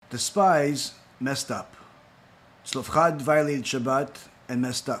The spies messed up. Tzlofchad violated Shabbat and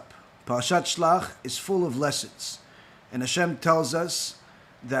messed up. Parashat Shelach is full of lessons. And Hashem tells us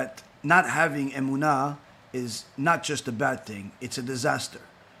that not having emunah is not just a bad thing, it's a disaster.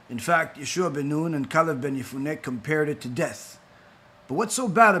 In fact, Yeshua ben Nun and Kalev ben Yefuneh compared it to death. But what's so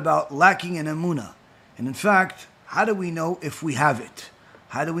bad about lacking an emunah? And in fact, how do we know if we have it?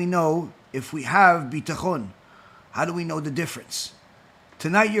 How do we know if we have bitachon? How do we know the difference?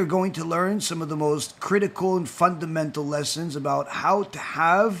 Tonight you're going to learn some of the most critical and fundamental lessons about how to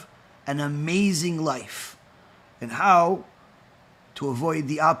have an amazing life and how to avoid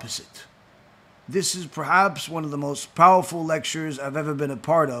the opposite. This is perhaps one of the most powerful lectures I've ever been a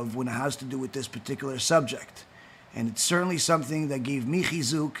part of when it has to do with this particular subject. And it's certainly something that gave me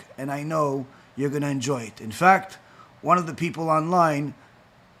chizuk, and I know you're going to enjoy it. In fact, one of the people online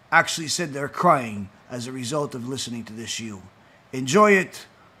actually said they're crying as a result of listening to this shiur. Enjoy it,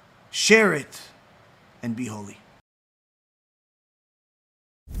 share it, and be holy.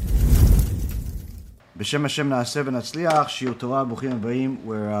 B'Shem Hashem na'aseh v'natzliach, shiur Torah, bruchim habayim.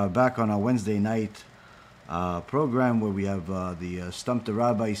 We're back on our Wednesday night program where we have the Stump the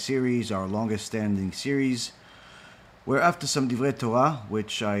Rabbi series, our longest standing series. We're after some divrei Torah,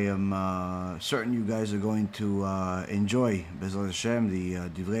 which I am certain you guys are going to enjoy. Bezrat Hashem, the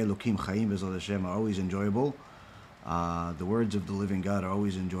divrei Elokim Chaim, Bezrat Hashem, are always enjoyable. The words of the living God are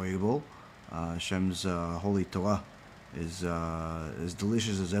always enjoyable. Hashem's holy Torah is as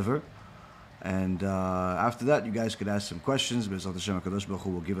delicious as ever. And after that, you guys could ask some questions. Bezrat Hashem, HaKadosh Baruch Hu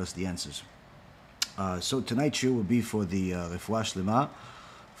will give us the answers. So tonight's shiur will be for the Refuah Shlema,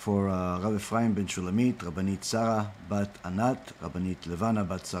 for Rav Ephraim ben Shulamit, Rabbanit Sarah bat Anat, Rabbanit Levana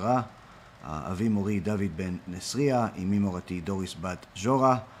bat Sarah, Avi Mori David ben Nesria, Imi Morati Doris bat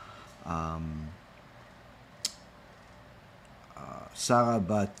Jora, Sarah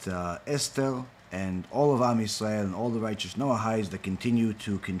bat Esther, and all of Am Yisrael and all the righteous Noahis that continue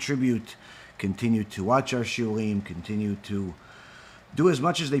to contribute, continue to watch our shiurim, continue to do as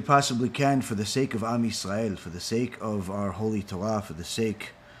much as they possibly can for the sake of Am Yisrael, for the sake of our holy Torah, for the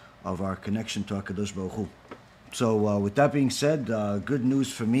sake of our connection to HaKadosh Baruch Hu. So with that being said, good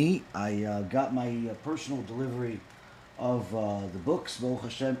news for me. I got my personal delivery of the books, Baruch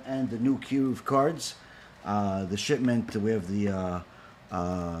Hashem, and the new Kiruv cards. The shipment, we have the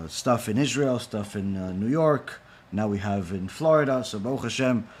stuff in Israel, stuff in New York. Now we have in Florida. So Baruch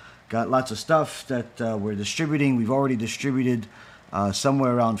Hashem, got lots of stuff that we're distributing. We've already distributed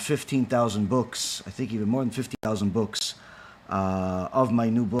somewhere around 15,000 books, I think even more than 50,000 books of my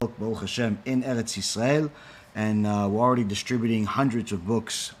new book, Baruch Hashem, in Eretz Yisrael. And we're already distributing hundreds of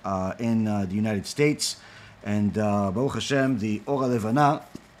books in the United States. And Baruch Hashem, the Ora Levana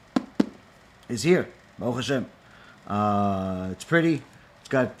is here. Baruch Hashem. It's pretty. It's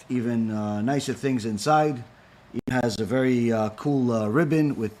got even nicer things inside. It has a very cool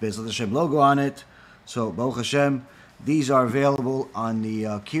ribbon with Bezrat Hashem logo on it. So Baruch Hashem, these are available on the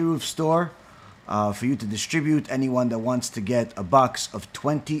Kiruv store for you to distribute. Anyone that wants to get a box of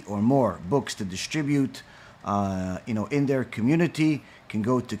 20 or more books to distribute, in their community, can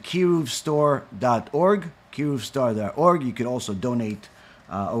go to kiruvstore.org. Kiruvstore.org. You could also donate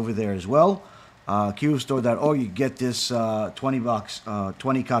over there as well. Kiruvstore.org. You get this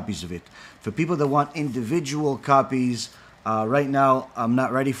 20 copies of it. For people that want individual copies, right now I'm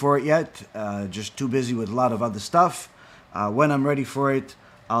not ready for it yet. Just too busy with a lot of other stuff. When I'm ready for it,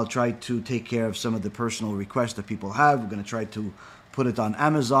 I'll try to take care of some of the personal requests that people have. We're going to try to put it on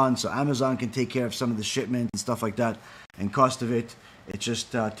Amazon, so Amazon can take care of some of the shipment and stuff like that, and cost of it. It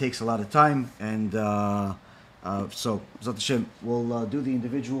just takes a lot of time, and so Bezrat Hashem, we'll do the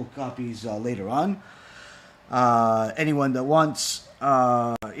individual copies later on. Anyone that wants,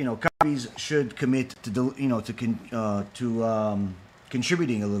 copies should commit to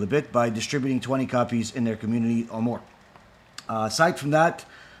contributing a little bit by distributing 20 copies in their community or more. Aside from that,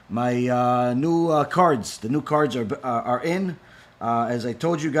 my new cards, the new cards are in. As I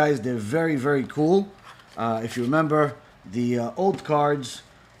told you guys, they're very, very cool. If you remember, the old cards,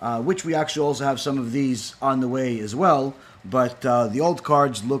 which we actually also have some of these on the way as well, but the old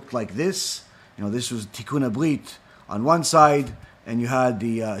cards looked like this. This was Tikkun Brit on one side, and you had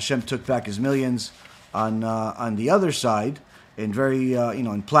the Hashem took back his millions on the other side, in very,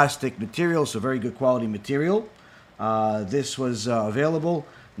 in plastic material, so very good quality material. This was available.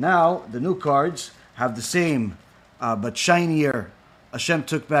 Now, the new cards have the same, but shinier Hashem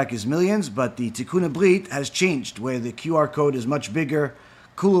took back his millions, but the Tikkun Brit has changed, where the QR code is much bigger,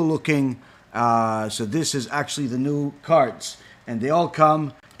 cooler looking. So this is actually the new cards. And they all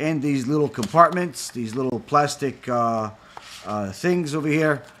come in these little compartments, these little plastic things over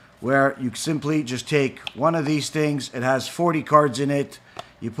here. where you simply just take one of these things. It has 40 cards in it.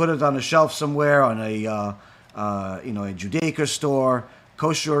 You put it on a shelf somewhere, on a a Judaica store,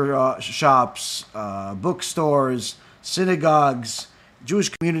 kosher shops, bookstores, synagogues, Jewish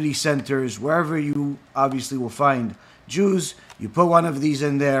community centers, wherever you obviously will find Jews. You put one of these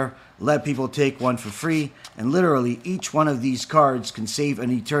in there, let people take one for free, and literally each one of these cards can save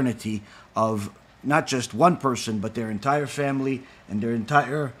an eternity of not just one person, but their entire family and their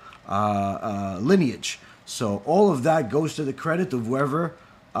entire lineage. So all of that goes to the credit of whoever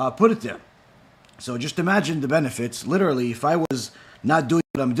put it there. So just imagine the benefits. Literally, if I was not doing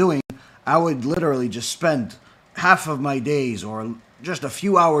what I'm doing, I would literally just spend half of my days or just a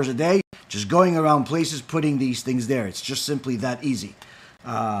few hours a day just going around places putting these things there. It's just simply that easy.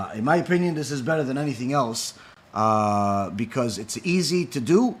 In my opinion, this is better than anything else because it's easy to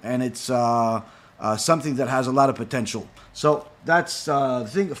do and it's something that has a lot of potential. So that's the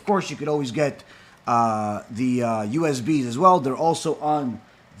thing. Of course, you could always get the USBs as well. They're also on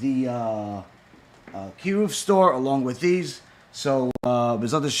the Kiruv store along with these. So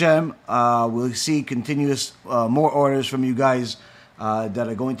B'ezrat Hashem, we'll see continuous more orders from you guys that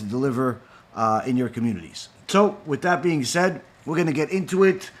are going to deliver in your communities. So with that being said, we're going to get into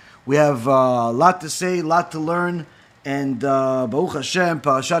it. We have a lot to say, a lot to learn, and Baruch Hashem,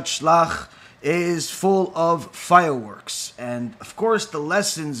 Parashat Shelach is full of fireworks. And of course, the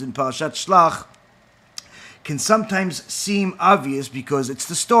lessons in Parashat Shelach can sometimes seem obvious because it's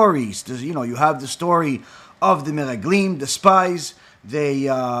the stories. You have the story of the Meraglim, the spies, they,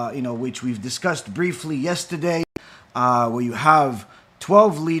 which we've discussed briefly yesterday, where you have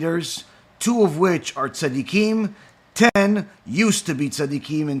 12 leaders, 2 of which are tzaddikim, 10 used to be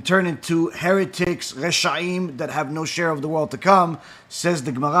tzaddikim and turn into heretics, reshaim, that have no share of the world to come, says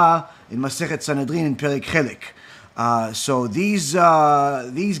the Gemara in Masechet Sanhedrin in Perek Chelek. So these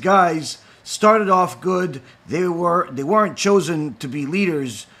guys started off good. They weren't chosen to be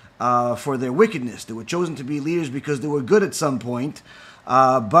leaders for their wickedness. They were chosen to be leaders because they were good at some point.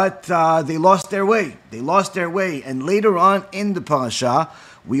 But they lost their way. And later on in the parasha,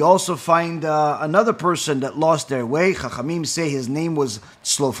 we also find another person that lost their way. Chachamim say his name was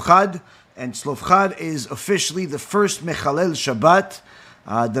Tzlofchad, and Tzlofchad is officially the first Mechalel Shabbat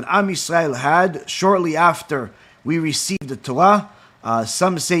that Am Yisrael had shortly after we received the Torah.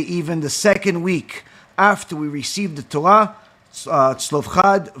 Some say even the second week after we received the Torah,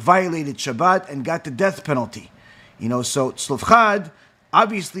 Tzlofchad violated Shabbat and got the death penalty. So Tzlofchad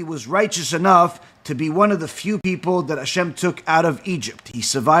obviously was righteous enough to be one of the few people that Hashem took out of Egypt. He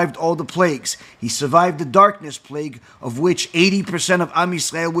survived all the plagues. He survived the darkness plague, of which 80% of Am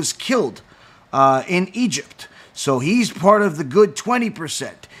Yisrael was killed in Egypt. So he's part of the good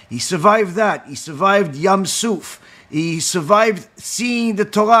 20%. He survived that. He survived Yam Suf. He survived seeing the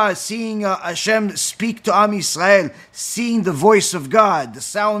Torah, seeing Hashem speak to Am Yisrael, seeing the voice of God, the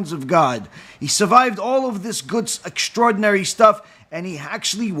sounds of God. He survived all of this good, extraordinary stuff, and he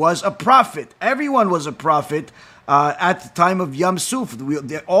actually was a prophet. Everyone was a prophet at the time of Yam Suf.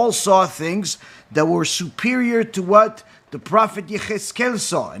 They all saw things that were superior to what the prophet Yecheskel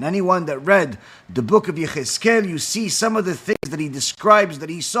saw. And anyone that read the book of Yecheskel, you see some of the things that he describes that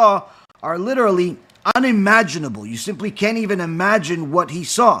he saw are literally unimaginable. You simply can't even imagine what he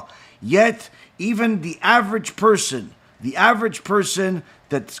saw. Yet, even the average person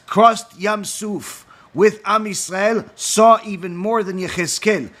that crossed Yam Suf with Am Yisrael saw even more than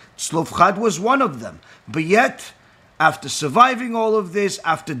Yecheskel. Tzlofchad was one of them. But yet, after surviving all of this,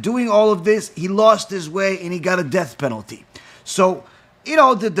 after doing all of this, he lost his way and he got a death penalty. So,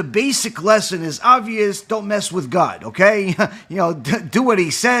 the basic lesson is obvious. Don't mess with God, okay? Do what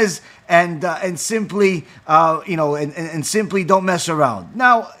he says and simply, and simply don't mess around.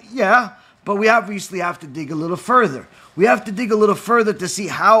 Now, yeah, but we obviously have to dig a little further. We have to dig a little further to see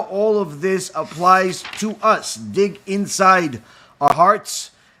how all of this applies to us. Dig inside our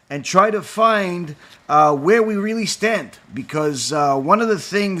hearts and try to find where we really stand. Because one of the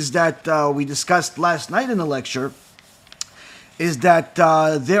things that we discussed last night in the lecture is that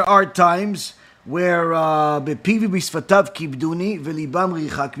there are times where bepivi bisfatav kibduni velibam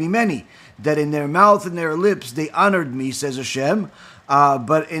richak mimeni, that in their mouth and their lips they honored me, says Hashem,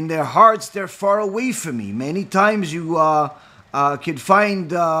 but in their hearts they're far away from me. Many times you can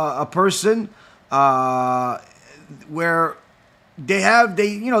find a person where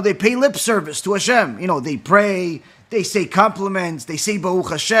they pay lip service to Hashem. They pray, they say compliments, they say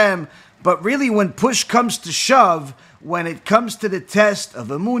Baruch Hashem, But really, when push comes to shove, when it comes to the test of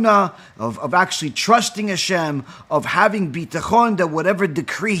emunah, of actually trusting Hashem, of having bitachon that whatever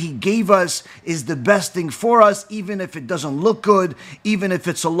decree He gave us is the best thing for us, even if it doesn't look good, even if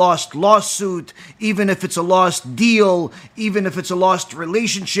it's a lost lawsuit, even if it's a lost deal, even if it's a lost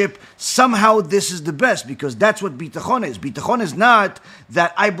relationship, somehow this is the best, because that's what bitachon is. Bitachon is not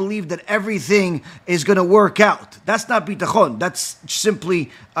that I believe that everything is going to work out. That's not bitachon. That's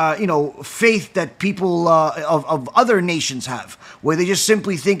simply, faith that people of other nations have, where they just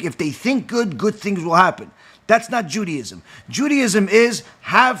simply think if they think good, good things will happen. That's not Judaism. Judaism is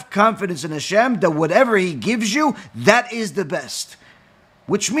have confidence in Hashem that whatever He gives you, that is the best.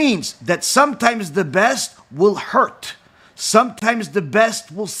 Which means that sometimes the best will hurt. Sometimes the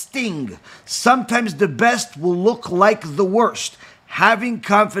best will sting. Sometimes the best will look like the worst. Having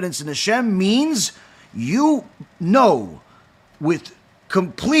confidence in Hashem means you know with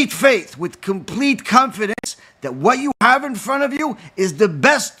complete faith, with complete confidence, that what you have in front of you is the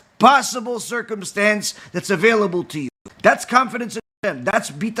best possible circumstance that's available to you. That's confidence in Hashem. That's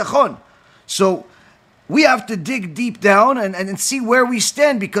bitachon. So we have to dig deep down and see where we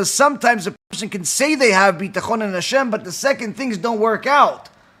stand, because sometimes a person can say they have bitachon in Hashem, but the second things don't work out.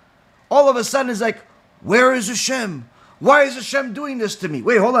 All of a sudden it's like, where is Hashem? Why is Hashem doing this to me?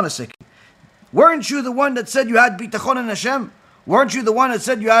 Wait, hold on a second. Weren't you the one that said you had bitachon in Hashem? Weren't you the one that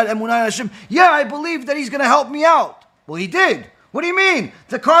said you had emunah in Hashem? Yeah, I believe that He's going to help me out. Well, He did. What do you mean?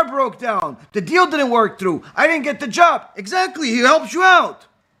 The car broke down. The deal didn't work through. I didn't get the job. Exactly. He helps you out.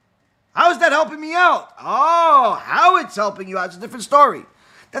 How is that helping me out? Oh, how it's helping you out is a different story.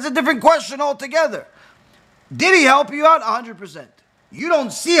 That's a different question altogether. Did He help you out? 100%. You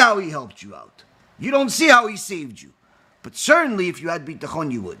don't see how He helped you out. You don't see how He saved you. But certainly if you had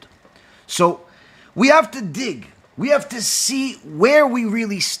bitachon, you would. So we have to dig. We have to see where we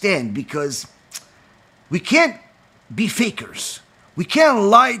really stand, because we can't be fakers. We can't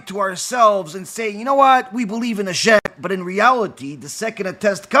lie to ourselves and say, you know what, we believe in Hashem, but in reality, the second a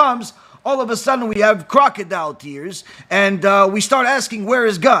test comes, all of a sudden we have crocodile tears, and we start asking, where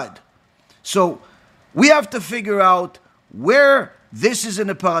is God? So we have to figure out where this is in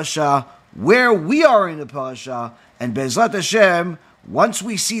the parasha, where we are in the parasha, and Be'ezrat Hashem, once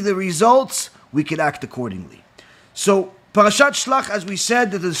we see the results, we can act accordingly. So, Parashat Shelach, as we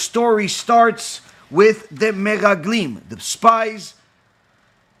said, that the story starts with the Meraglim, the spies.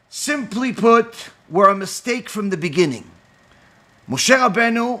 Simply put, were a mistake from the beginning. Moshe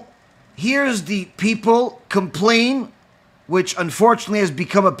Rabbeinu hears the people complain, which unfortunately has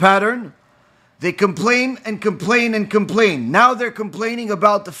become a pattern. They complain and complain and complain. Now they're complaining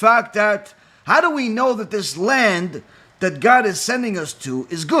about the fact that, how do we know that this land that God is sending us to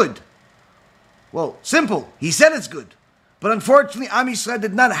is good? Well, simple. He said it's good. But unfortunately, Am Yisrael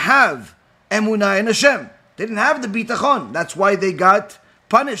did not have emunah in Hashem. They didn't have the bitachon. That's why they got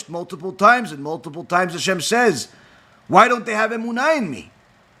punished multiple times. And multiple times Hashem says, why don't they have emunah in me?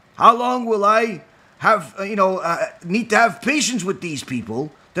 How long will I have, need to have patience with these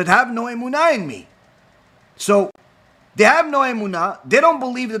people that have no emunah in me? So, they have no emunah. They don't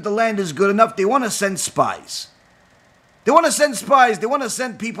believe that the land is good enough. They want to send spies. They want to send spies. They want to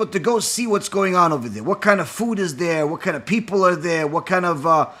send people to go see what's going on over there. What kind of food is there? What kind of people are there? What kind of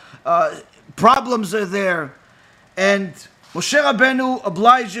problems are there? And Moshe Rabbeinu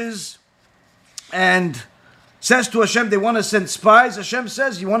obliges and says to Hashem, they want to send spies. Hashem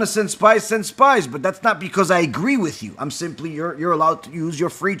says, you want to send spies, but that's not because I agree with you. I'm simply, you're allowed to use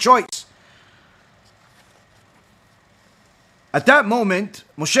your free choice. At that moment,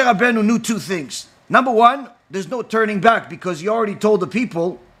 Moshe Rabbeinu knew two things. Number one, there's no turning back, because you already told the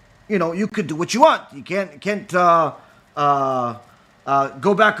people, you could do what you want. You can't go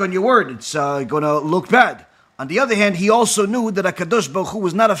back on your word. It's going to look bad. On the other hand, he also knew that HaKadosh Baruch Hu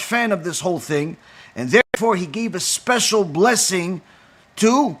was not a fan of this whole thing, and therefore he gave a special blessing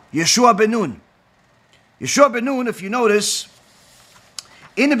to Yeshua ben Nun. Yeshua ben Nun, if you notice,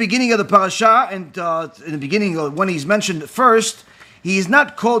 in the beginning of the parasha, and in the beginning when he's mentioned first, he is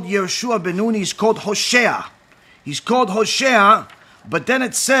not called Yeshua ben Nun, he's called Hoshea. He's called Hoshea, but then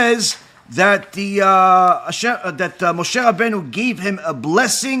it says that Moshe Rabbeinu gave him a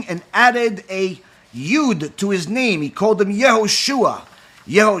blessing and added a Yud to his name. He called him Yehoshua.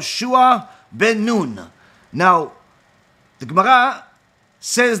 Yehoshua ben Nun. Now, the Gemara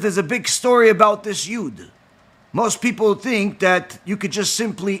says there's a big story about this Yud. Most people think that you could just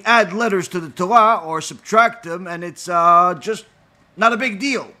simply add letters to the Torah or subtract them, and it's just not a big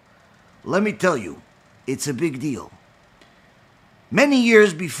deal. Let me tell you, it's a big deal. Many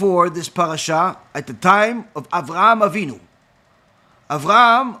years before this parasha, at the time of Avraham Avinu,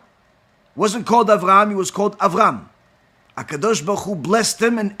 Avraham Wasn't called Avram, he was called Avram. HaKadosh Baruch Hu blessed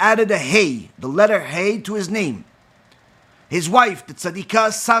him and added a Hey, the letter Hey, to his name. His wife, the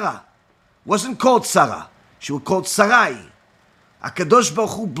Tzadikah Sarah, wasn't called Sarah, she was called Sarai. HaKadosh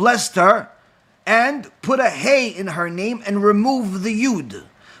Baruch Hu blessed her and put a Hey in her name and removed the Yud.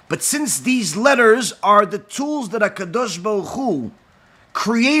 But since these letters are the tools that HaKadosh Baruch Hu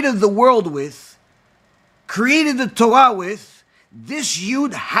created the world with, created the Torah with, this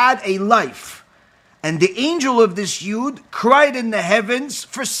Yud had a life. And the angel of this Yud cried in the heavens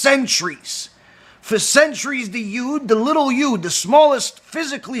for centuries. For centuries the Yud, the little Yud, the smallest,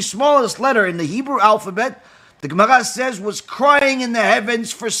 physically smallest letter in the Hebrew alphabet, the Gemara says, was crying in the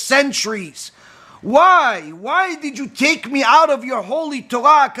heavens for centuries. Why? Why did you take me out of your holy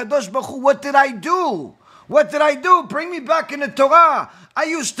Torah, Kadosh Baruch Hu? What did I do? What did I do? Bring me back in the Torah. I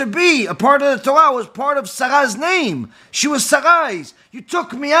used to be a part of the Torah. I was part of Sarah's name. She was Sarai's. You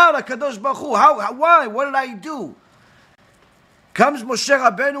took me out, HaKadosh Baruch Hu. Why? What did I do? Comes Moshe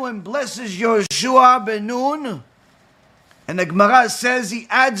Rabbeinu and blesses Yoshua ben Nun. And the Gemara says he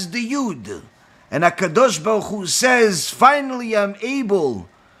adds the Yud. And HaKadosh Baruch Hu says, finally I'm able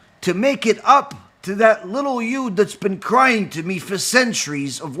to make it up to that little Yud that's been crying to me for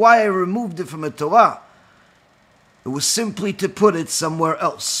centuries of why I removed it from the Torah. It was simply to put it somewhere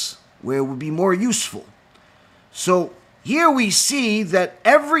else, where it would be more useful. So here we see that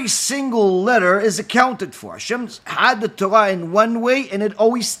every single letter is accounted for. Hashem had the Torah in one way, and it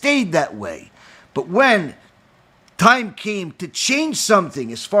always stayed that way. But when time came to change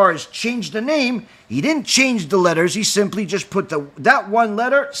something, as far as change the name, he didn't change the letters. He simply just put that one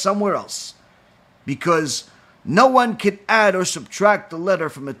letter somewhere else. Because no one can add or subtract the letter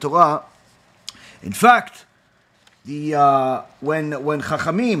from the Torah. In fact, when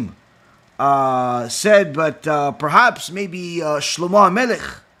Chachamim said, but perhaps maybe Shlomo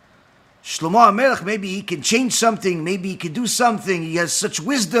HaMelech, maybe he can change something, maybe he can do something, he has such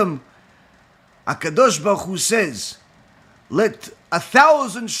wisdom. HaKadosh Baruch Hu says, let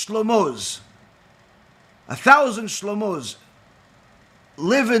 1,000 Shlomos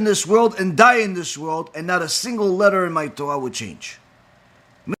live in this world and die in this world, and not a single letter in my Torah would change.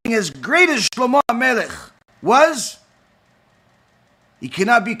 Meaning, as great as Shlomo HaMelech was, he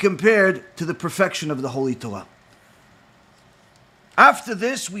cannot be compared to the perfection of the Holy Torah. After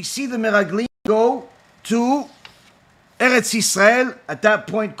this, we see the Meraglim go to Eretz Yisrael, at that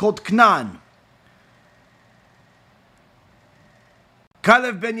point called Canaan.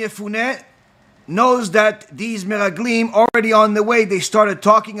 Kalev ben Yefuneh knows that these Meraglim already on the way, they started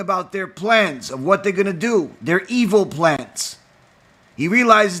talking about their plans of what they're going to do, their evil plans. He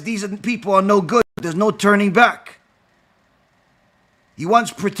realizes these people are no good. There's no turning back. He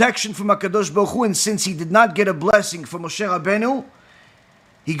wants protection from HaKadosh Baruch Hu, and since he did not get a blessing from Moshe Rabbeinu,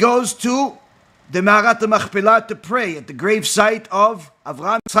 he goes to the Ma'arat HaMachpelah to pray at the gravesite of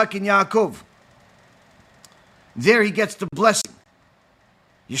Avraham, Yitzchak, and Yaakov. There he gets the blessing.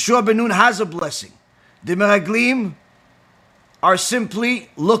 Yeshua ben Nun has a blessing. The Meraglim are simply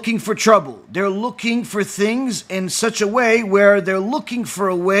looking for trouble. They're looking for things in such a way where they're looking for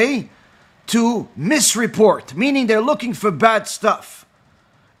a way to misreport, meaning they're looking for bad stuff,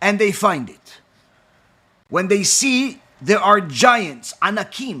 and they find it. When they see there are giants,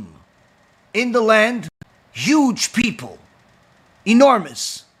 anakim, in the land, huge people,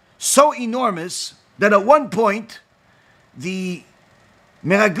 enormous, so enormous that at one point the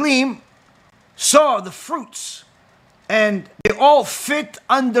Meraglim saw the fruits, and they all fit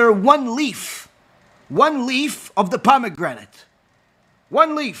under one leaf of the pomegranate,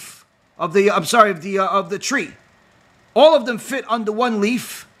 one leaf of the tree. All of them fit under one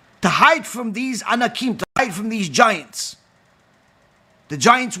leaf to hide from these anakim, to hide from these giants. The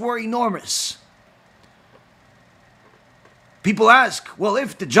giants were enormous. People ask, well,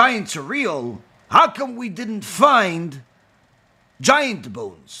 if the giants are real, how come we didn't find giant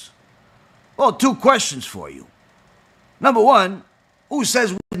bones? Well, two questions for you. Number one, who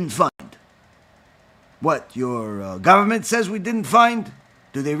says we didn't find? What, your government says we didn't find?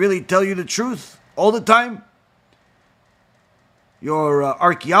 Do they really tell you the truth all the time? Your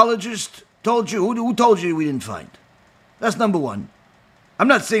archaeologist told you? Who told you we didn't find? That's number one. I'm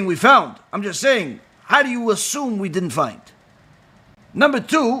not saying we found. I'm just saying, how do you assume we didn't find? Number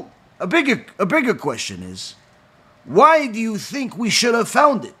two, a bigger question is, why do you think we should have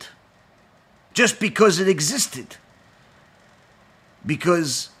found it? Just because it existed?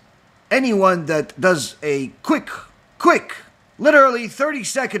 Because anyone that does a quick, literally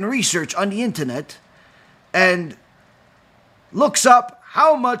 30-second research on the internet and looks up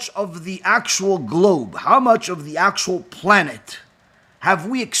how much of the actual globe, how much of the actual planet have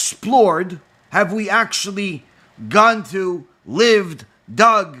we explored, have we actually gone to, lived,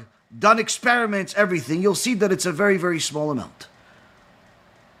 dug, done experiments, everything, you'll see that it's a very, very small amount.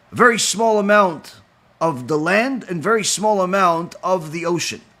 A very small amount of the land and very small amount of the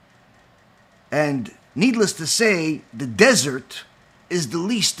ocean. And needless to say, the desert is the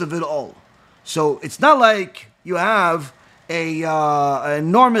least of it all. So it's not like you have an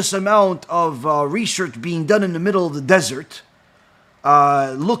enormous amount of research being done in the middle of the desert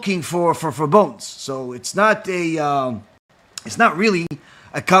looking for bones. So it's not really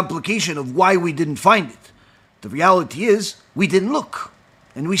a complication of why we didn't find it. The reality is we didn't look.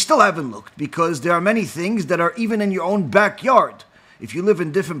 And we still haven't looked because there are many things that are even in your own backyard. If you live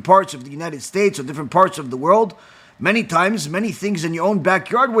in different parts of the United States or different parts of the world, many times, many things in your own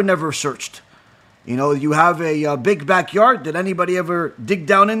backyard were never searched. You know, you have a big backyard. Did anybody ever dig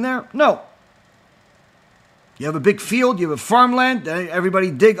down in there? No. You have a big field, you have a farmland. Did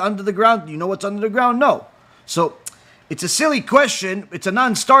everybody dig under the ground? You know what's under the ground? No. So it's a silly question. It's a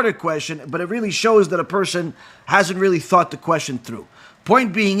non-starter question, but it really shows that a person hasn't really thought the question through.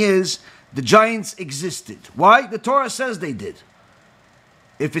 Point being is, the giants existed. Why? The Torah says they did.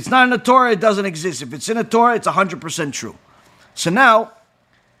 If it's not in the Torah, it doesn't exist. If it's in the Torah, it's 100% true. So now,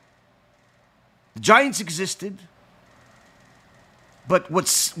 the giants existed, but what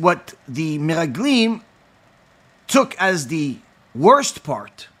the Meraglim took as the worst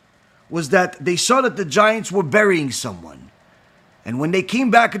part was that they saw that the giants were burying someone. And when they came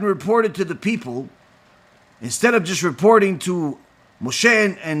back and reported to the people, instead of just reporting to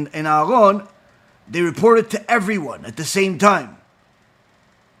Moshe and Aaron, they reported to everyone at the same time.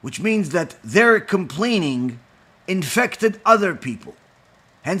 Which means that their complaining infected other people.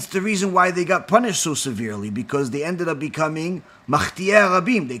 Hence the reason why they got punished so severely, because they ended up becoming Machti'eh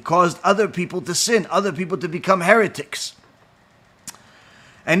Rabim. They caused other people to sin, other people to become heretics.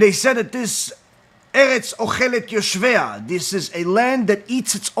 And they said that this Eretz Ochelet Yoshvea, this is a land that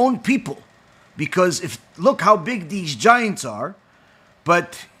eats its own people. Because look how big these giants are,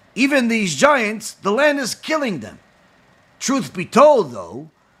 but even these giants, the land is killing them. Truth be told though,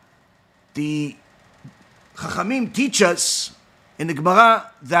 the Chachamim teach us in the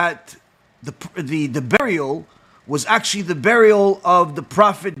Gemara that the burial was actually the burial of the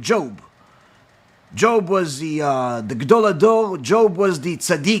prophet Job. Job was the Gdol Ador. Job was the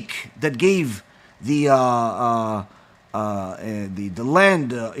tzaddik that gave the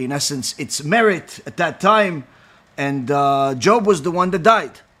land, in essence, its merit at that time. And Job was the one that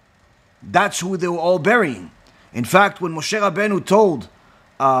died. That's who they were all burying. In fact, when Moshe Rabbeinu told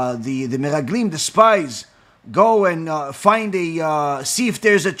the Meraglim, the spies, go and see if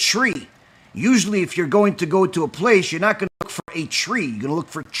there's a tree. Usually if you're going to go to a place, you're not going to look for a tree. You're going to look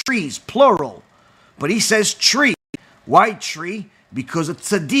for trees, plural. But he says tree. Why tree? Because a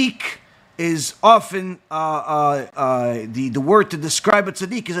tzaddik is often, the word to describe a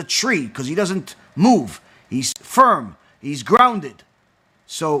tzaddik is a tree, because he doesn't move. He's firm. He's grounded.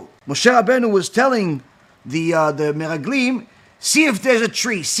 So Moshe Rabbeinu was telling the Meraglim, see if there's a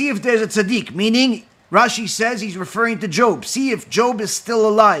tree, see if there's a tzaddik, meaning Rashi says he's referring to Job. See if Job is still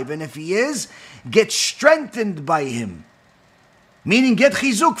alive, and if he is, get strengthened by him. Meaning get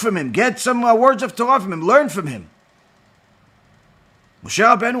chizuk from him, get some words of Torah from him, learn from him. Moshe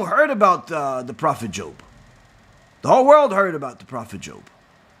Rabbeinu heard about the prophet Job. The whole world heard about the prophet Job.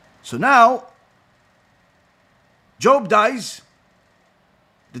 So now, Job dies,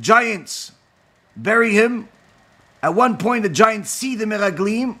 the giants bury him. At one point the giants see the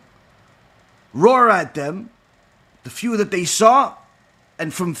Meraglim, roar at them, the few that they saw,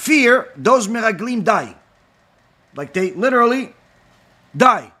 and from fear, those Meraglim die. Like they literally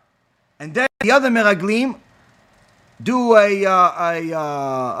die. And then the other Meraglim do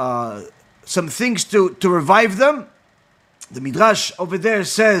some things to revive them. The Midrash over there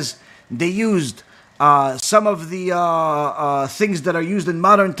says they used some of the things that are used in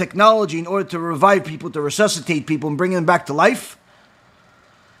modern technology in order to revive people, to resuscitate people and bring them back to life.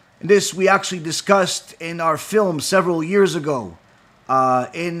 This we actually discussed in our film several years ago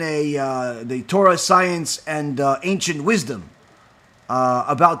in the Torah, Science, and Ancient Wisdom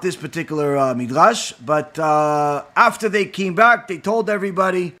about this particular midrash. But after they came back, they told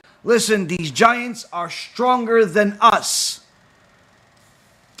everybody, listen, these giants are stronger than us.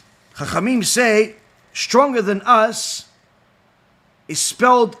 Chachamim say, stronger than us is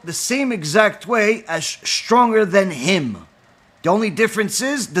spelled the same exact way as stronger than him. The only difference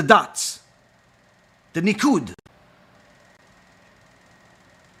is the dots, the nikud.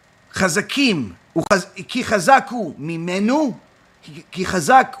 Chazakim, ki chazaku mimenu, ki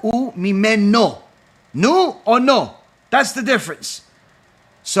chazaku mimeno. Nu or no? That's the difference.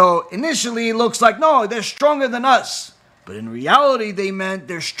 So initially it looks like, no, they're stronger than us. But in reality they meant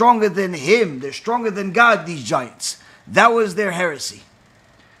they're stronger than him. They're stronger than God, these giants. That was their heresy.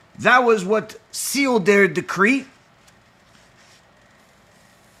 That was what sealed their decree.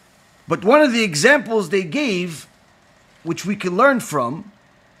 But one of the examples they gave, which we can learn from,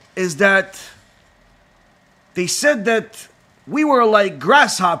 is that they said that we were like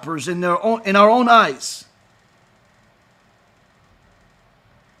grasshoppers in our own eyes.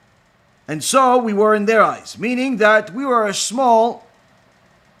 And so we were in their eyes, meaning that we were as small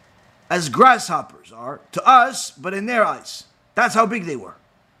as grasshoppers are to us, but in their eyes. That's how big they were.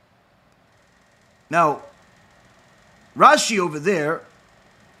 Now, Rashi over there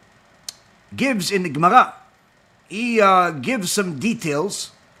gives in the Gemara, he gives some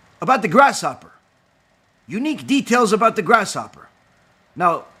details about the grasshopper. Unique details about the grasshopper.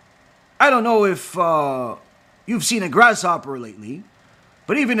 Now, I don't know if you've seen a grasshopper lately,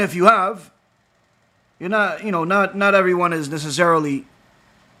 but even if you have, you're not everyone is necessarily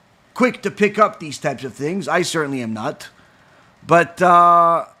quick to pick up these types of things. I certainly am not. But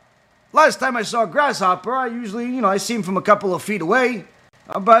last time I saw a grasshopper, I usually, I see him from a couple of feet away.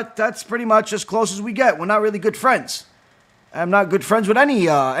 But that's pretty much as close as we get. We're not really good friends. I'm not good friends with any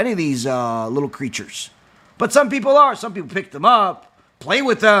of these little creatures. But some people are. Some people pick them up, play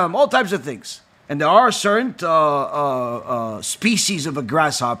with them, all types of things. And there are certain species of a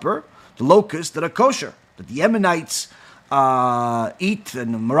grasshopper, the locust, that are kosher, that the Yemenites eat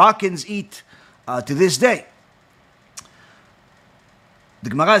and the Moroccans eat to this day.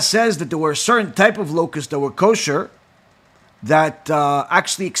 The Gemara says that there were a certain type of locusts that were kosher that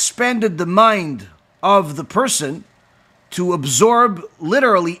actually expanded the mind of the person to absorb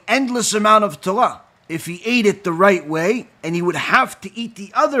literally endless amount of Torah if he ate it the right way, and he would have to eat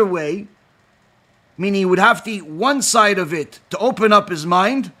the other way, meaning he would have to eat one side of it to open up his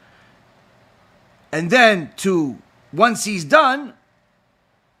mind, and then once he's done,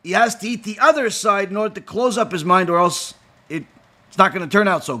 he has to eat the other side in order to close up his mind, or else it's not going to turn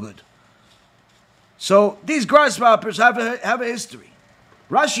out so good. So these grasshoppers have a history.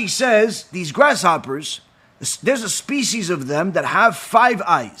 Rashi says these grasshoppers, there's a species of them that have 5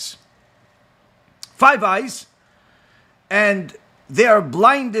 eyes. 5 eyes, and they are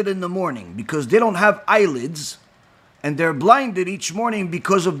blinded in the morning because they don't have eyelids, and they're blinded each morning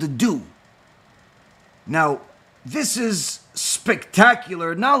because of the dew. Now, this is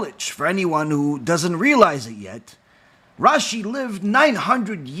spectacular knowledge for anyone who doesn't realize it yet. Rashi lived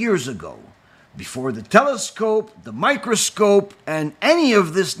 900 years ago, before the telescope, the microscope, and any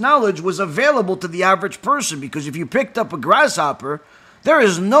of this knowledge was available to the average person. Because if you picked up a grasshopper, there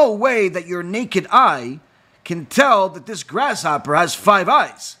is no way that your naked eye can tell that this grasshopper has 5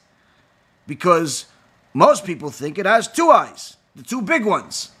 eyes. Because most people think it has 2 eyes, the 2 big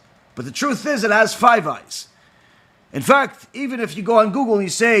ones. But the truth is it has 5 eyes. In fact, even if you go on Google and you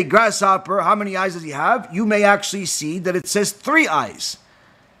say, grasshopper, how many eyes does he have? You may actually see that it says 3 eyes.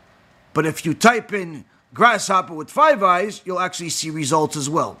 But if you type in grasshopper with 5 eyes, you'll actually see results as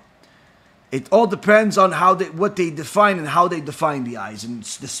well. It all depends on what they define and how they define the eyes and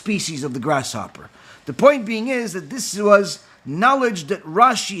the species of the grasshopper. The point being is that this was knowledge that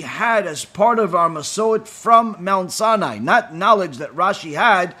Rashi had as part of our Masot from Mount Sinai, not knowledge that Rashi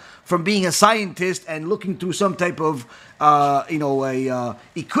had from being a scientist and looking through some type of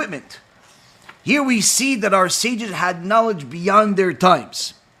equipment. Here we see that our sages had knowledge beyond their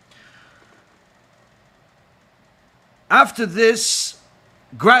times. After this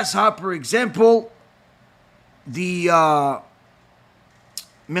grasshopper example, the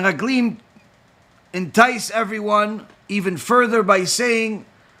Meraglim entice everyone even further by saying,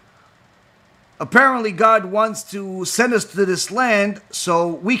 apparently God wants to send us to this land so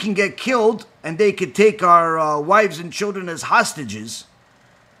we can get killed and they could take our wives and children as hostages.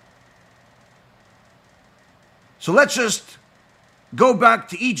 So let's just go back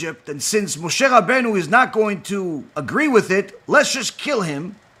to Egypt, and since Moshe Rabbeinu is not going to agree with it, let's just kill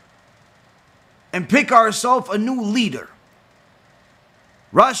him and pick ourselves a new leader.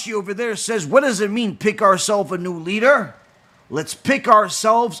 Rashi over there says, what does it mean, pick ourselves a new leader? Let's pick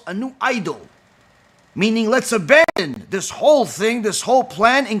ourselves a new idol. Meaning, let's abandon this whole thing, this whole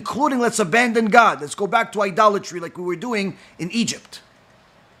plan, including let's abandon God. Let's go back to idolatry like we were doing in Egypt.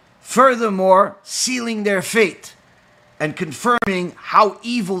 Furthermore, sealing their fate and confirming how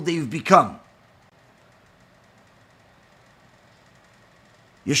evil they've become.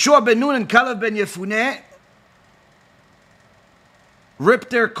 Yeshua ben Nun and Caleb ben Yefuneh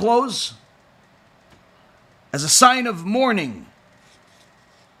ripped their clothes as a sign of mourning.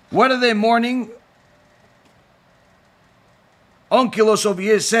 What are they mourning? Onkelos over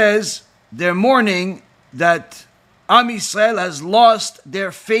here says they're mourning that Am Yisrael has lost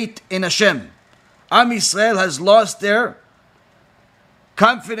their faith in Hashem. Am Yisrael has lost their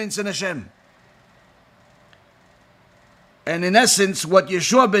confidence in Hashem. And in essence, what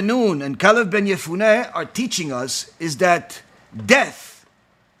Yeshua ben Nun and Kalev ben Yefuneh are teaching us is that death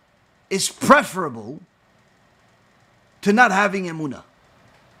is preferable to not having emunah.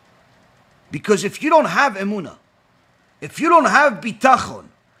 Because if you don't have emunah, if you don't have bitachon,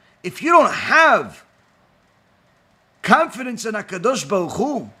 if you don't have confidence in HaKadosh Baruch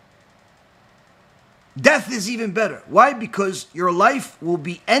Hu, death is even better. Why? Because your life will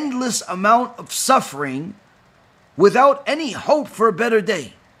be endless amount of suffering without any hope for a better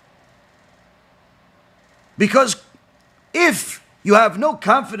day. Because if you have no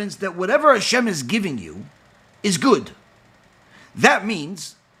confidence that whatever Hashem is giving you is good, that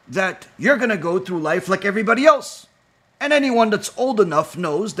means that you're going to go through life like everybody else. And anyone that's old enough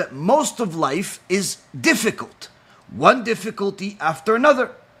knows that most of life is difficult. One difficulty after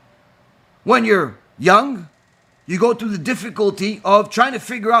another. When you're young, you go through the difficulty of trying to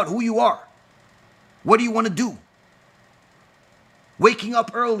figure out who you are. What do you want to do? Waking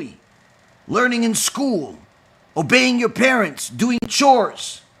up early, learning in school, obeying your parents, doing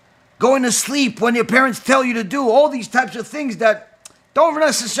chores, going to sleep when your parents tell you to do, all these types of things that don't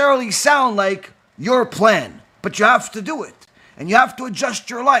necessarily sound like your plan, but you have to do it. And you have to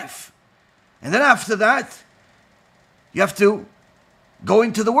adjust your life. And then after that, you have to go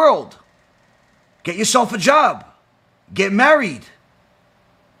into the world. Get yourself a job. Get married.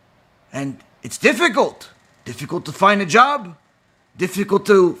 And it's difficult. Difficult to find a job. Difficult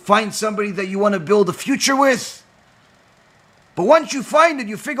to find somebody that you want to build a future with. But once you find it,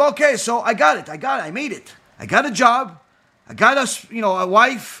 you figure, okay, so I got it. I made it. I got a job. I got a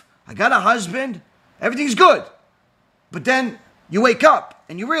wife. I got a husband. Everything's good. But then you wake up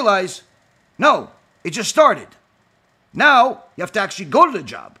and you realize, no, it just started. Now you have to actually go to the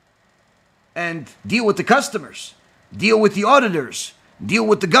job and deal with the customers, deal with the auditors, deal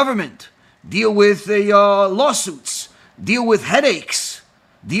with the government, deal with the lawsuits, deal with headaches,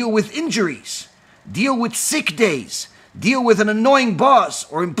 deal with injuries, deal with sick days, deal with an annoying boss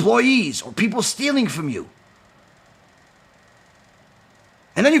or employees or people stealing from you.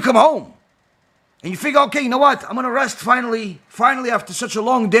 And then you come home and you figure, okay, you know what? I'm going to rest finally after such a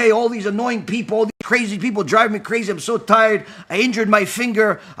long day. All these annoying people, all these crazy people drive me crazy. I'm so tired. I injured my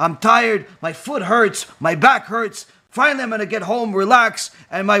finger. I'm tired. My foot hurts. My back hurts. Finally, I'm going to get home, relax,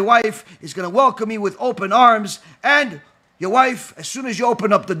 and my wife is going to welcome me with open arms. And your wife, as soon as you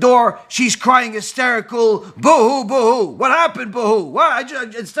open up the door, she's crying hysterical. Boo-hoo, boo-hoo. What happened, boo-hoo? What?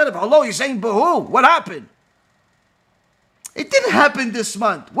 Instead of hello, you're saying boo-hoo. What happened? It didn't happen this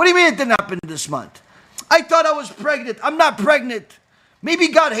month. What do you mean it didn't happen this month? I thought I was pregnant. I'm not pregnant. Maybe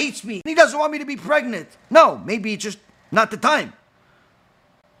God hates me. He doesn't want me to be pregnant. No, maybe it's just not the time.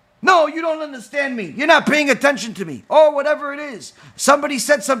 No, you don't understand me. You're not paying attention to me. Or whatever it is. Somebody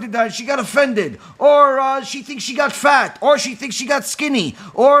said something to her, she got offended. Or she thinks she got fat. Or she thinks she got skinny.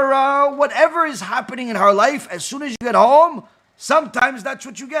 Or whatever is happening in her life, as soon as you get home, sometimes that's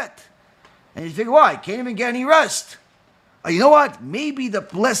what you get. And you figure, why? I can't even get any rest. You know what? Maybe the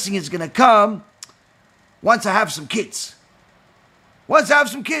blessing is going to come once I have some kids. Once I have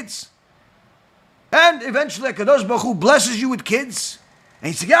some kids. And eventually HaKadosh Baruch Hu blesses you with kids. And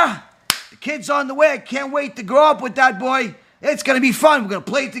you say, yeah, the kid's on the way. I can't wait to grow up with that boy. It's going to be fun. We're going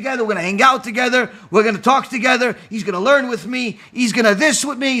to play together. We're going to hang out together. We're going to talk together. He's going to learn with me. He's going to this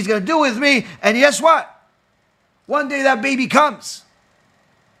with me. He's going to do with me. And guess what? One day that baby comes.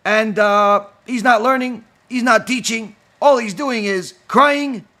 And he's not learning. He's not teaching. All he's doing is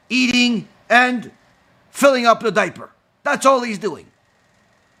crying, eating, and filling up the diaper. That's all he's doing.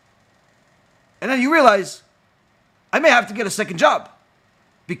 And then you realize, I may have to get a second job.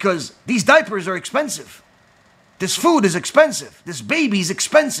 Because these diapers are expensive. This food is expensive. This baby's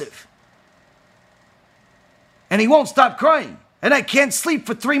expensive. And he won't stop crying. And I can't sleep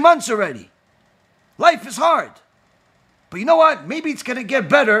for 3 months already. Life is hard. But you know what? Maybe it's going to get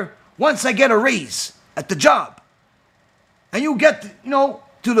better once I get a raise at the job. And you get,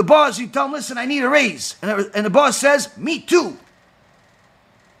 to the boss, you tell him, listen, I need a raise. And the boss says, me too.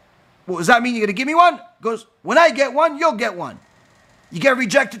 Well, does that mean you're going to give me one? He goes, when I get one, you'll get one. You get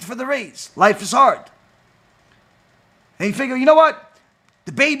rejected for the raise. Life is hard. And you figure, you know what?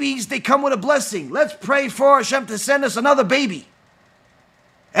 The babies, they come with a blessing. Let's pray for Hashem to send us another baby.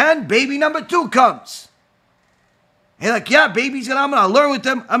 And baby number 2 comes. And you're like, yeah, baby's I'm going to learn with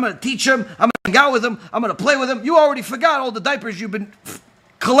them. I'm going to teach them. I'm going to hang out with them. I'm going to play with them. You already forgot all the diapers you've been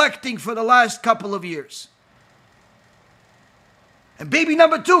collecting for the last couple of years. And baby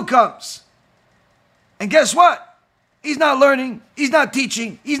number 2 comes. And guess what? He's not learning. He's not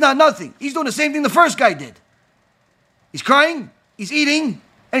teaching. He's not nothing. He's doing the same thing the first guy did. He's crying, he's eating,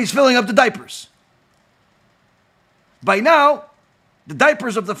 and he's filling up the diapers. By now, the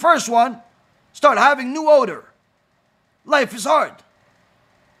diapers of the first one start having new odor. Life is hard.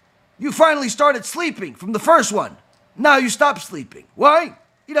 You finally started sleeping from the first one. Now you stop sleeping. Why?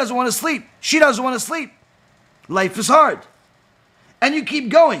 He doesn't want to sleep. She doesn't want to sleep. Life is hard. And you keep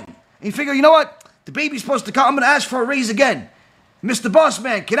going. And you figure, you know what? The baby's supposed to come. I'm going to ask for a raise again. Mr. Boss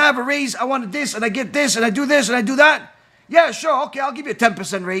Man, can I have a raise? I wanted this, and I get this, and I do this, and I do that. Yeah, sure. Okay, I'll give you a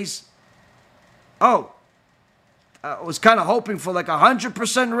 10% raise. Oh. I was kind of hoping for like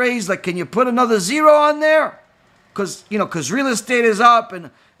 100% raise. Like, can you put another 0 on there? Because real estate is up, and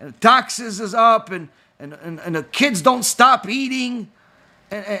taxes is up, and the kids don't stop eating,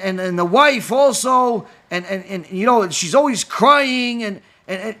 and the wife also, and she's always crying,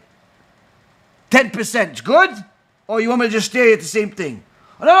 and 10%, it's good? Or you want me to just stay at the same thing?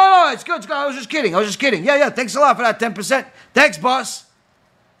 Oh, no, it's good, I was just kidding. Yeah, thanks a lot for that 10%. Thanks, boss.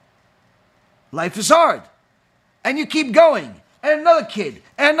 Life is hard. And you keep going. And another kid,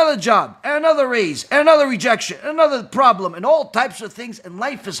 and another job, and another raise, and another rejection, and another problem, and all types of things, and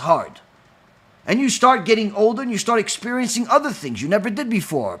life is hard. And you start getting older, and you start experiencing other things you never did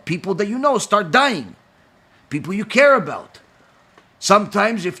before. People that you know start dying. People you care about.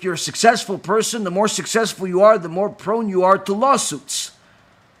 Sometimes, if you're a successful person, the more successful you are, the more prone you are to lawsuits.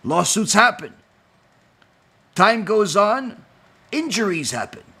 Lawsuits happen. Time goes on, injuries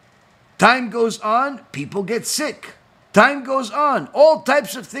happen. Time goes on, people get sick. Time goes on, all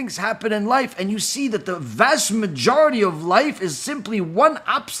types of things happen in life, and you see that the vast majority of life is simply one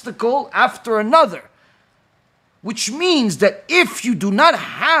obstacle after another. Which means that if you do not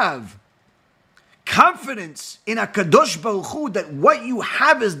have confidence in HaKadosh Baruch Hu that what you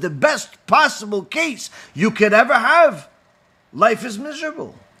have is the best possible case you could ever have, life is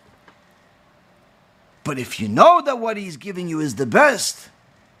miserable. But if you know that what He's giving you is the best,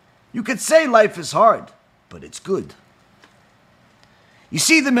 you could say life is hard, but it's good. You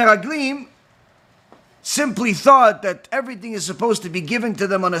see, the Meraglim simply thought that everything is supposed to be given to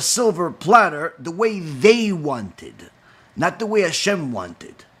them on a silver platter the way they wanted, not the way Hashem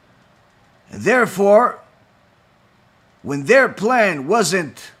wanted. And therefore, when their plan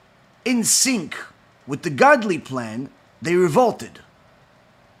wasn't in sync with the godly plan, they revolted.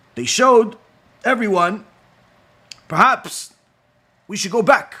 They showed everyone, perhaps we should go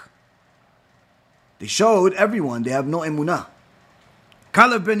back. They showed everyone they have no emunah.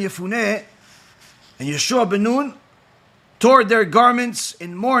 Caleb ben Yefuneh and Yeshua ben Nun tore their garments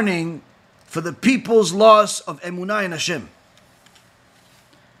in mourning for the people's loss of emunah in Hashem.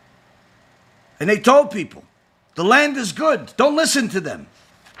 And they told people, the land is good, don't listen to them.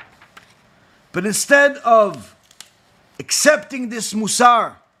 But instead of accepting this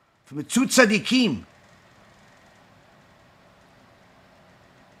musar from the two tzaddikim,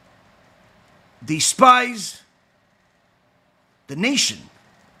 the spies, the nation,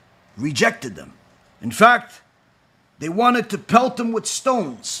 rejected them. In fact, they wanted to pelt them with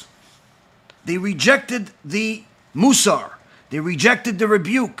stones. They rejected the musar. They rejected the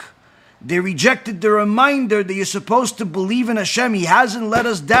rebuke. They rejected the reminder that you're supposed to believe in Hashem. He hasn't let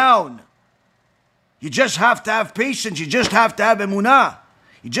us down. You just have to have patience. You just have to have emunah.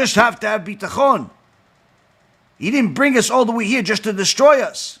 You just have to have bitachon. He didn't bring us all the way here just to destroy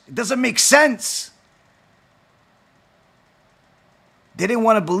us. It doesn't make sense. They didn't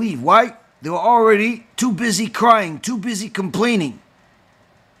want to believe. Why? They were already too busy crying, too busy complaining.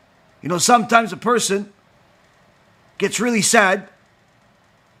 You know, sometimes a person gets really sad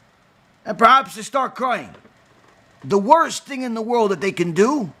and perhaps they start crying. The worst thing in the world that they can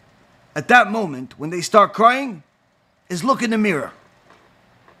do at that moment when they start crying is look in the mirror.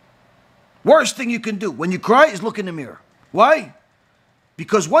 Worst thing you can do when you cry is look in the mirror. Why?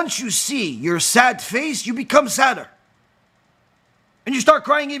 Because once you see your sad face, you become sadder. And you start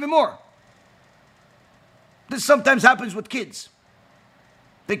crying even more. This sometimes happens with kids.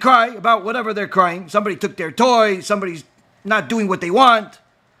 They cry about whatever they're crying. Somebody took their toy, somebody's not doing what they want.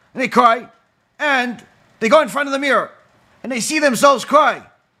 And they cry, and they go in front of the mirror, and they see themselves cry.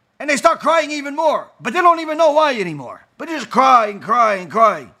 And they start crying even more. But they don't even know why anymore. But they just cry and cry and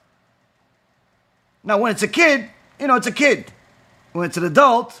cry. Now, when it's a kid, it's a kid. When it's an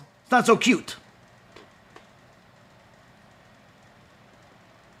adult, it's not so cute.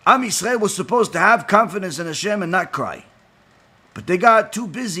 Am Yisrael was supposed to have confidence in Hashem and not cry. But they got too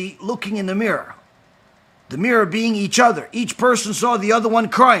busy looking in the mirror. The mirror being each other. Each person saw the other one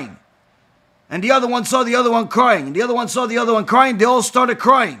crying. And the other one saw the other one crying. And the other one saw the other one crying. They all started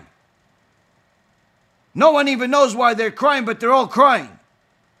crying. No one even knows why they're crying, but they're all crying.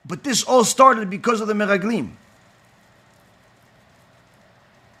 But this all started because of the meraglim.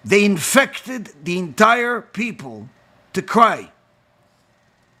 They infected the entire people to cry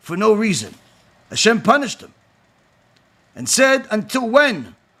for no reason. Hashem punished them and said, until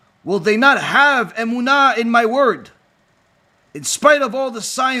when will they not have emunah in my word? In spite of all the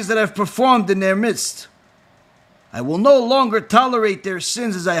signs that I've performed in their midst, I will no longer tolerate their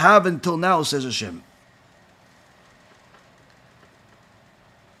sins as I have until now, says Hashem.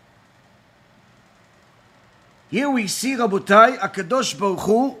 Here we see, Rabotai, HaKadosh Baruch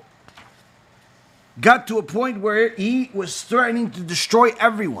Hu got to a point where he was threatening to destroy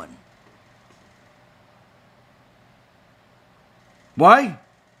everyone. Why?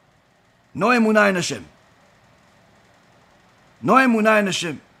 No emunah in Hashem. No emunah in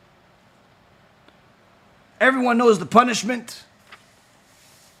Hashem. Everyone knows the punishment.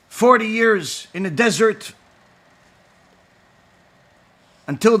 40 years in the desert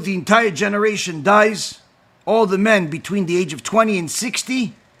until the entire generation dies. All the men between the age of 20 and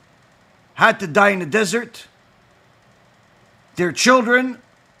 60 had to die in the desert. Their children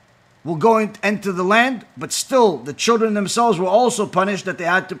will go and enter the land, but still the children themselves were also punished that they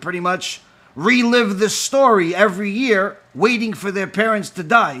had to pretty much relive this story every year, waiting for their parents to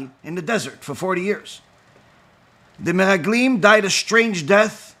die in the desert for 40 years. The meraglim died a strange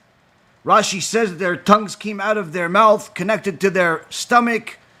death. Rashi says that their tongues came out of their mouth, connected to their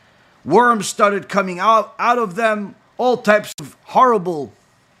stomach. Worms started coming out of them. All types of horrible,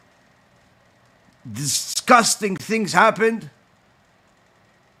 disgusting things happened.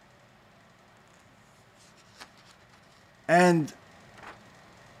 And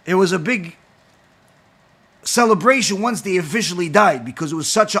it was a big celebration once they officially died, because it was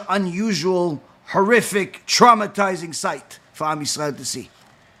such an unusual, horrific, traumatizing sight for Am Yisrael to see.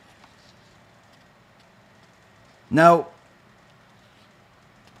 Now,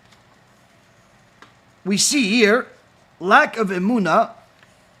 we see here, lack of emunah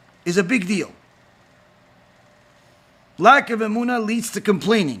is a big deal. Lack of emunah leads to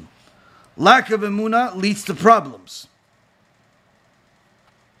complaining. Lack of emunah leads to problems.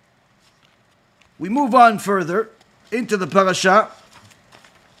 We move on further into the parasha.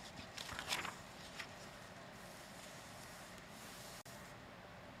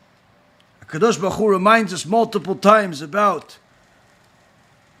 HaKadosh Baruch Hu reminds us multiple times about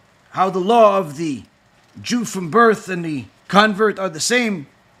how the law of the Jew from birth and the convert are the same.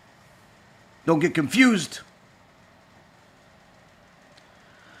 Don't get confused.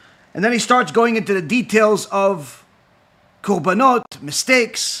 And then he starts going into the details of korbanot,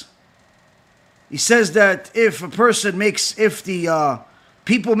 mistakes. He says that if the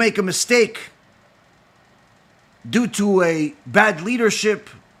people make a mistake due to a bad leadership,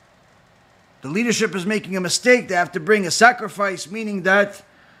 the leadership is making a mistake, they have to bring a sacrifice, meaning that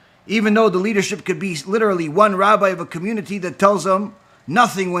even though the leadership could be literally one rabbi of a community that tells them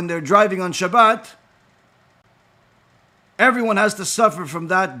nothing when they're driving on Shabbat, everyone has to suffer from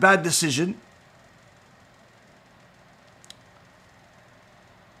that bad decision.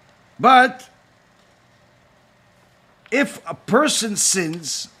 But if a person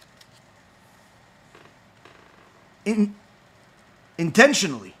sins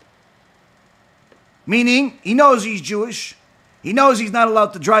intentionally, meaning he knows he's Jewish, he knows he's not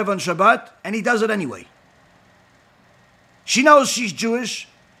allowed to drive on Shabbat, and he does it anyway. She knows she's Jewish,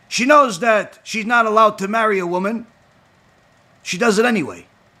 she knows that she's not allowed to marry a woman, she does it anyway.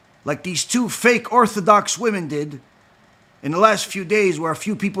 Like these two fake Orthodox women did in the last few days, where a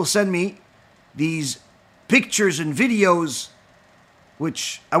few people send me these pictures and videos,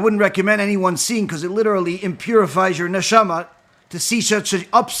 which I wouldn't recommend anyone seeing, because it literally impurifies your neshama to see such an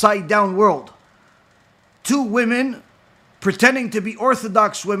upside down world. Two women pretending to be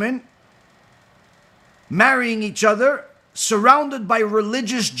Orthodox women, marrying each other, surrounded by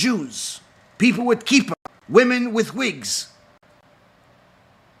religious Jews, people with kippah, women with wigs.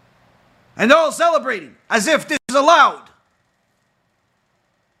 And they're all celebrating as if this is allowed.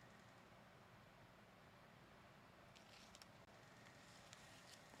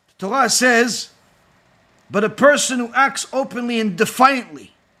 The Torah says, but a person who acts openly and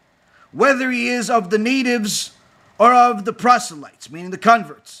defiantly, whether he is of the natives or of the proselytes, meaning the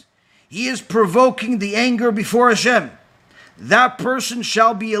converts, he is provoking the anger before Hashem. That person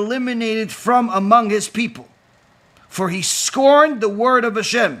shall be eliminated from among his people. For he scorned the word of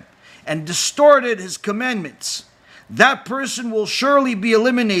Hashem and distorted his commandments. That person will surely be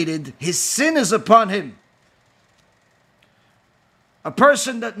eliminated. His sin is upon him. A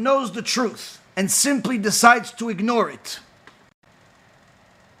person that knows the truth, and simply decides to ignore it,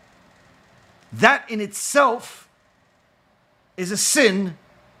 that in itself is a sin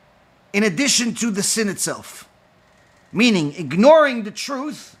in addition to the sin itself. Meaning, ignoring the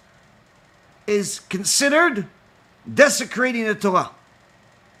truth is considered desecrating the Torah.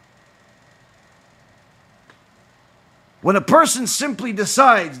 When a person simply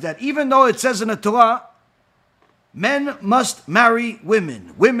decides that even though it says in the Torah, men must marry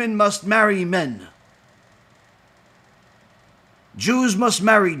women, women must marry men, Jews must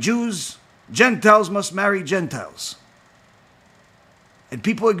marry Jews, Gentiles must marry Gentiles, and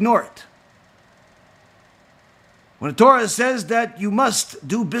people ignore it. When the Torah says that you must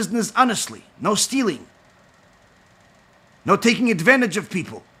do business honestly, no stealing, no taking advantage of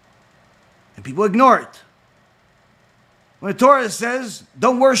people, and people ignore it. When the Torah says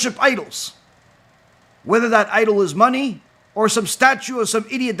don't worship idols, whether that idol is money or some statue of some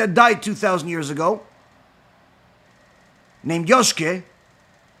idiot that died 2,000 years ago, named Yoshke,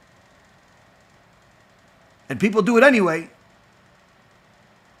 and people do it anyway,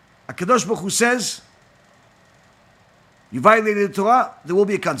 HaKadosh Baruch Hu says, you violated the Torah, there will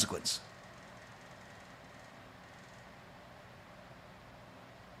be a consequence.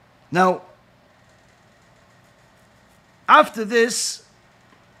 Now, after this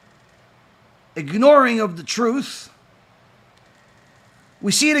ignoring of the truth,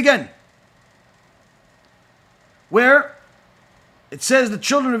 we see it again, where it says the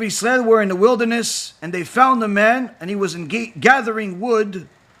children of Israel were in the wilderness and they found a man and he was gathering wood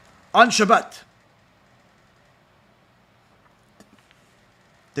on Shabbat.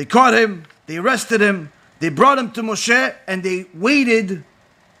 They caught him, they arrested him, they brought him to Moshe, and they waited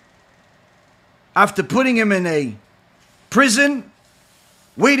after putting him in a prison,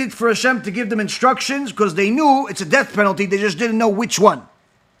 waited for Hashem to give them instructions because they knew it's a death penalty, they just didn't know which one.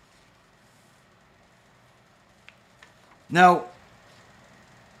 Now,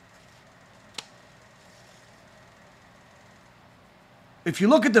 if you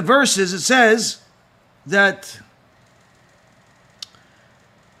look at the verses, it says that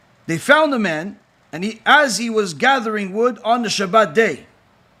they found a man, and as he was gathering wood on the Shabbat day,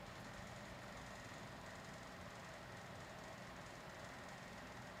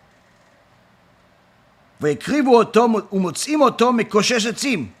 ויקריבו אותו ומוצאים אותו מקושש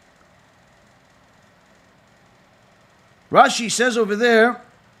עצים. Rashi says over there,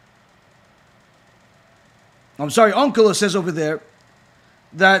 Onkelos says over there,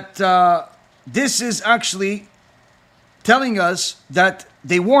 that this is actually telling us that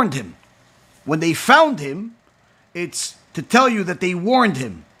they warned him. When they found him, it's to tell you that they warned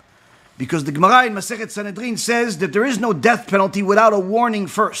him. Because the Gemara in Masechet Sanhedrin says that there is no death penalty without a warning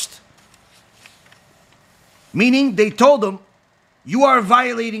first. Meaning, they told him, you are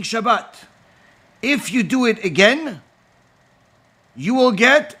violating Shabbat. If you do it again, you will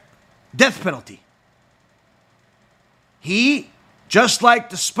get death penalty. He, just like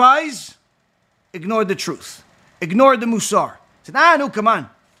the spies, ignored the truth, ignored the Musar. Said, no, come on.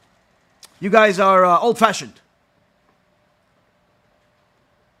 You guys are old-fashioned.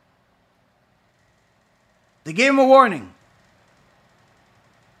 They gave him a warning.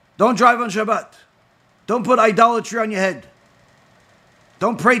 Don't drive on Shabbat. Don't put idolatry on your head.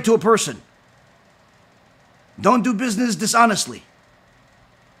 Don't pray to a person. Don't do business dishonestly.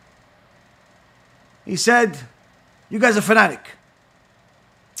 He said, you guys are fanatic.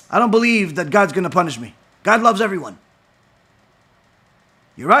 I don't believe that God's going to punish me. God loves everyone.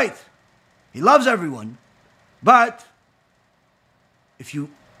 You're right. He loves everyone. But if you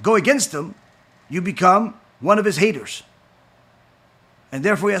go against him, you become one of his haters. And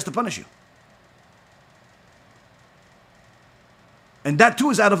therefore he has to punish you. And that too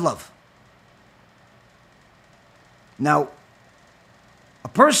is out of love. Now, a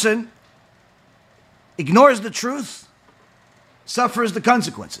person ignores the truth, suffers the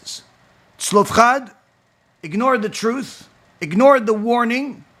consequences. Tzlofchad ignored the truth, ignored the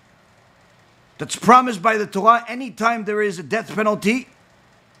warning that's promised by the Torah. Anytime there is a death penalty,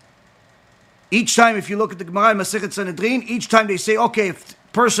 each time, if you look at the Gemara in Masechet Sanhedrin, each time they say, okay, if a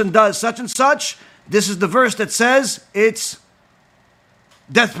person does such and such, this is the verse that says it's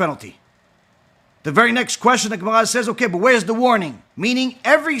death penalty. The very next question, the Gemara says, okay, but where's the warning? Meaning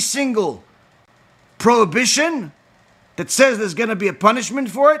every single prohibition that says there's going to be a punishment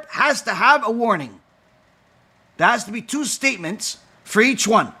for it has to have a warning. There has to be two statements for each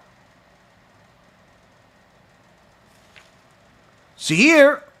one. So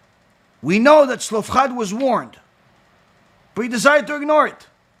here, we know that Tzlofchad was warned, but he decided to ignore it.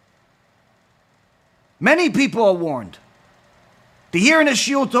 Many people are warned. They hear in a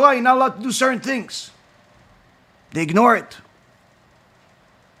shiur Torah, you're not allowed to do certain things. They ignore it.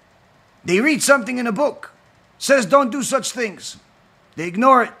 They read something in a book, says don't do such things. They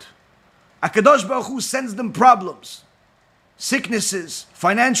ignore it. HaKadosh Baruch Hu sends them problems, sicknesses,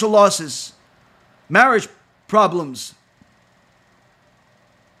 financial losses, marriage problems,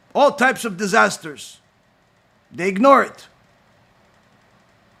 all types of disasters. They ignore it.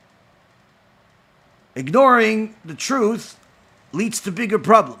 Ignoring the truth leads to bigger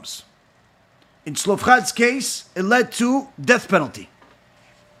problems. In Tzlofchad's case, it led to death penalty.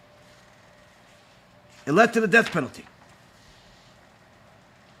 It led to the death penalty.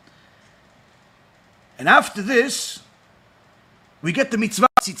 And after this, we get the mitzvah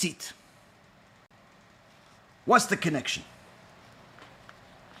tzitzit. What's the connection?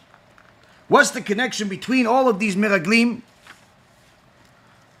 What's the connection between all of these meraglim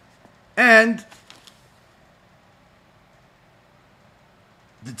and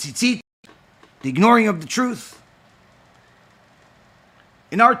the tzitzit, the ignoring of the truth?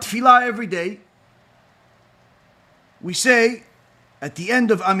 In our tefillah every day, we say at the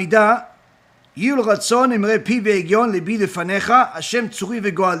end of Amidah, Yul Ratzon Imre Pi Ve'egyon Libi Lefanecha Hashem Tzuri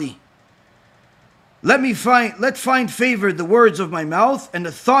Ve'goali. Let find favor the words of my mouth and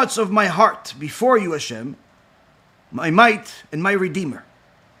the thoughts of my heart before you, Hashem, my might and my Redeemer.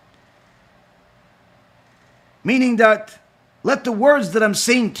 Meaning that let the words that I'm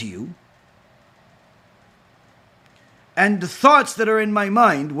saying to you and the thoughts that are in my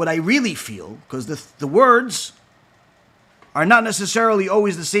mind, what I really feel, because the words are not necessarily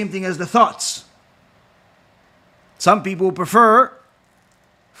always the same thing as the thoughts. Some people prefer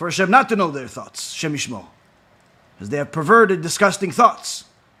for Hashem not to know their thoughts, Shem Yishmo, because they have perverted, disgusting thoughts.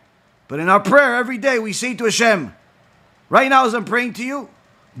 But in our prayer every day we say to Hashem, right now as I'm praying to you,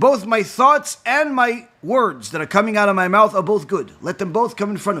 both my thoughts and my words that are coming out of my mouth are both good. Let them both come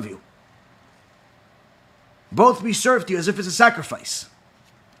in front of you. Both be served to you as if it's a sacrifice.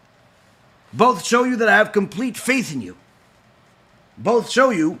 Both show you that I have complete faith in you. Both show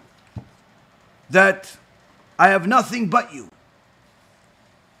you that I have nothing but you.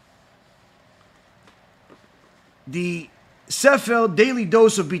 The Sefer Daily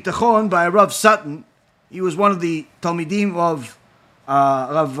Dose of Bitachon by Rav Sutton, he was one of the Talmidim of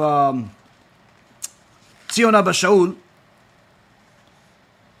Rav Tzion Abba Shaul,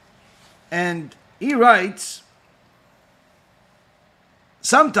 and he writes,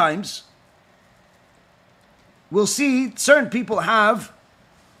 sometimes we'll see certain people have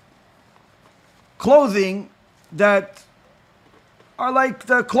clothing that are like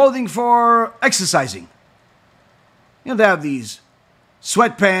the clothing for exercising. You know, they have these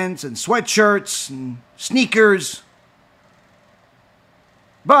sweatpants and sweatshirts and sneakers.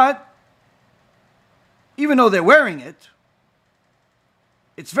 But even though they're wearing it,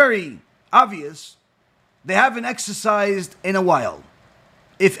 it's very obvious they haven't exercised in a while,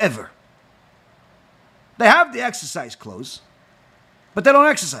 if ever. They have the exercise clothes, but they don't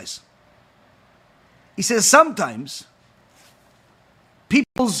exercise. He says sometimes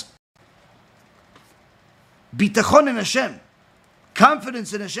people's bitachon in Hashem,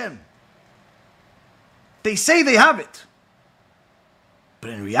 confidence in Hashem, they say they have it, but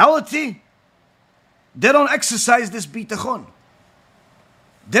in reality, they don't exercise this bitachon.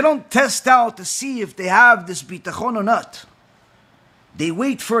 They don't test out to see if they have this bitachon or not. They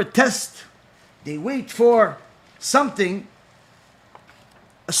wait for a test. They wait for something,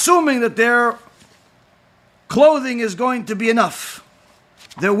 assuming that their clothing is going to be enough.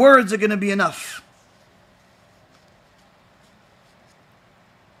 Their words are going to be enough.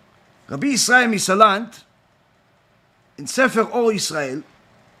 Rabbi Yisrael Misalant, in Sefer Or Yisrael,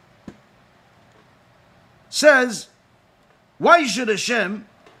 says, why should Hashem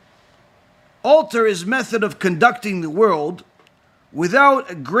alter his method of conducting the world without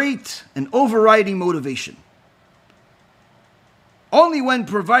a great and overriding motivation? Only when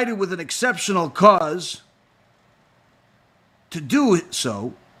provided with an exceptional cause to do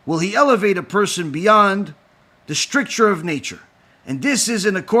so will he elevate a person beyond the stricture of nature. And this is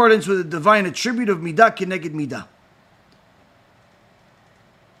in accordance with the divine attribute of midah keneged midah.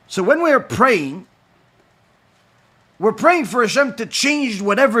 So when we are praying, we're praying for Hashem to change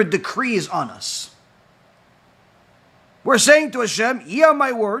whatever decree is on us. We're saying to Hashem, here are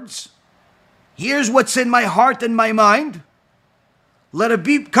my words. Here's what's in my heart and my mind. Let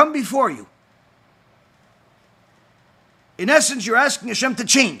it come before you. In essence, you're asking Hashem to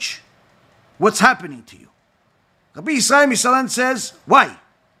change what's happening to you. Rabbi Yisrael Misalant says, why?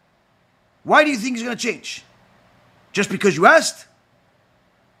 Why do you think he's going to change? Just because you asked?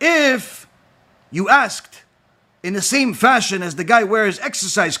 If you asked in the same fashion as the guy wears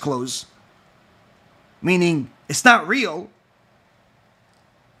exercise clothes, meaning it's not real,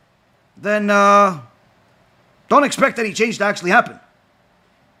 then don't expect any change to actually happen.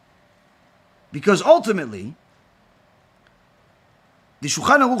 Because ultimately, the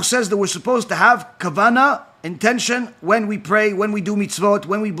Shulchan Aruch says that we're supposed to have kavana, intention, when we pray, when we do mitzvot,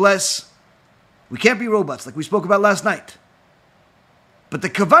 when we bless. We can't be robots like we spoke about last night. But the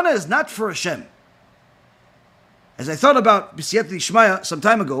kavana is not for Hashem. As I thought about B'siyat Lishmaya some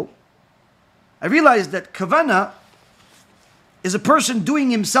time ago, I realized that kavana is a person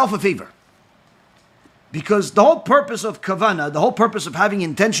doing himself a favor. Because the whole purpose of kavana, the whole purpose of having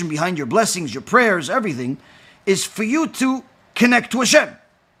intention behind your blessings, your prayers, everything, is for you to connect to Hashem.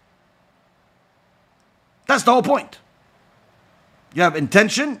 That's the whole point. You have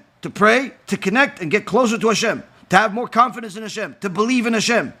intention to pray, to connect and get closer to Hashem, to have more confidence in Hashem, to believe in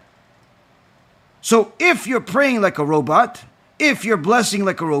Hashem. So if you're praying like a robot, if you're blessing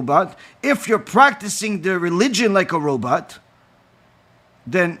like a robot, if you're practicing the religion like a robot,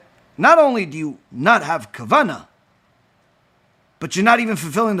 then not only do you not have kavana, but you're not even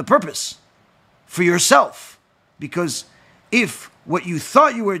fulfilling the purpose for yourself. Because if what you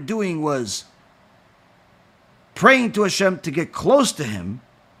thought you were doing was praying to Hashem to get close to Him,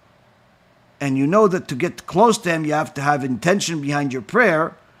 and you know that to get close to Him you have to have intention behind your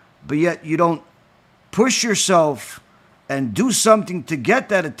prayer, but yet you don't push yourself and do something to get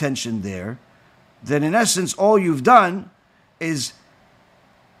that attention there, then in essence all you've done is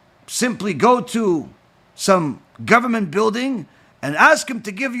simply go to some government building and ask Him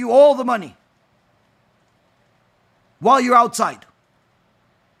to give you all the money while you're outside.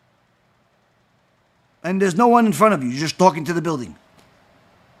 And there's no one in front of you, you're just talking to the building.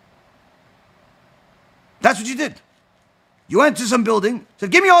 That's what you did. You went to some building,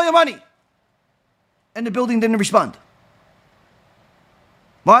 said, give me all your money. And the building didn't respond.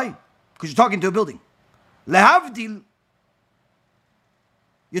 Why? Because you're talking to a building. Lehavdil,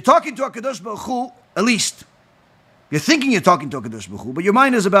 you're talking to HaKadosh Baruch Hu, at least. You're thinking you're talking to HaKadosh Baruch Hu, but your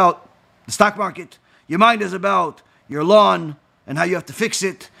mind is about the stock market. Your mind is about your lawn and how you have to fix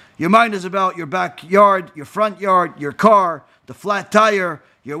it. Your mind is about your backyard, your front yard, your car, the flat tire,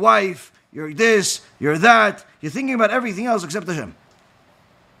 your wife, you're this, you're that. You're thinking about everything else except Hashem.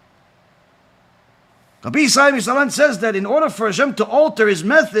 Rabbi Yisrael says that in order for Hashem to alter His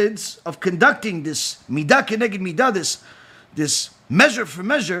methods of conducting this midah keneged midah, this measure for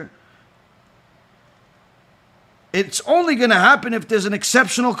measure, it's only going to happen if there's an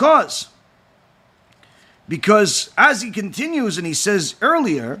exceptional cause. Because as he continues and he says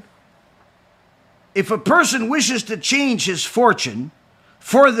earlier, if a person wishes to change his fortune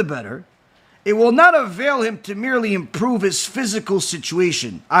for the better, it will not avail him to merely improve his physical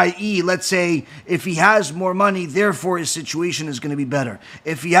situation, i.e., let's say, if he has more money, therefore his situation is going to be better.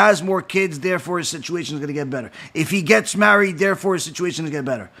 If he has more kids, therefore his situation is going to get better. If he gets married, therefore his situation is going to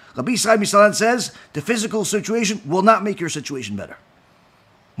get better. Rabbi Yisrael says, the physical situation will not make your situation better.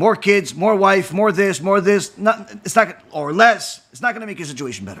 More kids, more wife, more this, or less, it's not going to make your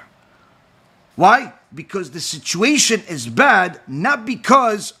situation better. Why? Because the situation is bad, not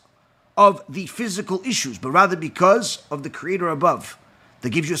because of the physical issues, but rather because of the Creator above that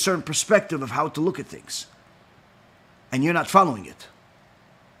gives you a certain perspective of how to look at things. And you're not following it.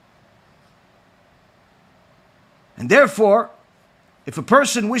 And therefore, if a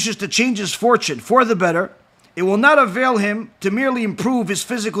person wishes to change his fortune for the better, it will not avail him to merely improve his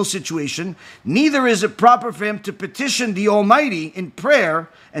physical situation, neither is it proper for him to petition the Almighty in prayer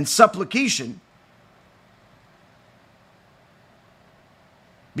and supplication.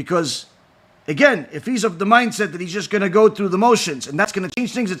 Because, again, if he's of the mindset that he's just going to go through the motions and that's going to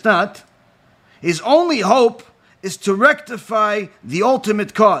change things, it's not. His only hope is to rectify the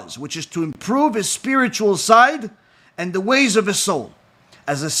ultimate cause, which is to improve his spiritual side and the ways of his soul.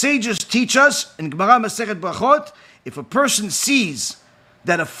 As the sages teach us in Gemara Masechet Brachot, if a person sees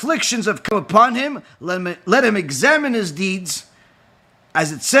that afflictions have come upon him, let him examine his deeds.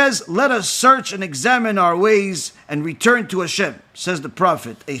 As it says, let us search and examine our ways and return to Hashem, says the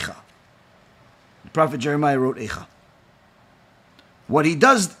prophet Eicha. The prophet Jeremiah wrote Eicha. When he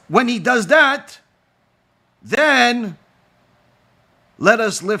does that, then let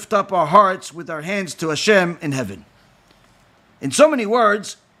us lift up our hearts with our hands to Hashem in heaven. In so many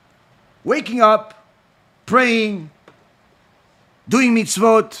words, waking up, praying, doing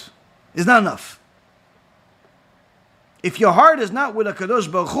mitzvot is not enough. If your heart is not with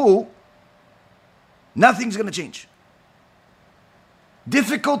HaKadosh Baruch Hu, nothing's going to change.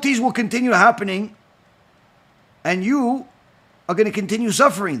 Difficulties will continue happening, and you are going to continue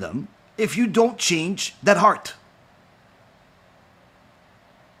suffering them if you don't change that heart.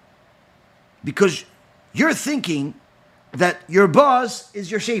 Because you're thinking that your boss is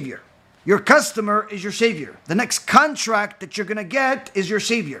your savior. Your customer is your savior. The next contract that you're going to get is your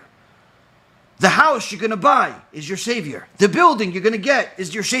savior. The house you're going to buy is your savior. The building you're going to get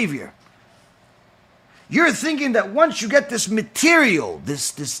is your savior. You're thinking that once you get this material,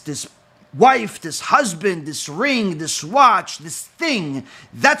 this wife, this husband, this ring, this watch, this thing,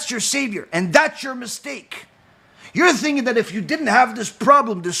 that's your savior. And that's your mistake. You're thinking that if you didn't have this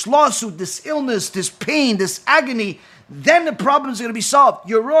problem, this lawsuit, this illness, this pain, this agony, then the problem is going to be solved.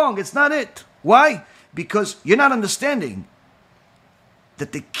 You're wrong. It's not it. Why? Because you're not understanding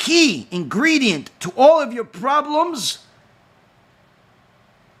that the key ingredient to all of your problems,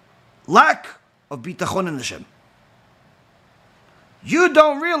 lack of bitachon in Hashem. You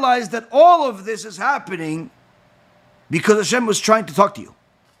don't realize that all of this is happening because Hashem was trying to talk to you.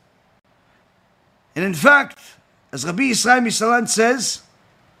 And in fact, as Rabbi Yisrael Misalant says,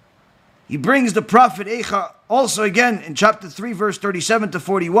 he brings the prophet Eicha also again in chapter 3, verse 37 to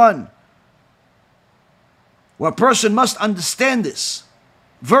 41, where a person must understand this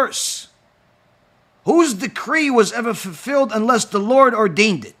verse. Whose decree was ever fulfilled unless the Lord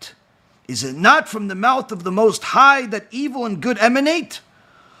ordained it? Is it not from the mouth of the Most High that evil and good emanate?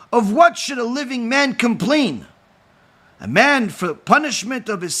 Of what should a living man complain? A man for punishment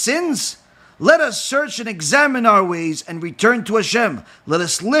of his sins? Let us search and examine our ways and return to Hashem. Let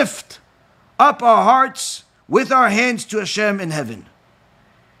us lift up our hearts with our hands to Hashem in heaven.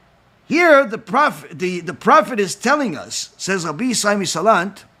 Here the prophet is telling us, says Rabbi Yisrael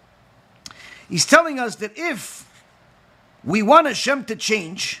Misalant, he's telling us that if we want Hashem to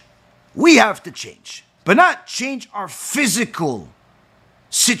change, we have to change. But not change our physical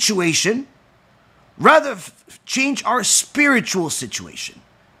situation, rather change our spiritual situation.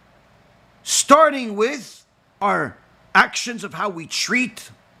 Starting with our actions of how we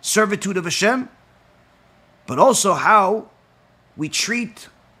treat servitude of Hashem, but also how we treat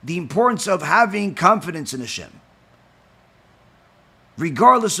the importance of having confidence in Hashem,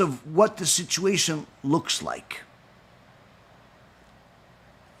 regardless of what the situation looks like.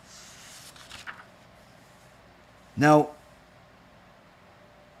 Now,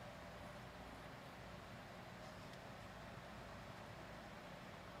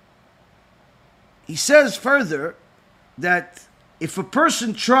 he says further that if a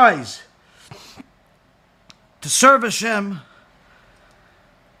person tries to serve Hashem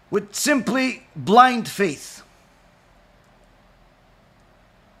with simply blind faith,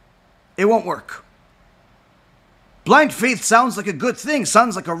 it won't work. Blind faith sounds like a good thing,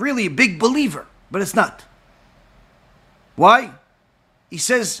 sounds like a really big believer, but it's not. Why? He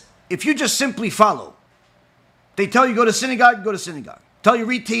says, if you just simply follow, they tell you go to synagogue, go to synagogue. Tell you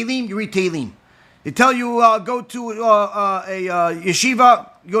read Tehillim, you read Tehillim. They tell you go to a yeshiva,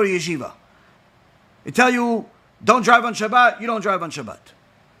 you go to yeshiva. They tell you don't drive on Shabbat, you don't drive on Shabbat.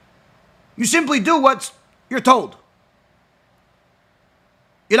 You simply do what you're told.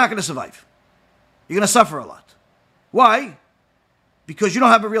 You're not going to survive. You're going to suffer a lot. Why? Because you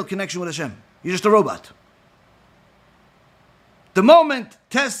don't have a real connection with Hashem. You're just a robot. The moment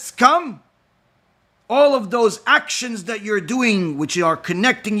tests come, all of those actions that you're doing, which are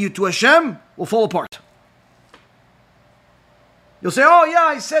connecting you to Hashem, will fall apart. You'll say, oh yeah,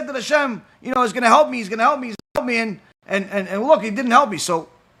 I said that Hashem, is going to help me, he's going to help me, and look, he didn't help me, so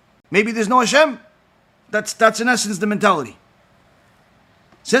maybe there's no Hashem. That's in essence the mentality.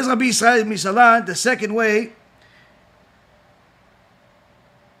 Says Rabbi Yisrael Misalant, the second way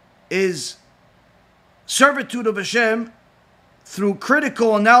is servitude of Hashem through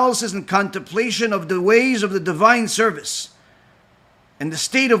critical analysis and contemplation of the ways of the divine service and the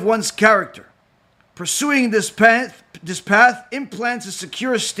state of one's character. Pursuing this path implants a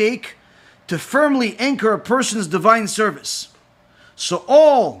secure stake to firmly anchor a person's divine service. So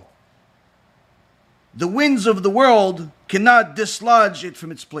all the winds of the world cannot dislodge it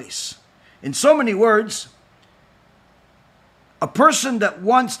from its place. In so many words, a person that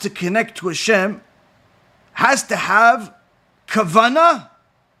wants to connect to Hashem has to have Kavanah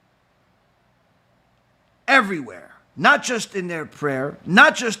everywhere, not just in their prayer,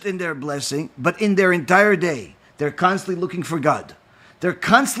 not just in their blessing, but in their entire day. They're constantly looking for God. They're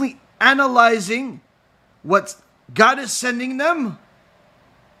constantly analyzing what God is sending them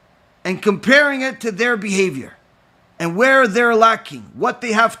and comparing it to their behavior and where they're lacking, what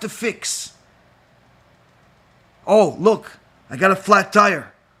they have to fix. Oh, look, I got a flat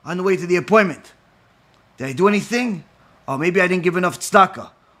tire on the way to the appointment. Did I do anything? Or maybe I didn't give enough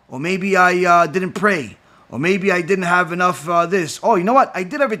tzedakah. Or maybe I didn't pray. Or maybe I didn't have enough this. Oh, you know what? I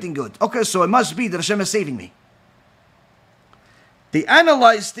did everything good. Okay, so it must be that Hashem is saving me. They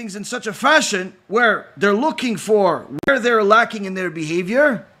analyze things in such a fashion where they're looking for where they're lacking in their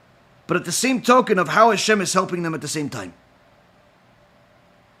behavior, but at the same token of how Hashem is helping them at the same time.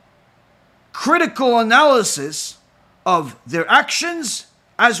 Critical analysis of their actions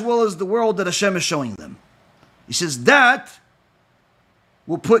as well as the world that Hashem is showing them. He says that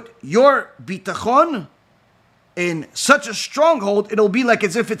will put your bitachon in such a stronghold, it'll be like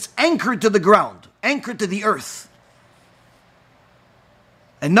as if it's anchored to the ground, anchored to the earth.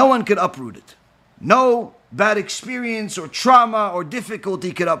 And no one could uproot it. No bad experience or trauma or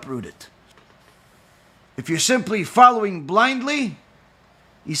difficulty could uproot it. If you're simply following blindly,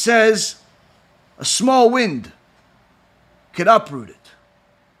 he says, a small wind could uproot it.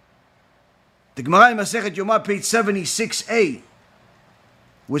 The Gemara in Masechet Yomah, page 76a,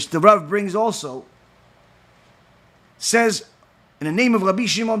 which the Rav brings also, says, in the name of Rabbi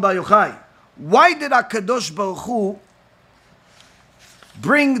Shimon Bar Yochai, why did HaKadosh Baruch Hu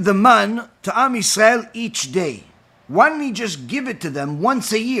bring the man to Am Yisrael each day? Why didn't he just give it to them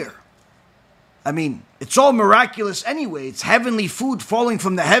once a year? I mean, it's all miraculous anyway. It's heavenly food falling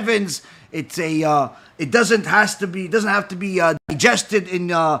from the heavens. It's it doesn't have to be digested in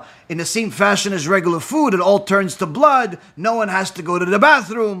the same fashion as regular food. It all turns to blood. No one has to go to the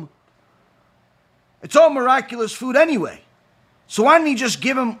bathroom. It's all miraculous food anyway. So why didn't he just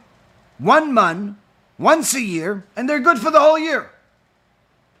give him one man once a year, and they're good for the whole year?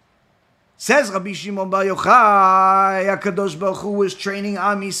 Says Rabbi Shimon Bar Yochai, HaKadosh Baruch Hu was training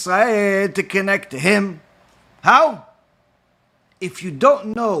Am Yisrael to connect to Him. How? If you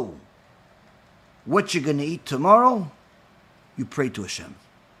don't know what you're going to eat tomorrow, you pray to Hashem.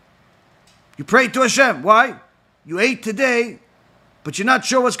 You pray to Hashem. Why? You ate today, but you're not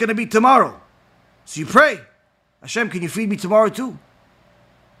sure what's going to be tomorrow. So you pray, Hashem, can you feed me tomorrow too?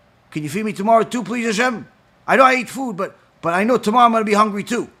 Can you feed me tomorrow too, please, Hashem? I know I ate food, but I know tomorrow I'm going to be hungry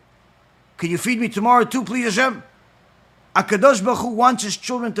too. Can you feed me tomorrow too, please, Hashem? HaKadosh Baruch Hu wants His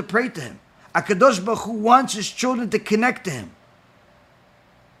children to pray to Him. HaKadosh Baruch Hu wants His children to connect to Him.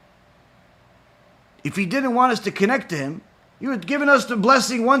 If He didn't want us to connect to Him, He would have given us the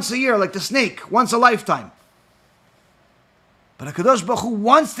blessing once a year, like the snake, once a lifetime. But HaKadosh Baruch Hu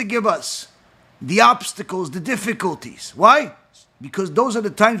wants to give us the obstacles, the difficulties. Why? Because those are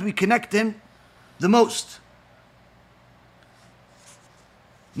the times we connect to Him the most.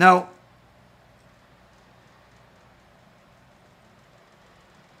 Now,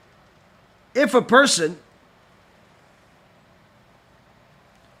 if a person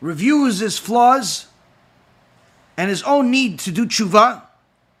reviews his flaws and his own need to do tshuva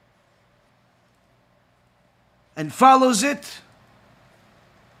and follows it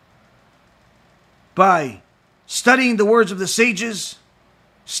by studying the words of the sages,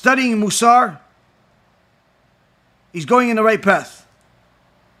 studying Musar, he's going in the right path.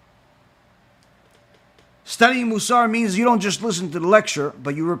 Studying Musar means you don't just listen to the lecture,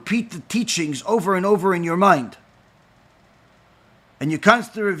 but you repeat the teachings over and over in your mind. And you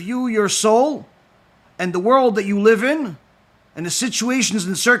constantly review your soul and the world that you live in and the situations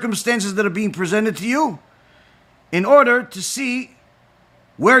and circumstances that are being presented to you in order to see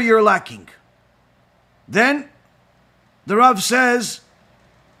where you're lacking. Then the Rav says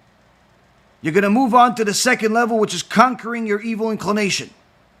you're going to move on to the second level, which is conquering your evil inclination.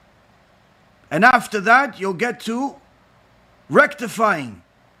 And after that, you'll get to rectifying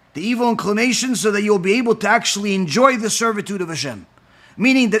the evil inclination so that you'll be able to actually enjoy the servitude of Hashem.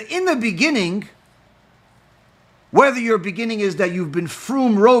 Meaning that in the beginning, whether your beginning is that you've been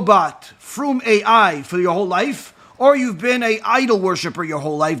frum robot, frum AI for your whole life, or you've been an idol worshiper your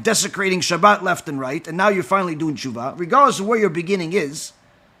whole life, desecrating Shabbat left and right, and now you're finally doing tshuva, regardless of where your beginning is,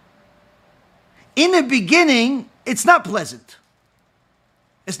 in the beginning, it's not pleasant.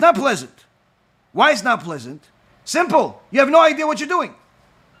 It's not pleasant. Why it's not pleasant? Simple. You have no idea what you're doing.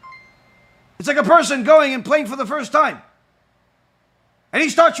 It's like a person going and playing for the first time. And he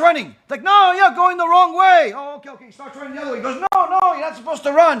starts running. It's like, no, you're going the wrong way. Oh, okay. He starts running the other way. He goes, no, you're not supposed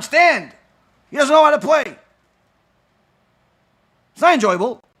to run. Stand. He doesn't know how to play. It's not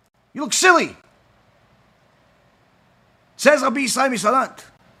enjoyable. You look silly. Says Rabbi Yisrael Misalant,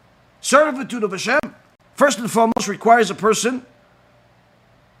 servitude of Hashem, first and foremost, requires a person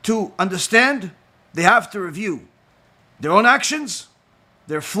to understand they have to review their own actions,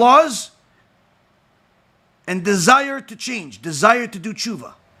 their flaws, and desire to change, desire to do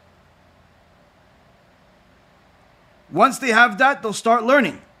tshuva. Once they have that, they'll start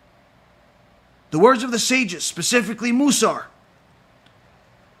learning the words of the sages, specifically Musar.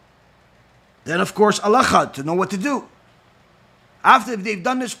 Then, of course, Alachad, to know what to do. After they've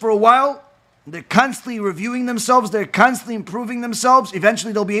done this for a while, they're constantly reviewing themselves, they're constantly improving themselves,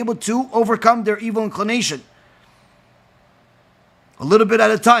 eventually they'll be able to overcome their evil inclination. A little bit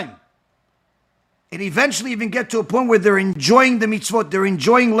at a time. And eventually even get to a point where they're enjoying the mitzvot, they're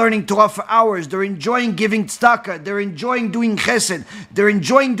enjoying learning Torah for hours, they're enjoying giving tzedakah, they're enjoying doing chesed, they're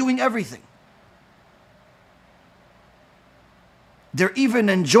enjoying doing everything. They're even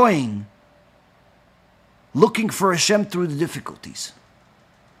enjoying looking for Hashem through the difficulties.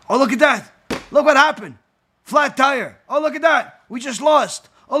 Oh, look at that. Look what happened. Flat tire. Oh, look at that. We just lost.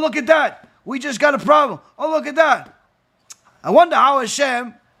 Oh, look at that. We just got a problem. Oh, look at that. I wonder how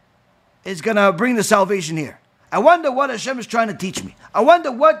Hashem is going to bring the salvation here. I wonder what Hashem is trying to teach me. I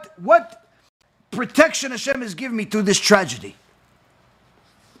wonder what protection Hashem is giving me through this tragedy.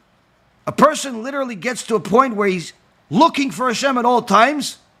 A person literally gets to a point where he's looking for Hashem at all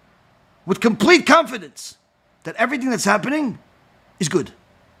times with complete confidence that everything that's happening is good.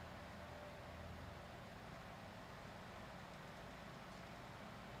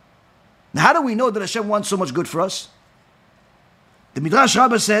 Now, how do we know that Hashem wants so much good for us? The Midrash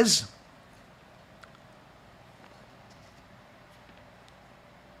Rabbah says,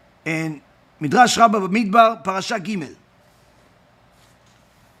 in Midrash Rabbah B'Midbar, Parasha Gimel,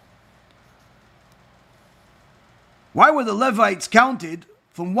 why were the Levites counted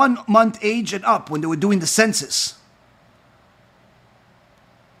from 1 month age and up when they were doing the census?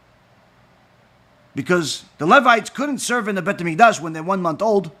 Because the Levites couldn't serve in the Bet HaMikdash when they're 1 month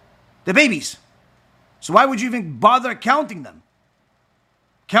old. They're babies. So why would you even bother counting them?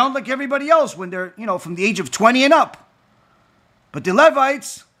 Count like everybody else when they're, from the age of 20 and up. But the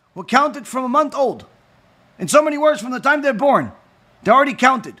Levites were counted from a month old. In so many words, from the time they're born, they're already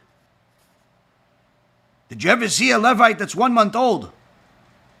counted. Did you ever see a Levite that's 1 month old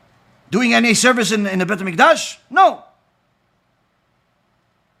doing any service in the Bet HaMikdash? No.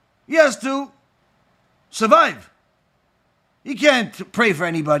 He has to survive. He can't pray for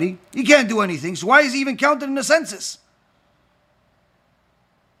anybody. He can't do anything. So why is he even counted in the census?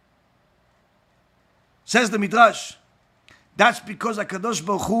 Says the Midrash, that's because HaKadosh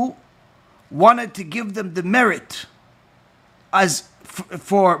Baruch Hu wanted to give them the merit as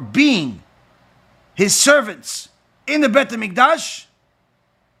for being His servants in the Bet HaMikdash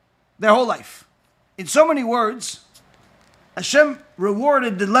their whole life. In so many words, Hashem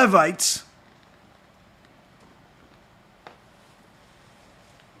rewarded the Levites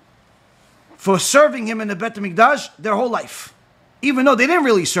for serving Him in the Bet HaMikdash their whole life. Even though they didn't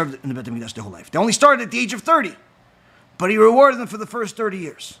really serve in the Bet HaMikdash their whole life. They only started at the age of 30. But He rewarded them for the first 30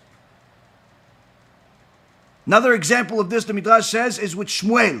 years. Another example of this, the Midrash says, is with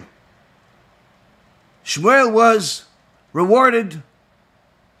Shmuel. Shmuel was rewarded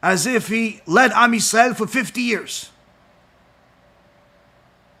as if he led Am Yisrael for 50 years.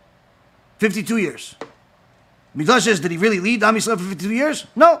 52 years. Midrash says, did he really lead Am Yisrael for 52 years?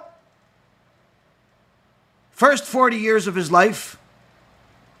 No. First 40 years of his life,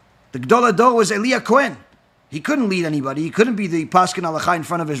 the Gdol Hador was Eli Cohen. He couldn't lead anybody. He couldn't be the Paskin Halacha in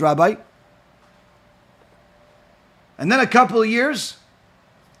front of his rabbi. And then a couple of years,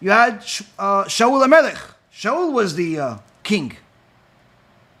 you had Shaul HaMelech. Shaul was the king.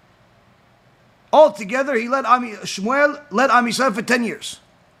 Altogether, Shmuel led Am Yisrael for 10 years.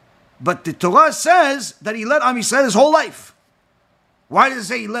 But the Torah says that he led Am Yisrael his whole life. Why does it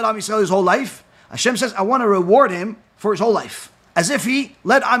say he led Am Yisrael his whole life? Hashem says, I want to reward him for his whole life. As if he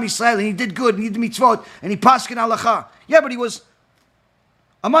led Am Yisrael and he did good and he did mitzvot and he paskin halacha. Yeah, but he was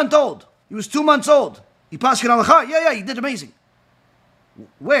a month old. He was 2 months old. He paskin halacha. Yeah, he did amazing.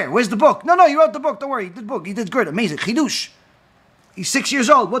 Where's the book? No, he wrote the book. Don't worry, he did the book. He did good, amazing. Chidush. He's 6 years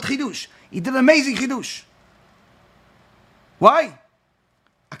old. What chidush? He did an amazing chidush. Why?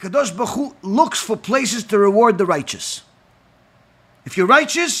 HaKadosh Baruch Hu looks for places to reward the righteous. If you're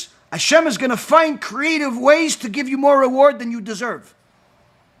righteous, Hashem is going to find creative ways to give you more reward than you deserve.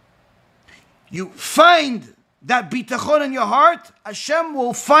 You find that bitachon in your heart, Hashem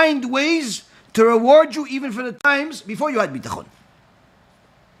will find ways to reward you even for the times before you had bitachon.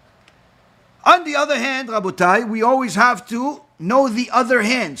 On the other hand, Rabotai, we always have to know the other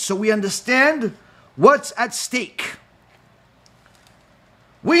hand so we understand what's at stake.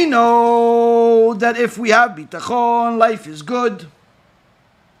 We know that if we have bitachon, life is good.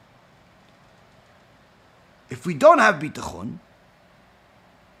 If we don't have bitachon,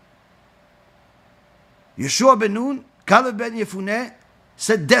 Yeshua ben Nun, Caleb ben Yefuneh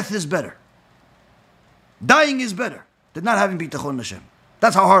said death is better. Dying is better than not having bitachon Hashem.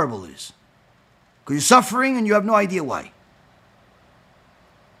 That's how horrible it is. Because you're suffering and you have no idea why.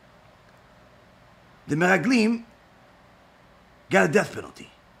 The Meraglim got a death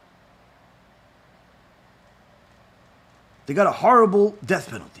penalty. they got a horrible death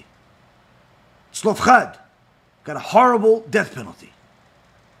penalty. Slof Chad got a horrible death penalty.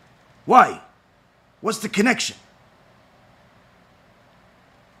 Why? What's the connection?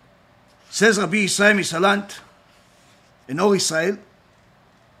 Says Rabbi Yisrael Misalant in Or Israel,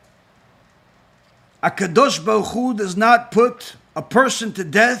 HaKadosh Baruch Hu does not put a person to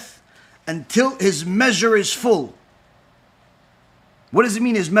death until his measure is full. What does it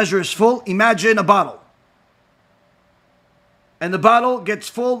mean his measure is full? Imagine a bottle. And the bottle gets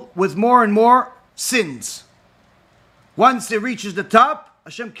full with more and more sins. Once it reaches the top,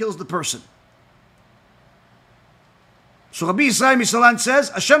 Hashem kills the person. So Rabbi Yisrael Misalant says,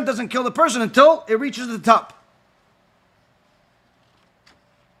 Hashem doesn't kill the person until it reaches the top.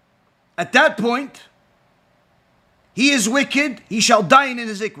 At that point, he is wicked, he shall die in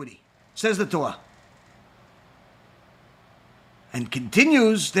his iniquity, says the Torah. And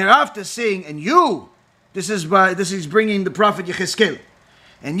continues thereafter saying, and you, this is bringing the prophet Yechezkel,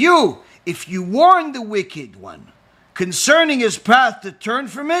 and you, if you warn the wicked one concerning his path to turn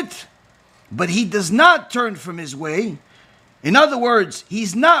from it, but he does not turn from his way, in other words,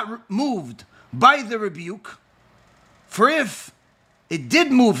 he's not moved by the rebuke, for if it did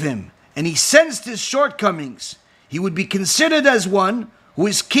move him and he sensed his shortcomings, he would be considered as one who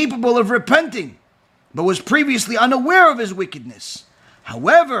is capable of repenting, but was previously unaware of his wickedness.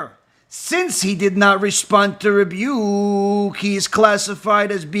 However, since he did not respond to rebuke, he is classified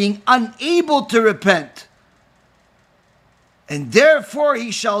as being unable to repent, and therefore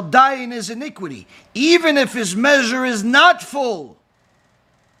he shall die in his iniquity, even if his measure is not full.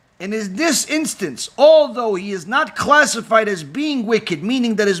 And in this instance, although he is not classified as being wicked,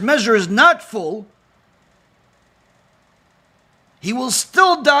 meaning that his measure is not full, he will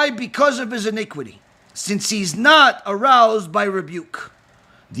still die because of his iniquity, since he's not aroused by rebuke.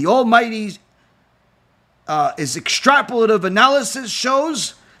 The Almighty's his extrapolative analysis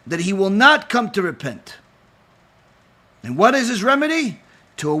shows that he will not come to repent. And what is his remedy?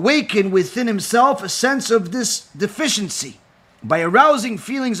 To awaken within himself a sense of this deficiency. By arousing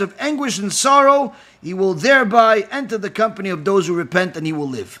feelings of anguish and sorrow, he will thereby enter the company of those who repent, and he will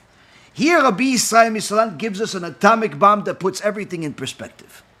live. Here Rabbi Yisrael Misalant gives us an atomic bomb that puts everything in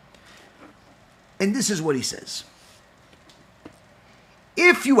perspective. And this is what he says.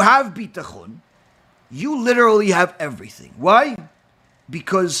 If you have bitachon, you literally have everything. Why?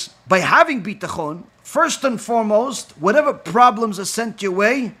 Because by having bitachon, first and foremost, whatever problems are sent your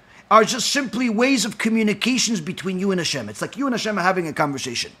way are just simply ways of communications between you and Hashem. It's like you and Hashem are having a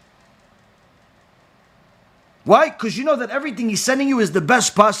conversation. Why? Because you know that everything he's sending you is the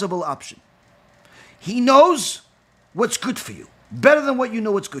best possible option. He knows what's good for you, better than what you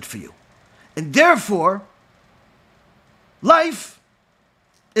know what's good for you. And therefore, life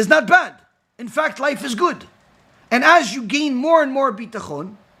is not bad. In fact, life is good. And as you gain more and more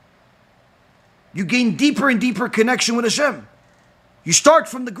bitachon, you gain deeper and deeper connection with Hashem. You start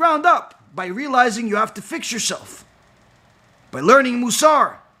from the ground up by realizing you have to fix yourself, by learning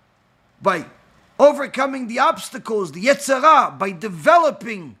Musar, by overcoming the obstacles, the Yetzirah, by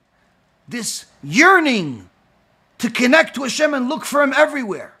developing this yearning to connect to Hashem and look for Him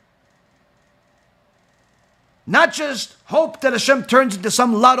everywhere. Not just hope that Hashem turns into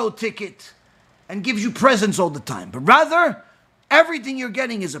some lotto ticket and gives you presents all the time, but rather everything you're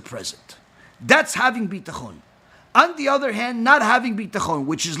getting is a present. That's having bitachon. On the other hand, not having bitachon,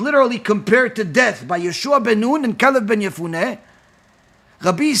 which is literally compared to death by Yeshua ben Nun and Caleb ben Yefuneh,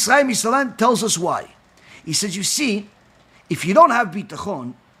 Rabbi Yisrael Misalant tells us why. He says, you see, if you don't have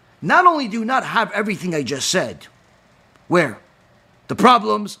bitachon, not only do you not have everything I just said, where the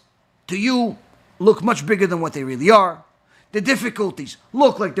problems to you look much bigger than what they really are, the difficulties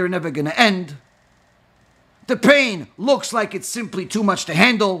look like they're never going to end, the pain looks like it's simply too much to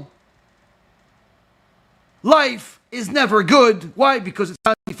handle, life is never good. Why? Because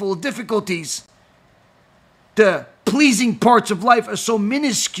it's full of difficulties. The pleasing parts of life are so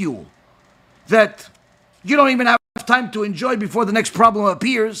minuscule that you don't even have time to enjoy before the next problem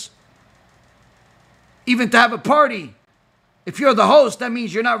appears. Even to have a party, if you're the host, that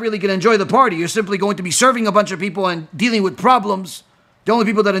means you're not really going to enjoy the party. You're simply going to be serving a bunch of people and dealing with problems. The only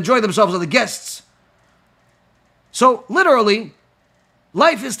people that enjoy themselves are the guests. So literally,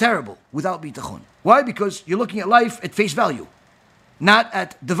 life is terrible without bitachon. Why? Because you're looking at life at face value, not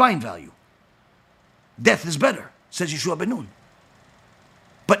at divine value. Death is better, says Yeshua ben Nun.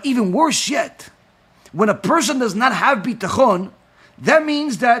 But even worse yet, when a person does not have bitachon, that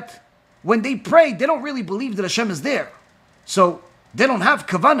means that when they pray, they don't really believe that Hashem is there. So they don't have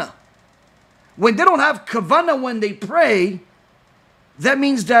kavanah. When they don't have kavanah when they pray, that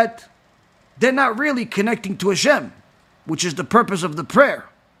means that they're not really connecting to Hashem. which is the purpose of the prayer.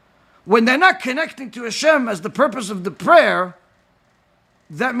 When they're not connecting to Hashem as the purpose of the prayer,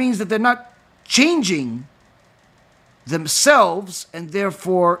 that means that they're not changing themselves, and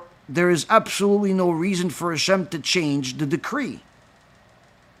therefore there is absolutely no reason for Hashem to change the decree.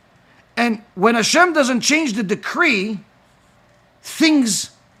 And when Hashem doesn't change the decree,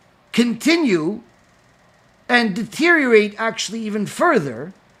 things continue and deteriorate actually even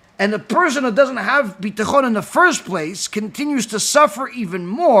further, and the person who doesn't have bitachon in the first place continues to suffer even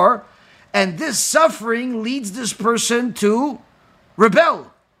more, and this suffering leads this person to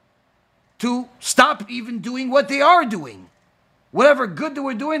rebel, to stop even doing what they are doing. Whatever good they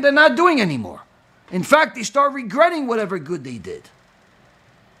were doing, they're not doing anymore. In fact, they start regretting whatever good they did.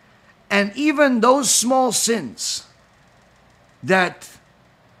 And even those small sins that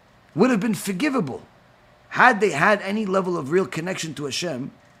would have been forgivable had they had any level of real connection to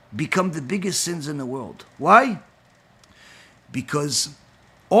Hashem become the biggest sins in the world. Why? Because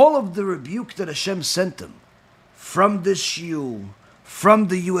all of the rebuke that Hashem sent them from the shiur, from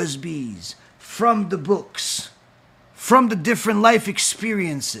the USBs, from the books, from the different life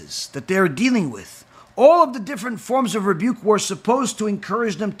experiences that they are dealing with, all of the different forms of rebuke were supposed to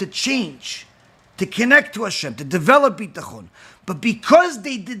encourage them to change, to connect to Hashem, to develop bitachon. But because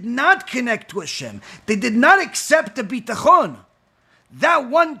they did not connect to Hashem, they did not accept the bitachon, that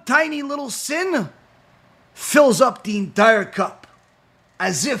one tiny little sin fills up the entire cup,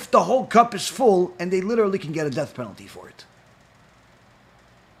 as if the whole cup is full, and they literally can get a death penalty for it.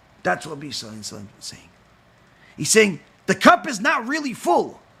 That's what Rabbi is saying. He's saying the cup is not really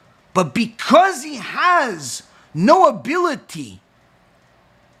full, but because he has no ability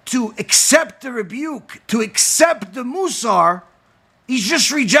to accept the rebuke, to accept the musar, he's just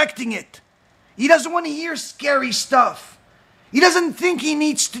rejecting it. He doesn't want to hear scary stuff. He doesn't think he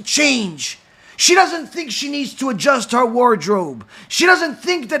needs to change. She doesn't think she needs to adjust her wardrobe. She doesn't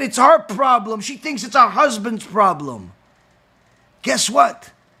think that it's her problem. She thinks it's her husband's problem. Guess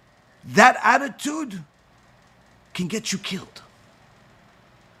what? That attitude can get you killed.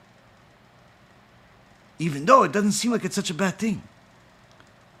 Even though it doesn't seem like it's such a bad thing.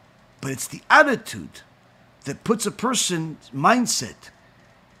 But it's the attitude that puts a person's mindset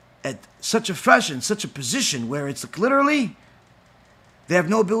at such a fashion, such a position where it's like literally they have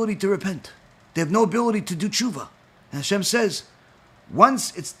no ability to repent. They have no ability to do tshuva. And Hashem says,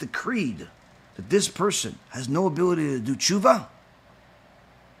 once it's decreed that this person has no ability to do tshuva,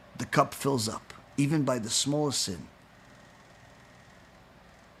 the cup fills up, even by the smallest sin.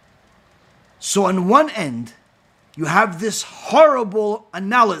 So on one end, you have this horrible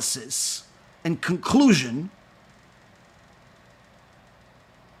analysis and conclusion,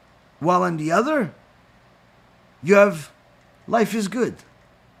 while on the other, you have life is good.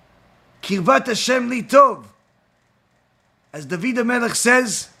 Kirvat Hashem li tov. As David HaMelech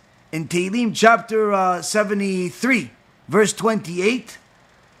says in Tehillim chapter 73, verse 28,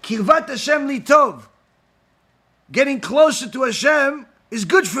 Kirvat Hashem li tov. Getting closer to Hashem is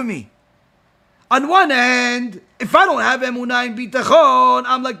good for me. On one hand, if I don't have emunah and bitachon,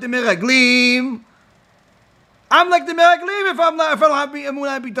 I'm like the meraglim. I'm like the meraglim if I don't have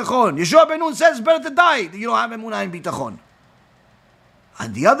emunah and bitachon. Yeshua ben Nun says it's better to die than you don't have emunah and bitachon.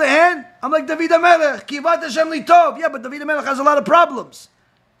 On the other hand, I'm like David HaMelech, Kivat Hashem li tov. Yeah, but David HaMelech has a lot of problems.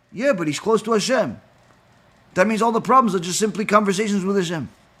 Yeah, but he's close to Hashem. That means all the problems are just simply conversations with Hashem.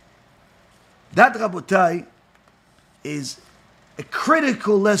 That, Rabotai, is a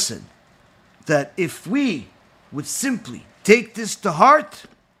critical lesson that if we would simply take this to heart,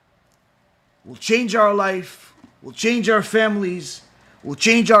 we'll change our life, we'll change our families, we'll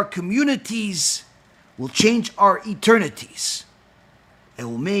change our communities, we'll change our eternities. It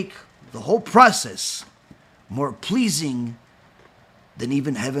will make the whole process more pleasing than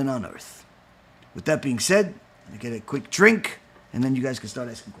even heaven on earth. With that being said, I'm going to get a quick drink, and then you guys can start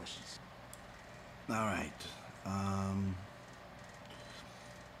asking questions. All right.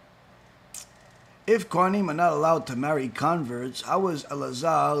 If Kohanim are not allowed to marry converts, how was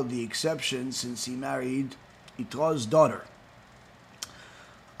Elazar the exception since he married Yitro's daughter?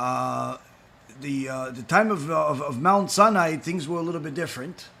 The time of Mount Sinai, things were a little bit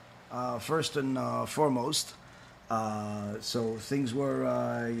different, first and foremost. So things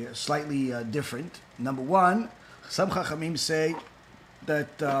were slightly different. Number one, some Chachamim say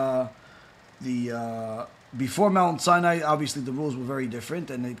that before Mount Sinai, obviously the rules were very different,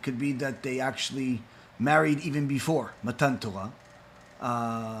 and it could be that they actually married even before Matan Torah,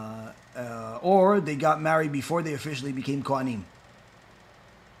 or they got married before they officially became Kohanim.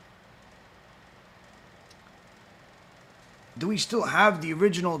 Do we still have the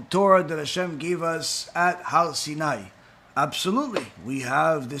original Torah that Hashem gave us at Har Sinai? Absolutely.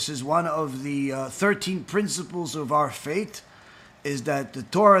 This is one of the 13 principles of our faith, is that the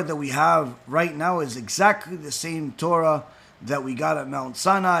Torah that we have right now is exactly the same Torah that we got at Mount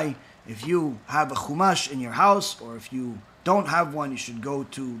Sinai. If you have a Chumash in your house, or if you don't have one, you should go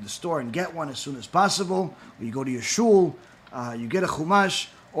to the store and get one as soon as possible. Or you go to your shul, you get a Chumash,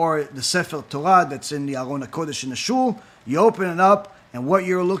 or the Sefer Torah that's in the Aron HaKodesh in the shul, you open it up, and what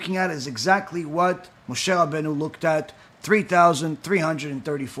you're looking at is exactly what Moshe Rabbeinu looked at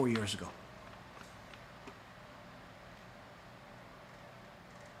 3,334 years ago.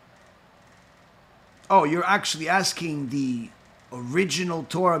 Oh, you're actually asking the original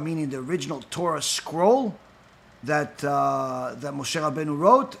Torah, meaning the original Torah scroll that Moshe Rabbeinu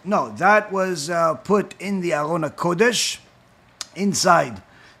wrote? No, that was put in the Aron HaKodesh, inside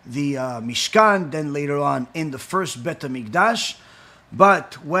the Mishkan, then later on in the first Bet HaMikdash.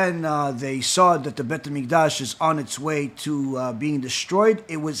 But when they saw that the Bet HaMikdash is on its way to being destroyed,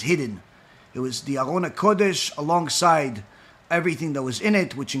 it was hidden. It was the Aron HaKodesh alongside everything that was in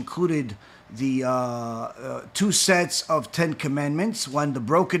it, which included the two sets of 10 commandments, one the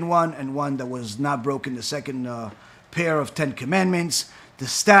broken one and one that was not broken, the second pair of 10 commandments, the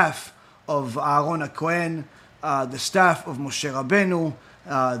staff of Aaron HaKohen, the staff of Moshe Rabbeinu,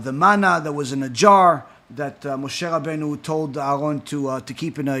 the manna that was in a jar that Moshe Rabbeinu told Aaron to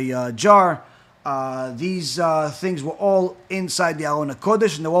keep in a jar. These things were all inside the Aron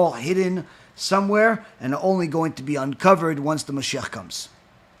HaKodesh, and they're all hidden somewhere, and are only going to be uncovered once the Mashiach comes.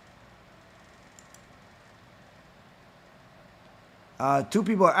 Two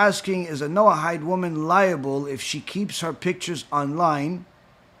people are asking, is a Noahide woman liable if she keeps her pictures online,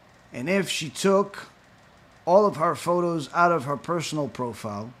 and if she took all of her photos out of her personal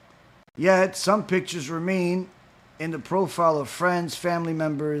profile, yet some pictures remain in the profile of friends, family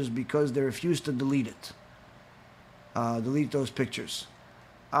members, because they refuse to delete those pictures.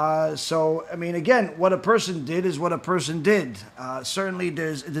 So, I mean, again, what a person did is what a person did. Certainly,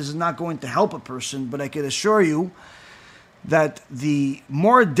 this is not going to help a person, but I can assure you that the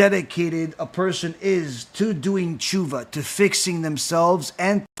more dedicated a person is to doing tshuva, to fixing themselves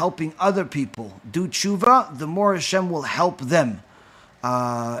and helping other people do tshuva, the more Hashem will help them.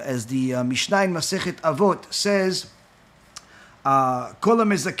 As the Mishnah in Masechet Avot says,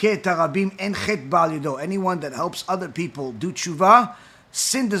 anyone that helps other people do tshuva,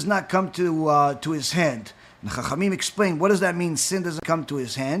 sin does not come to his hand. And Chachamim explain, what does that mean, sin doesn't come to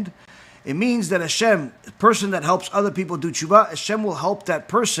his hand? It means that Hashem, the person that helps other people do tshuva, Hashem will help that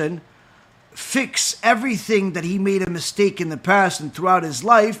person fix everything that he made a mistake in the past and throughout his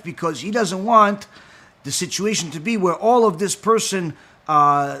life, because he doesn't want the situation to be where all of this person,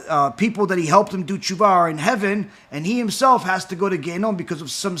 people that he helped him do tshuva are in heaven, and he himself has to go to Gehinnom because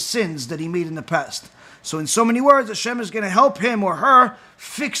of some sins that he made in the past. So in so many words, Hashem is going to help him or her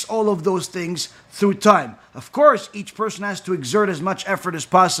fix all of those things through time. Of course, each person has to exert as much effort as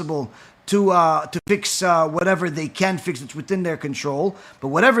possible to fix whatever they can fix that's within their control. But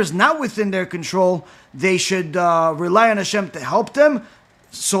whatever is not within their control, they should rely on Hashem to help them,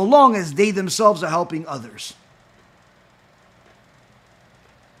 so long as they themselves are helping others.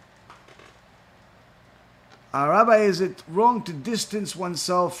 Rabbi, is it wrong to distance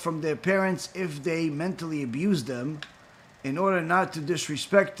oneself from their parents if they mentally abuse them in order not to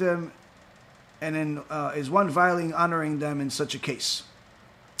disrespect them? And is one violating honoring them in such a case?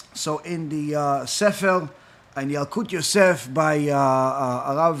 So in the Sefer, in the Yalkut Yosef by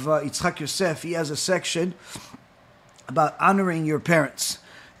Rav Yitzchak Yosef, he has a section about honoring your parents.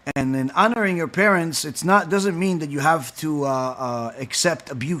 And in honoring your parents, doesn't mean that you have to accept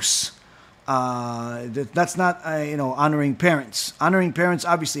abuse. That's not honoring parents. Honoring parents,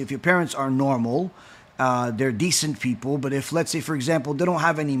 obviously, if your parents are normal, they're decent people. But if, let's say, for example, they don't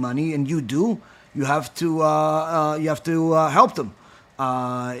have any money and you do, you have to help them.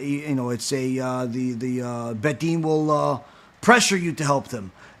 It's the Bet Din will pressure you to help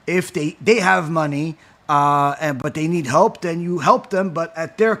them. If they have money but they need help, then you help them, but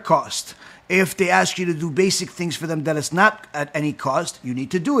at their cost. If they ask you to do basic things for them that is not at any cost, you need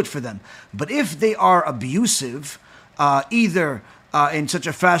to do it for them. But if they are abusive, either in such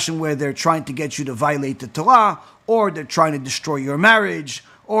a fashion where they're trying to get you to violate the Torah, or they're trying to destroy your marriage,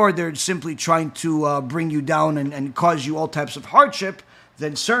 or they're simply trying to bring you down and cause you all types of hardship,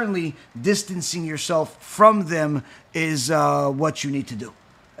 then certainly distancing yourself from them is what you need to do.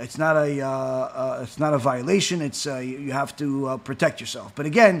 It's not a violation. It's you have to protect yourself. But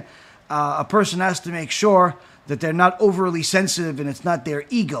again, a person has to make sure that they're not overly sensitive and it's not their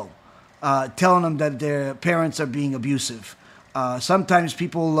ego telling them that their parents are being abusive. Sometimes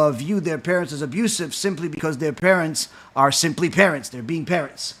people view their parents as abusive simply because their parents are simply parents. They're being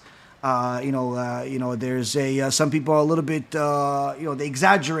parents. There's some people are a little bit, they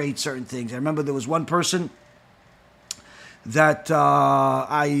exaggerate certain things. I remember there was one person that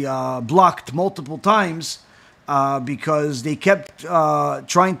I blocked multiple times because they kept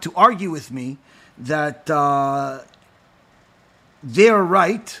trying to argue with me that they're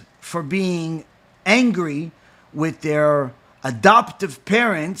right for being angry with their adoptive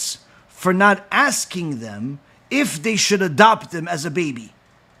parents for not asking them if they should adopt them as a baby.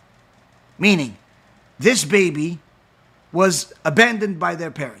 Meaning, this baby was abandoned by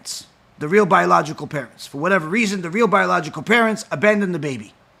their parents, the real biological parents. For whatever reason, the real biological parents abandoned the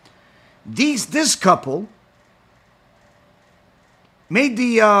baby. This couple made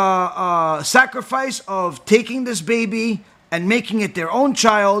the sacrifice of taking this baby and making it their own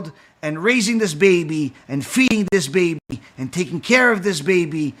child and raising this baby and feeding this baby and taking care of this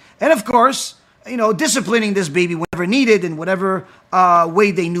baby. And of course, disciplining this baby whenever needed in whatever way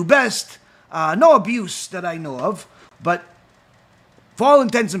they knew best. No abuse that I know of, but for all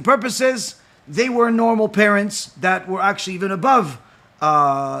intents and purposes, they were normal parents that were actually even above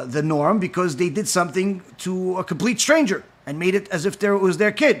the norm because they did something to a complete stranger and made it as if it was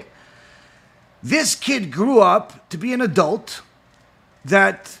their kid. This kid grew up to be an adult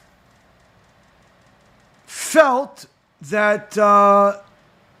that felt that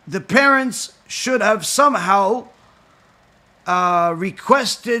the parents should have somehow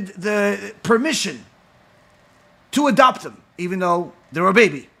requested the permission to adopt them, even though they were a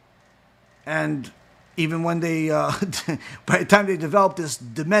baby. And even when they, by the time they developed this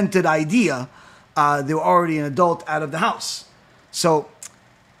demented idea, they were already an adult out of the house. So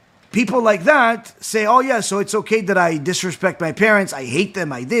people like that say, oh yeah, so it's okay that I disrespect my parents, I hate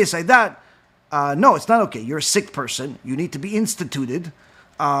them, I this, I that. No, it's not okay. You're a sick person. You need to be instituted.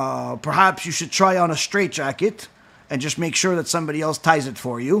 Perhaps you should try on a straitjacket and just make sure that somebody else ties it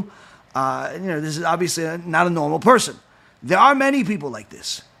for you. This is obviously not a normal person. There are many people like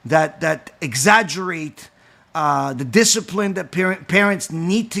this that exaggerate the discipline that parents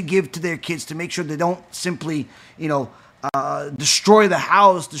need to give to their kids to make sure they don't simply, destroy the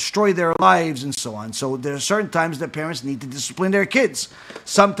house, destroy their lives, and so on. So there are certain times that parents need to discipline their kids.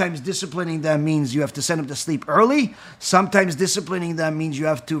 Sometimes disciplining them means you have to send them to sleep early. Sometimes disciplining them means you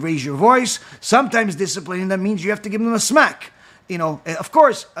have to raise your voice. Sometimes disciplining them means you have to give them a smack. Of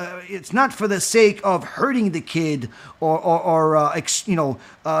course, it's not for the sake of hurting the kid or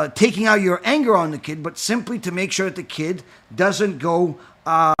taking out your anger on the kid, but simply to make sure that the kid doesn't go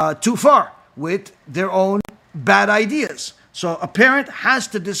too far with their own bad ideas. So a parent has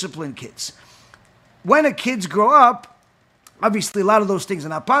to discipline kids. When the kids grow up, obviously a lot of those things are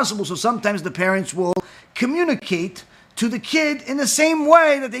not possible, so sometimes the parents will communicate to the kid in the same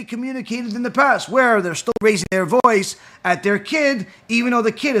way that they communicated in the past, where they're still raising their voice at their kid, even though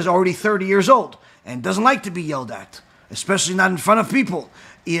the kid is already 30 years old and doesn't like to be yelled at, especially not in front of people.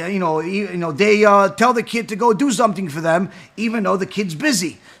 They tell the kid to go do something for them, even though the kid's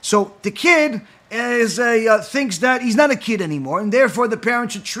busy. So the kid thinks that he's not a kid anymore, and therefore the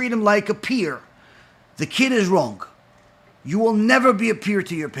parent should treat him like a peer. The kid is wrong. You will never be a peer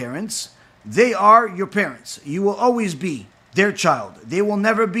to your parents. They are your parents. You will always be their child. They will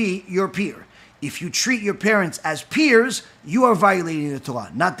never be your peer. If you treat your parents as peers, you are violating the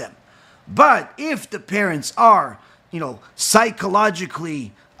Torah, not them. But if the parents are,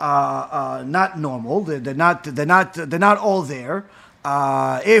 psychologically not normal, they're not all there.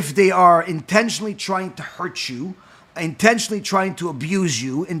 If they are intentionally trying to hurt you, intentionally trying to abuse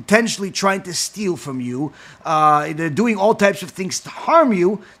you, intentionally trying to steal from you, they're doing all types of things to harm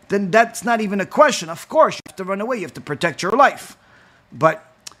you, then that's not even a question. Of course, you have to run away. You have to protect your life. But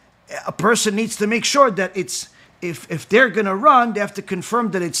a person needs to make sure that it's, if they're going to run, they have to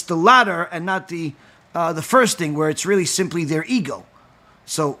confirm that it's the latter and not the first thing, where it's really simply their ego.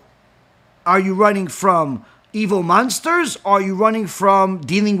 So are you running from evil monsters, or are you running from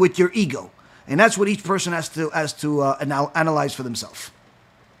dealing with your ego? And that's what each person has to analyze for themselves.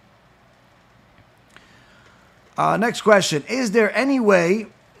 Next question. Is there any way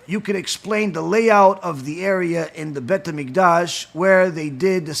you could explain the layout of the area in the Bet HaMikdash where they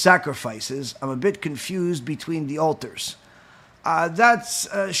did the sacrifices? I'm a bit confused between the altars. That's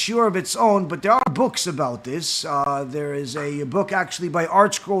a shiur of its own, but there are books about this. There is a book actually by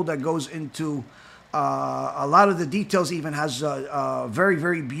Art Scroll that goes into a lot of the details, even has very,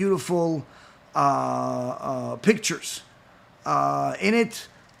 very beautiful pictures in it.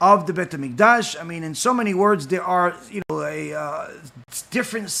 of the Bet HaMikdash. I mean, in so many words, there are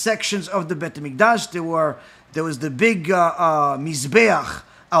different sections of the Bet HaMikdash. There was the big mizbeach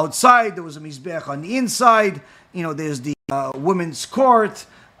outside. There was a mizbeach on the inside. There's the women's court.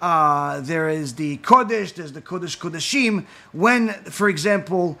 There is the Kodesh. There's the Kodesh Kodeshim. When, for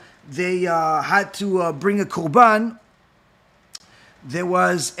example, they had to bring a korban, there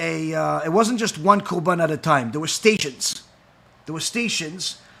was it wasn't just one korban at a time. There were stations. There were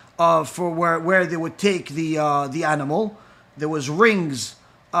stations for where they would take the animal. There was rings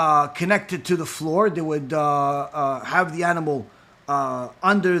connected to the floor. They would have the animal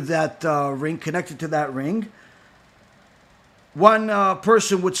under that ring, connected to that ring. One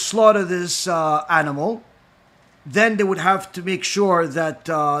person would slaughter this animal. Then they would have to make sure that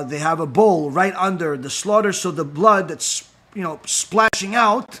they have a bowl right under the slaughter, so the blood that's splashing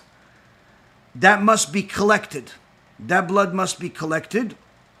out, that must be collected. That blood must be collected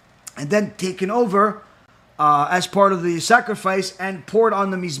and then taken over as part of the sacrifice and poured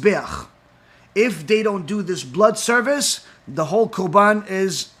on the mizbeach. If they don't do this blood service, the whole korban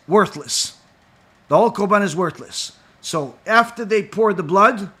is worthless. The whole korban is worthless. So after they pour the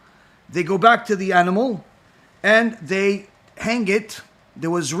blood, they go back to the animal and they hang it. There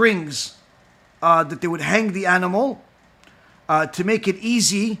was rings that they would hang the animal to make it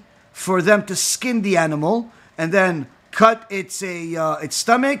easy for them to skin the animal and then cut its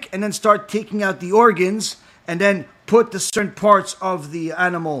stomach and then start taking out the organs and then put the certain parts of the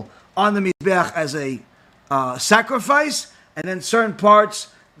animal on the mizbeach as a sacrifice, and then certain parts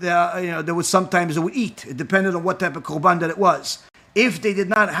there would sometimes they would eat. It depended on what type of korban that it was. If they did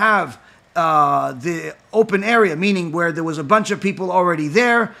not have the open area, meaning where there was a bunch of people already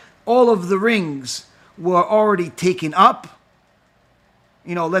there, all of the rings were already taken up.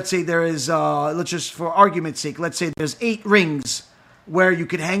 Let's say there is, let's just for argument's sake, let's say there's 8 rings where you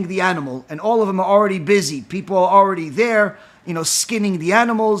could hang the animal, and all of them are already busy. People are already there, skinning the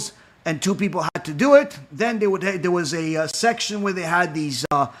animals, and 2 people had to do it. Then there was a section where they had these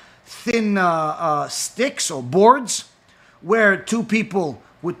thin sticks or boards, where 2 people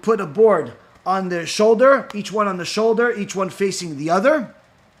would put a board on their shoulder, each one on the shoulder, each one facing the other.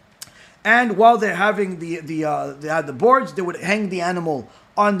 And while they're having they had the boards, they would hang the animal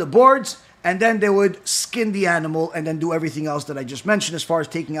on the boards, and then they would skin the animal and then do everything else that I just mentioned as far as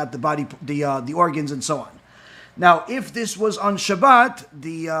taking out the body, the organs, and so on. Now, if this was on Shabbat,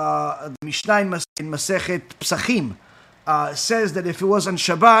 the Mishnah in Masechet Psachim says that if it was on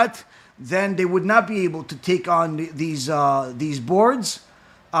Shabbat, then they would not be able to take on these boards.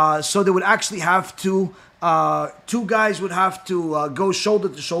 So they would actually have to. 2 guys would have to go shoulder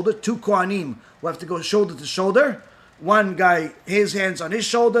to shoulder. 2 Kohanim would have to go shoulder to shoulder. One guy, his hands on his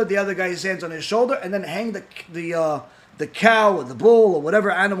shoulder, the other guy, his hands on his shoulder, and then hang the cow or the bull or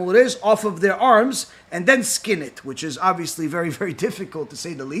whatever animal it is off of their arms, and then skin it, which is obviously very, very difficult to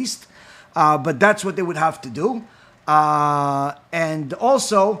say the least. But that's what they would have to do. And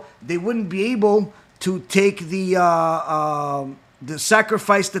also, they wouldn't be able to take the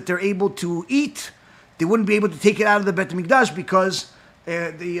sacrifice that they're able to eat. They wouldn't be able to take it out of the Bet HaMikdash because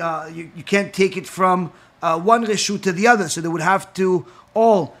you can't take it from one reshut to the other. So they would have to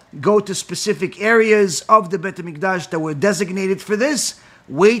all go to specific areas of the Bet HaMikdash that were designated for this,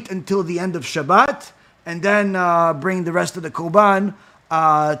 wait until the end of Shabbat, and then bring the rest of the korban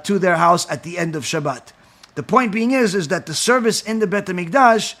to their house at the end of Shabbat. The point being is that the service in the Bet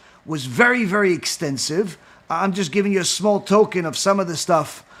HaMikdash was very, very extensive. I'm just giving you a small token of some of the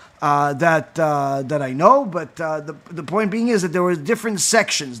stuff that I know, but the point being is that there were different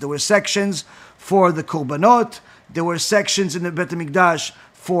sections. There were sections for the korbanot. There were sections in the Bet HaMikdash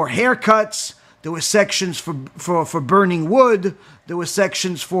for haircuts. There were sections for burning wood. There were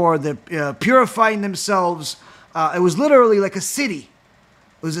sections for the purifying themselves. It was literally like a city.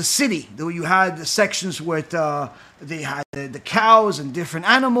 It was a city. You had the sections where they had the cows and different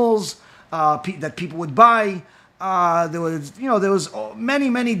animals that people would buy. There was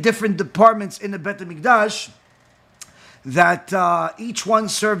many different departments in the Bet HaMikdash that each one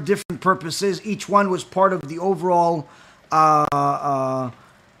served different purposes. Each one was part of the overall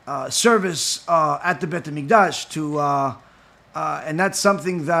service at the Bet HaMikdash. And that's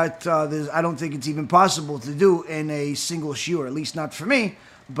something that I don't think it's even possible to do in a single shiur, at least not for me.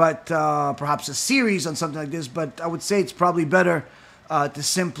 But perhaps a series on something like this. But I would say it's probably better to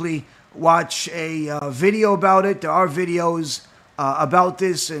simply watch a video about it. There are videos about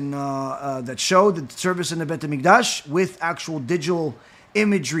this and that show the service in the Bet HaMikdash with actual digital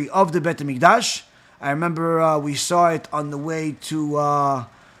imagery of the Bet HaMikdash. I remember we saw it on the way to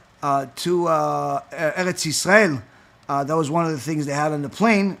Eretz Yisrael That was one of the things they had on the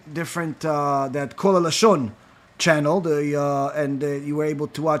plane, different, that Kol HaLashon channel, and you were able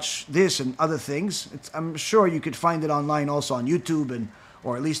to watch this and other things. I'm sure you could find it online also on YouTube,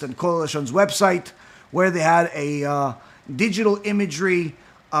 or at least on Kol HaLashon's website, where they had a digital imagery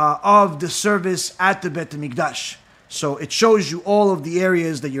of the service at the Bet HaMikdash. So it shows you all of the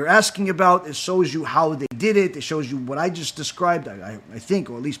areas that you're asking about. It shows you how they did it. It shows you what I just described, I think,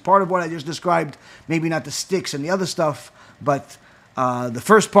 or at least part of what I just described. Maybe not the sticks and the other stuff, but the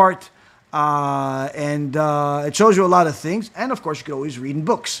first part. And it shows you a lot of things. And of course, you could always read in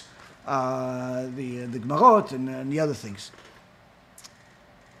books, the Gemarot and the other things.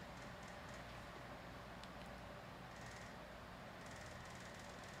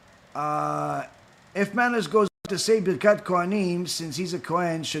 If Manners goes to say Birkat Kohanim, since he's a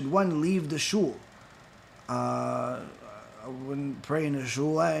Kohen, should one leave the shul? I wouldn't pray in the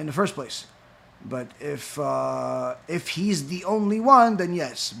shul in the first place. But if he's the only one, then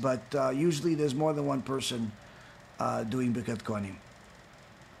yes. But usually there's more than one person doing Birkat Kohanim.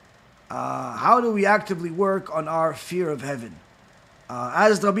 How do we actively work on our fear of heaven?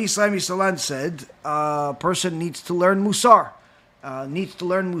 As Rabbi Yisrael Salan said, a person needs to learn Musar.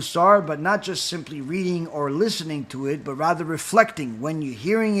 But not just simply reading or listening to it, but rather reflecting. When you're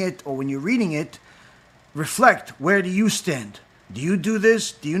hearing it or when you're reading it, reflect. Where do you stand? Do you do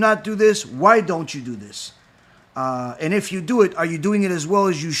this? Do you not do this? Why don't you do this? And if you do it, are you doing it as well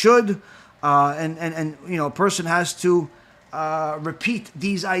as you should? And you know, a person has to repeat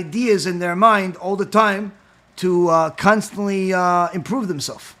these ideas in their mind all the time to constantly improve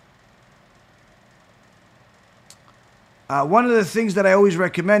themselves. One of the things that I always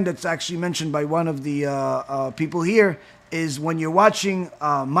recommend, that's actually mentioned by one of the people here, is when you're watching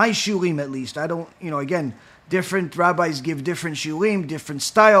my shiurim, at least. I don't, again, different rabbis give different shiurim, different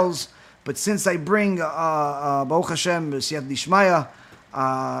styles. But since I bring, Baruch Hashem, Siyat Dishmaya,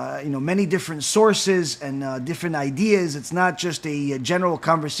 many different sources and different ideas, it's not just a general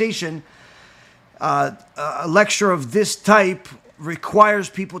conversation. A lecture of this type requires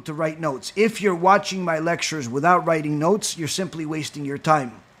people to write notes. If you're watching my lectures without writing notes, you're simply wasting your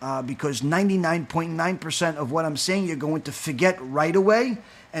time, because 99.9% of what I'm saying you're going to forget right away,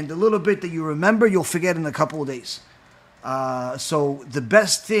 and the little bit that you remember, you'll forget in a couple of days. So the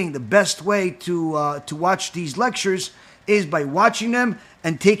best way to watch these lectures is by watching them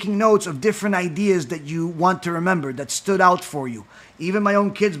and taking notes of different ideas that you want to remember, that stood out for you. Even my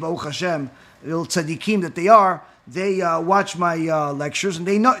own kids, Baruch Hashem, little tzaddikim that they are, they watch my lectures and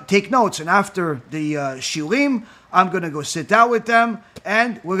they take notes. And after the shiurim, I'm going to go sit down with them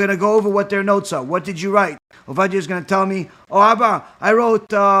and we're going to go over what their notes are. What did you write? Ovadia is going to tell me, oh, Abba, I wrote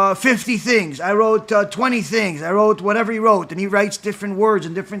 50 things. I wrote 20 things. I wrote whatever he wrote. And he writes different words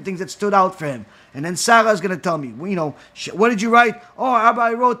and different things that stood out for him. And then Sarah is going to tell me, what did you write? Oh, Abba,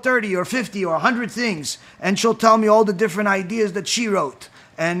 I wrote 30 or 50 or 100 things. And she'll tell me all the different ideas that she wrote.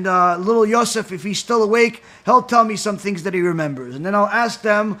 And little Yosef, if he's still awake, he'll tell me some things that he remembers. And then I'll ask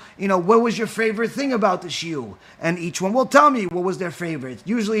them, what was your favorite thing about the shiur? And each one will tell me what was their favorite.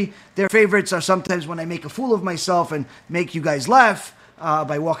 Usually their favorites are sometimes when I make a fool of myself and make you guys laugh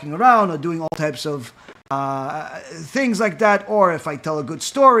by walking around or doing all types of things like that. Or if I tell a good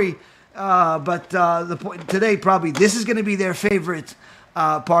story. But the point today, probably this is going to be their favorite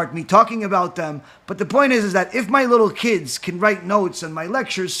part, me talking about them. But the point is that if my little kids can write notes on my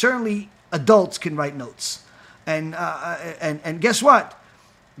lectures, certainly adults can write notes. And guess what?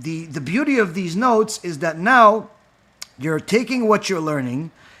 The beauty of these notes is that now you're taking what you're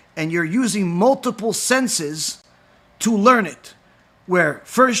learning and you're using multiple senses to learn it. Where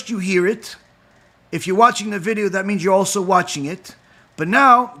first you hear it. If you're watching the video, that means you're also watching it. But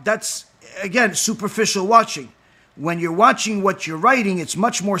now that's, again, superficial watching. When you're watching what you're writing, it's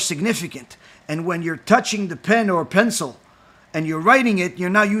much more significant. And when you're touching the pen or pencil and you're writing it, you're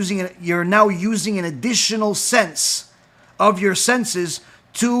now using an additional sense of your senses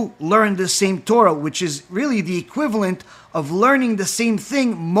to learn the same Torah, which is really the equivalent of learning the same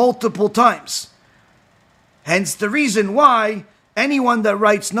thing multiple times. Hence the reason why anyone that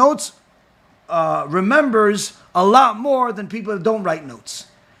writes notes remembers a lot more than people that don't write notes.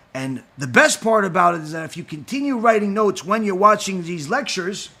 And the best part about it is that if you continue writing notes when you're watching these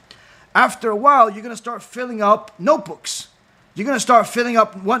lectures, after a while, you're going to start filling up notebooks. You're going to start filling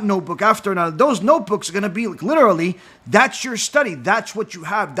up one notebook after another. Those notebooks are going to be literally, that's your study. That's what you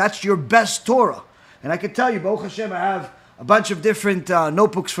have. That's your best Torah. And I can tell you, Baruch Hashem, I have a bunch of different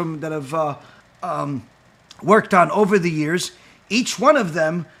notebooks that I've worked on over the years. Each one of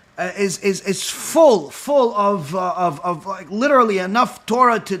them is full of like literally enough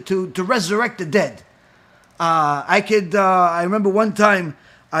Torah to resurrect the dead. I remember one time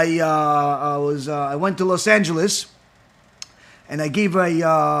I went to Los Angeles, and I gave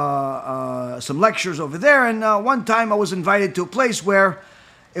some lectures over there. And one time I was invited to a place where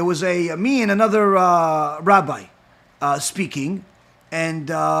it was me and another rabbi speaking. And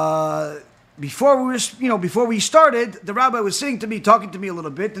before we started, the rabbi was sitting to me, talking to me a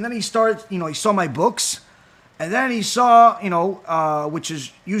little bit, and then he started. He saw my books. And then he saw, which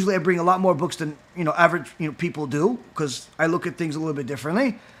is usually I bring a lot more books than average people do, because I look at things a little bit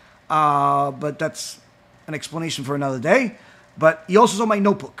differently. But that's an explanation for another day. But he also saw my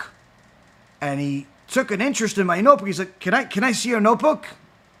notebook, and he took an interest in my notebook. He said, "Can I see your notebook?"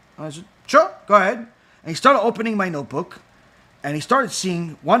 And I said, "Sure, go ahead." And he started opening my notebook, and he started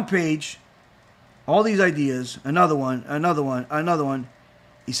seeing one page, all these ideas, another one, another one, another one.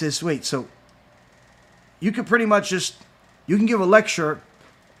 He says, "Wait, so you could pretty much you can give a lecture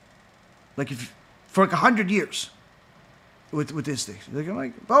for 100 years with this thing." I'm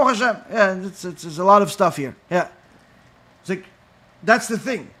like, Baruch Hashem, yeah, there's a lot of stuff here. Yeah. It's like, that's the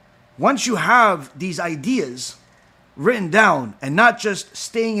thing. Once you have these ideas written down, and not just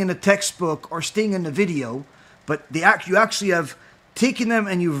staying in a textbook or staying in a video, but you actually have taken them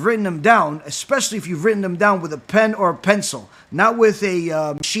and you've written them down, especially if you've written them down with a pen or a pencil, not with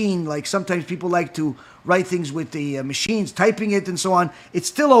a machine, like sometimes people like to write things with the machines, typing it and so on. It's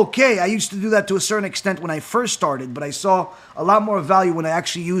still okay. I used to do that to a certain extent when I first started, but I saw a lot more value when I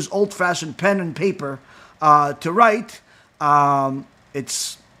actually use old-fashioned pen and paper to write.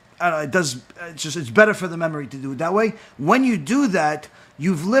 It's better for the memory to do it that way. When you do that,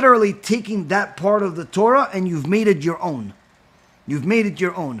 you've literally taken that part of the Torah and you've made it your own. You've made it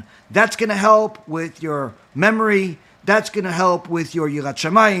your own. That's going to help with your memory. That's going to help with your Yirat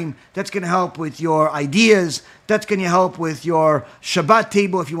Shamayim. That's going to help with your ideas. That's going to help with your Shabbat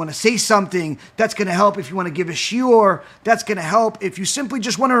table if you want to say something. That's going to help if you want to give a shiur. That's going to help if you simply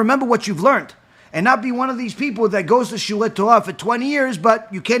just want to remember what you've learned. And not be one of these people that goes to Shulei Torah for 20 years, but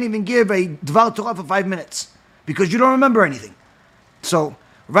you can't even give a Dvar Torah for 5 minutes because you don't remember anything. So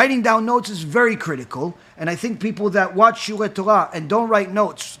writing down notes is very critical. And I think people that watch Shulei Torah and don't write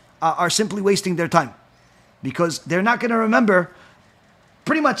notes are simply wasting their time, because they're not going to remember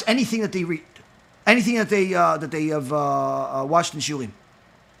pretty much anything that they read, anything that they have watched in Shulim.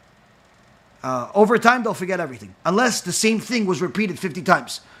 Over time, they'll forget everything, unless the same thing was repeated 50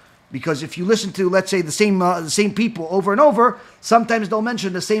 times. Because if you listen to, let's say, the same people over and over, sometimes they'll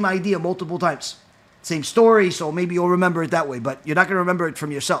mention the same idea multiple times. Same story, so maybe you'll remember it that way. But you're not going to remember it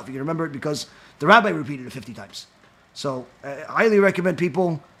from yourself. You're going to remember it because the rabbi repeated it 50 times. So I highly recommend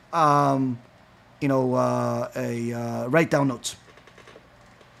people, write down notes.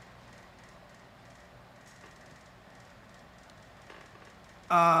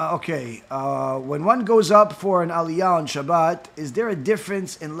 When one goes up for an aliyah on Shabbat, is there a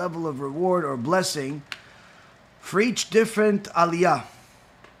difference in level of reward or blessing for each different aliyah?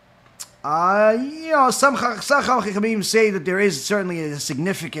 Some Chachamim say that there is certainly a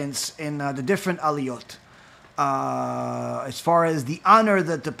significance in the different aliyot. As far as the honor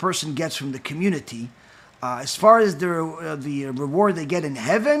that the person gets from the community, as far as the reward they get in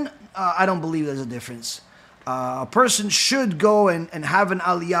heaven, I don't believe there's a difference. A person should go and have an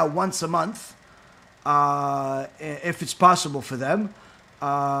aliyah once a month, if it's possible for them.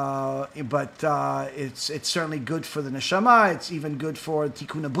 But it's certainly good for the neshama. It's even good for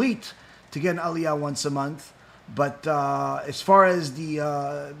tikkun habrit to get an aliyah once a month. But as far as the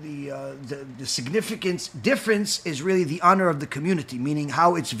significance difference is really the honor of the community, meaning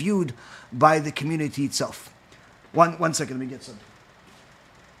how it's viewed by the community itself. One second, let me get something.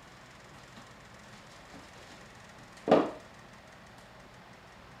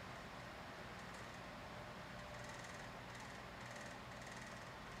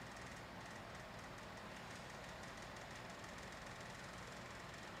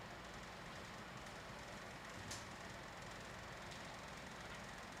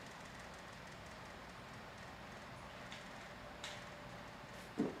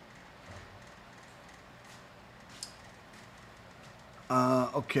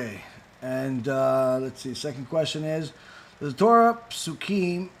 And let's see. Second question is: the Torah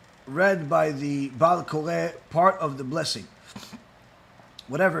psukim read by the Baal Koreh part of the blessing?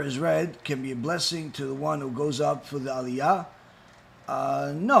 Whatever is read can be a blessing to the one who goes up for the aliyah.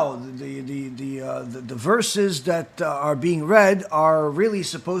 No, the verses that are being read are really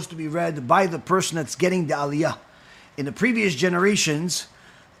supposed to be read by the person that's getting the aliyah. In the previous generations,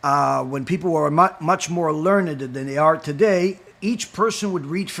 when people were much more learned than they are today, each person would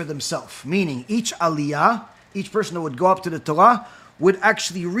read for themselves, meaning each aliyah, each person that would go up to the Torah, would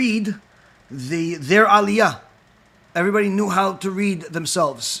actually read their aliyah. Everybody knew how to read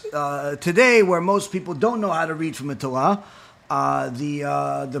themselves. Today, where most people don't know how to read from the Torah,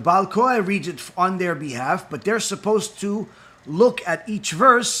 the Baal Koreh reads it on their behalf, but they're supposed to look at each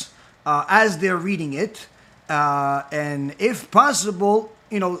verse as they're reading it, and if possible,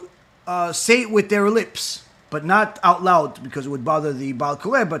 say it with their lips, but not out loud because it would bother the Baal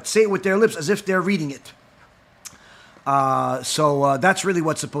Koreh, but say it with their lips as if they're reading it. So that's really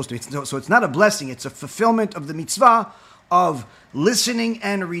what's supposed to be. So it's not a blessing, it's a fulfillment of the mitzvah of listening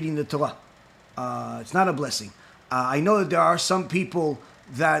and reading the Torah. It's not a blessing. I know that there are some people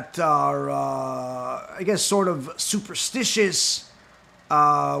that are, I guess, sort of superstitious,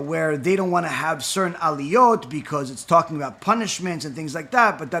 where they don't want to have certain aliyot because it's talking about punishments and things like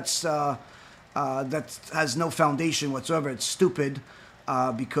that, but that has no foundation whatsoever. It's stupid.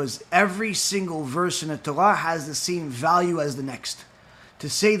 Because every single verse in the Torah has the same value as the next. To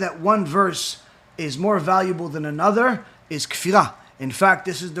say that one verse is more valuable than another is kfirah. In fact,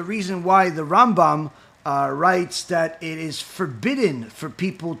 this is the reason why the Rambam writes that it is forbidden for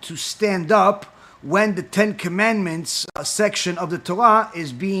people to stand up when the Ten Commandments section of the Torah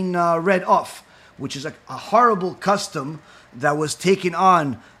is being read off, which is a horrible custom that was taken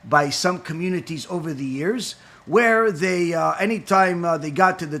on by some communities over the years, where they, anytime they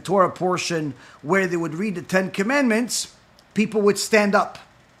got to the Torah portion where they would read the Ten Commandments, people would stand up.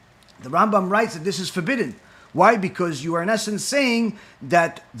 The Rambam writes that this is forbidden. Why? Because you are in essence saying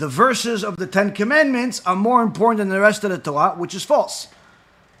that the verses of the Ten Commandments are more important than the rest of the Torah, which is false.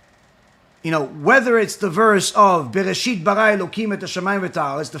 Whether it's the verse of Bereshit bara Elokim et hashamayim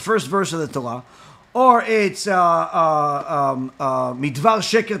v'ta'aretz, the first verse of the Torah, or it's midvar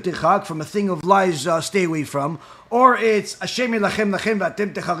sheker tirchak, from a thing of lies stay away from, or it's Hashem yilachem lachem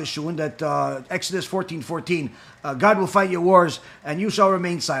v'atem techarishun, that Exodus 14:14, God will fight your wars and you shall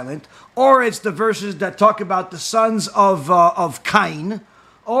remain silent, or it's the verses that talk about the sons of Cain,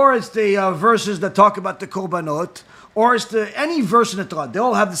 or it's the verses that talk about the korbanot, or it's any verse in the Torah. They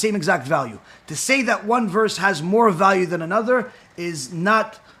all have the same exact value. To say that one verse has more value than another is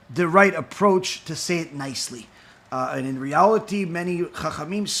not the right approach to say it nicely. And in reality, many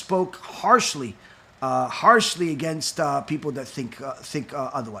Chachamim spoke harshly against people that think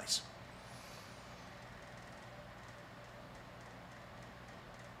otherwise.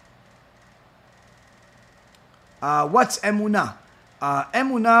 What's emunah?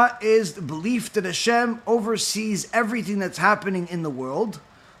 Emunah is the belief that Hashem oversees everything that's happening in the world,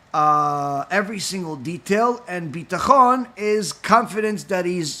 every single detail, and bitachon is confidence that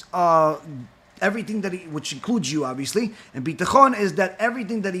He's everything that which includes you, obviously, and bitachon is that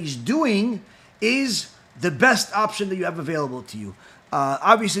everything that He's doing is the best option that you have available to you.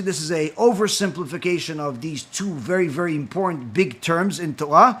 Obviously, this is a oversimplification of these two very, very important big terms in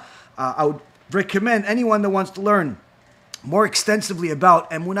Torah. I would recommend anyone that wants to learn more extensively about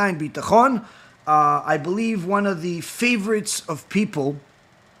emunah and bitachon. I believe one of the favorites of people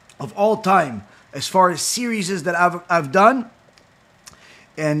of all time, as far as series that I've done,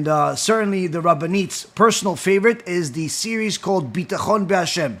 and certainly the Rabbanit's personal favorite, is the series called Bitachon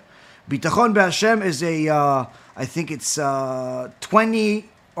Be'Hashem. Bitachon Be'Hashem is I think it's 20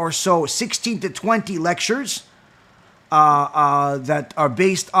 or so, 16 to 20 lectures that are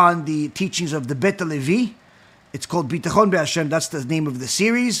based on the teachings of the Bet Levi. It's called Bitachon Be'Hashem. That's the name of the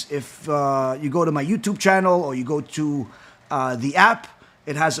series. If you go to my YouTube channel or you go to the app,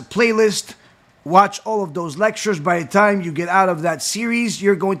 it has a playlist. Watch all of those lectures. By the time you get out of that series,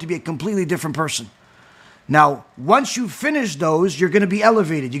 you're going to be a completely different person. Now, once you finish those, you're going to be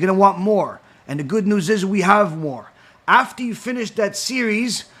elevated. You're going to want more. And the good news is we have more. After you finish that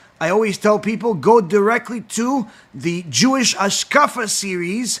series, I always tell people, go directly to the Jewish Ashkafa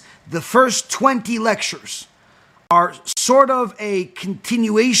series. The first 20 lectures are sort of a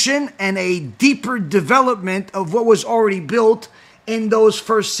continuation and a deeper development of what was already built in those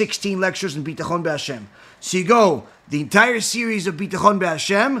first 16 lectures in Bitachon Be'Hashem. So you go the entire series of Bitachon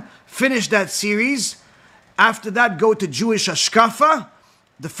Be'Hashem, finish that series. After that, go to Jewish Ashkafa.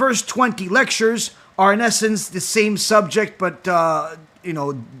 The first 20 lectures are in essence the same subject, but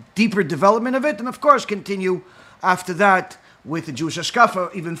deeper development of it. And of course, continue after that with the Jewish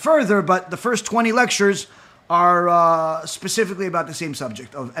Ashkafa even further. But the first 20 lectures are specifically about the same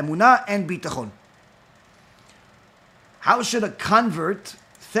subject of emunah and bitachon. How should a convert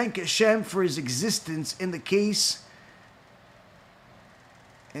thank Hashem for his existence in the case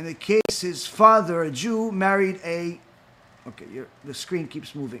his father, a Jew, married a... Okay, the screen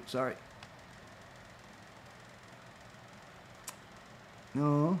keeps moving, sorry.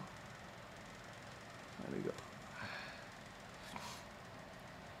 No. There we go.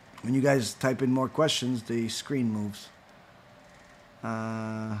 When you guys type in more questions, the screen moves.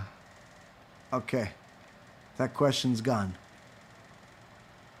 Okay. That question's gone.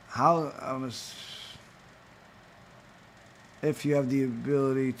 If you have the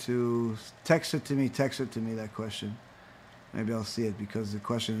ability to text it to me, that question. Maybe I'll see it because the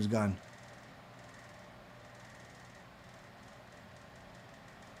question is gone.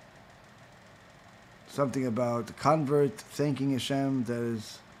 Something about the convert thanking Hashem that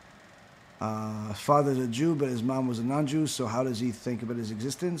his father's a Jew, but his mom was a non-Jew, so how does he think about his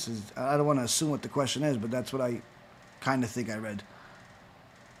existence? I don't want to assume what the question is, but that's what I kind of think I read.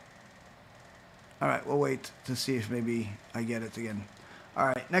 All right, we'll wait to see if maybe I get it again. All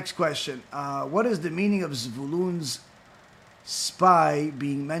right, next question. What is the meaning of Zvulun's spy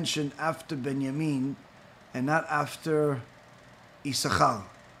being mentioned after Benjamin and not after Issachar?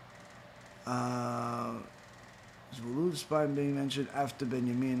 Zvulun's spy being mentioned after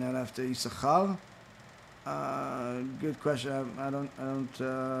Benjamin, not after Issachar. Good question. I don't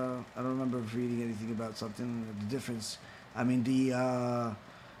remember reading anything about something. The difference. I mean, the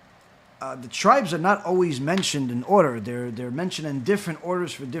tribes are not always mentioned in order. They're mentioned in different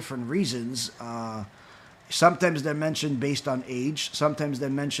orders for different reasons. Sometimes they're mentioned based on age. Sometimes they're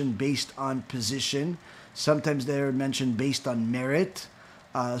mentioned based on position. Sometimes they're mentioned based on merit.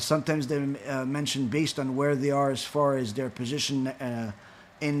 Sometimes they're mentioned based on where they are as far as their position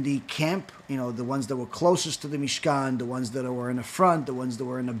in the camp. You know, the ones that were closest to the Mishkan, the ones that were in the front, the ones that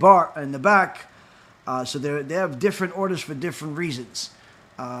were in the back. So they have different orders for different reasons.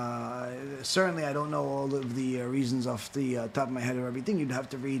 Certainly, I don't know all of the reasons off the top of my head or everything. You'd have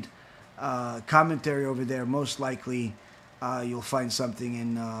to read commentary over there. Most likely, you'll find something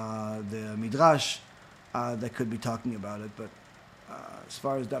in the Midrash that could be talking about it. But as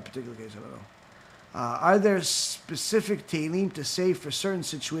far as that particular case, I don't know. Are there specific Tehillim to say for certain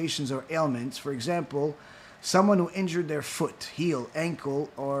situations or ailments? For example, someone who injured their foot, heel, ankle,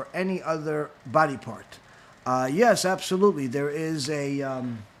 or any other body part. Yes, absolutely. There is a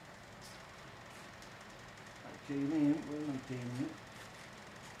Tehillim.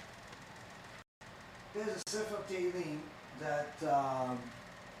 There's a Sefer Tehillim that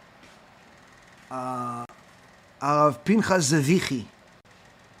of Pinchas Zevichi,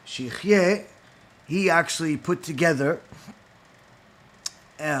 Shichyeh, he actually put together,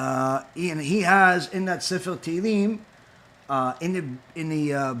 and he has in that Sefer Tehillim, in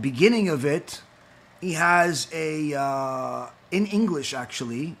the beginning of it, he has a in English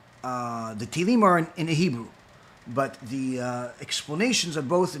actually. The Tehillim are in Hebrew, but the explanations are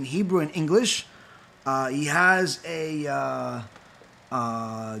both in Hebrew and English. He has a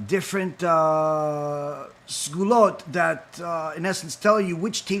different sgulot that, in essence, tell you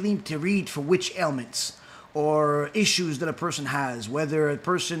which Tehillim to read for which ailments or issues that a person has, whether a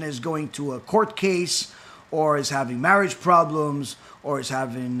person is going to a court case or is having marriage problems or is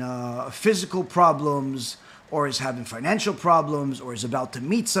having physical problems or is having financial problems or is about to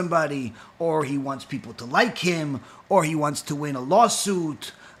meet somebody or he wants people to like him or he wants to win a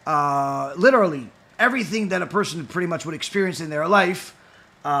lawsuit. Literally, everything that a person pretty much would experience in their life,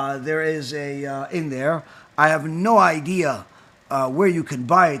 there is a in there. I have no idea where you can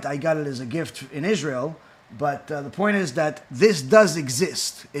buy it. I got it as a gift in Israel, but the point is that this does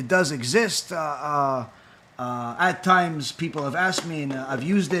exist. It does exist. At times, people have asked me, and I've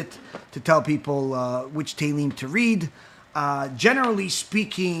used it to tell people which Tehillim to read. Generally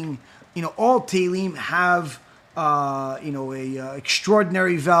speaking, all Tehillim have a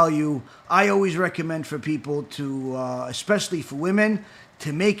extraordinary value. I always recommend for people to, especially for women,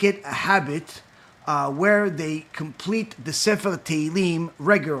 to make it a habit where they complete the Sefer Tehillim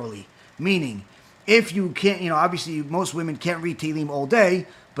regularly. Meaning, if you can't, obviously most women can't read Tehillim all day,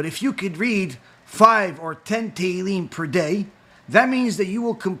 but if you could read 5 or 10 Tehillim per day, that means that you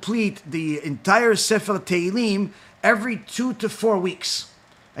will complete the entire Sefer Tehillim every 2 to 4 weeks.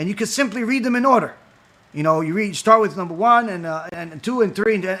 And you can simply read them in order. You start with number 1 and 2 and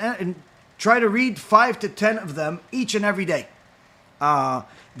 3 and try to read 5 to 10 of them each and every day.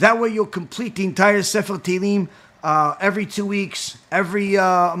 That way you'll complete the entire Sefer Tehillim every 2 weeks, every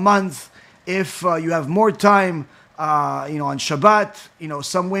month. If you have more time, on Shabbat,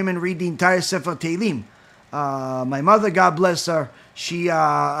 some women read the entire Sefer Tehillim. My mother, God bless her, she,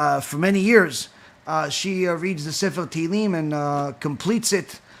 for many years, she reads the Sefer Tehillim and completes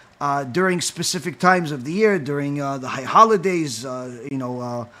it during specific times of the year, during the high holidays,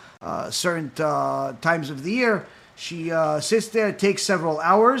 certain times of the year. She sits there, it takes several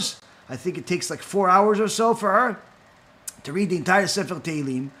hours. I think it takes like 4 hours or so for her to read the entire Sefer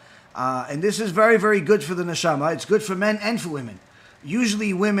Tehillim. And this is very, very good for the neshama. It's good for men and for women.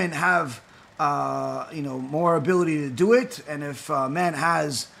 usually women have more ability to do it, and if a man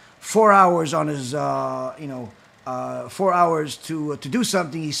has 4 hours on his 4 hours to do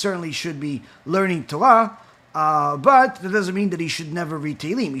something, he certainly should be learning Torah. But that doesn't mean that he should never read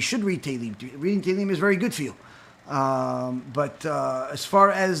Tehillim. He should read Tehillim. Reading Tehillim is very good for you. But as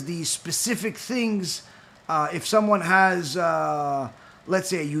far as the specific things, if someone has, let's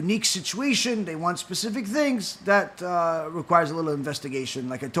say, a unique situation, they want specific things, that requires a little investigation.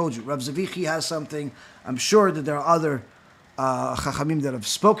 Like I told you, Rav Zavichi has something. I'm sure that there are other Chachamim that have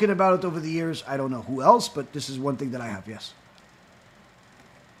spoken about it over the years. I don't know who else, but this is one thing that I have, yes.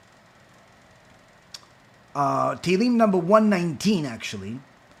 Tehillim number 119, actually.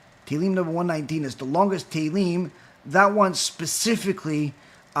 Tehillim number 119 is the longest Tehillim. That one specifically,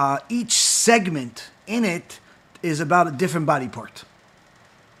 each segment in it is about a different body part.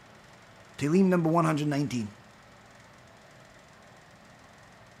 Tehillim number 119.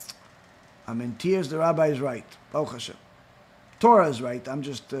 I'm in tears, the Rabbi is right. Baruch Hashem. Torah is right, I'm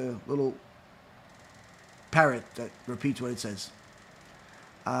just a little parrot that repeats what it says.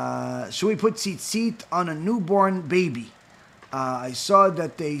 Should we put tzitzit on a newborn baby? I saw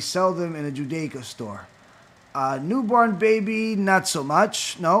that they sell them in a Judaica store. Newborn baby, not so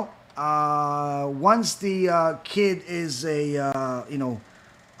much. No. Once the kid is a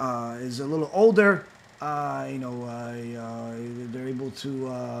little older, they're able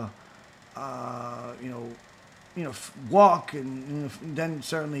to walk, and then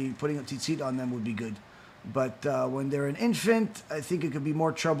certainly putting a tzitzit on them would be good. But when they're an infant, I think it could be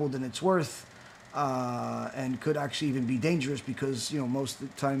more trouble than it's worth, and could actually even be dangerous because most of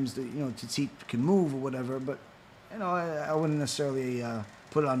the times the tzitzit can move or whatever. But I wouldn't necessarily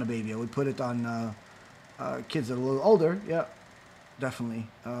put it on a baby. I would put it on kids that are a little older. Yeah, definitely,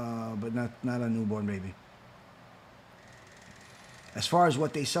 but not a newborn baby. As far as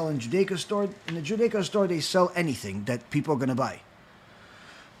what they sell in the Judaica store they sell anything that people are going to buy.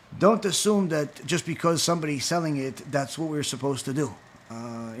 Don't assume that just because somebody's selling it, that's what we're supposed to do.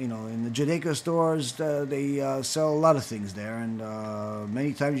 In the Judaica stores, they sell a lot of things there, and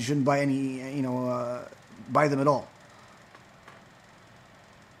many times you shouldn't buy buy them at all.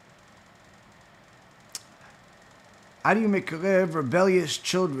 How do you mekarev rebellious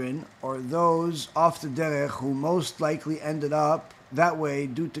children or those off the derech who most likely ended up that way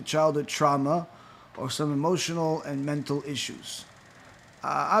due to childhood trauma or some emotional and mental issues?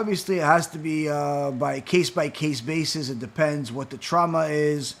 Obviously, it has to be by case basis. It depends what the trauma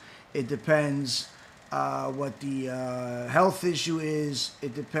is. It depends what the health issue is.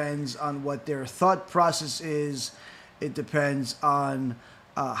 It depends on what their thought process is. It depends on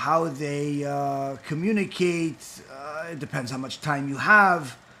how they communicate. It depends how much time you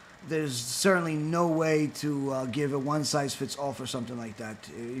have. There's certainly no way to give a one-size-fits-all for something like that.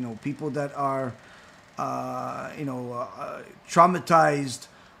 People that are traumatized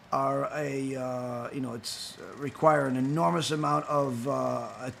are it's require an enormous amount of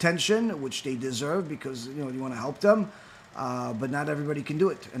attention, which they deserve because you want to help them. But not everybody can do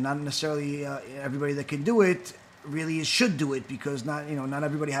it, and not necessarily everybody that can do it really should do it, because not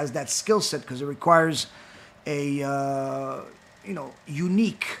everybody has that skill set, because it requires a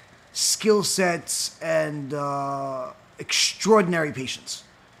unique skill sets and extraordinary patience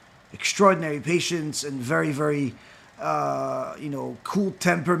and very, very cool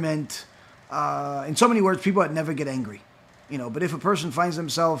temperament. In so many words, people that never get angry, but if a person finds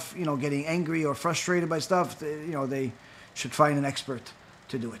themselves getting angry or frustrated by stuff, they should find an expert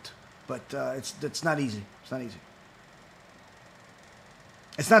to do it. But it's not easy. It's not easy.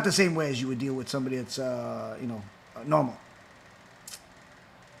 It's not the same way as you would deal with somebody that's normal.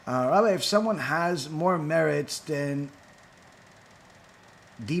 Rabbi, if someone has more merits than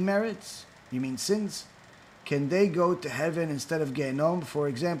demerits, you mean sins, can they go to heaven instead of Gehenom? For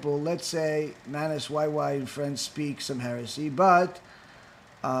example, let's say Manis YY and friends speak some heresy, but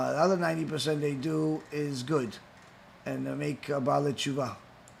the other 90% they do is good, and they make Ba'al Tshuva.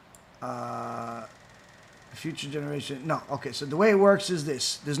 Future generation, no. Okay, so the way it works is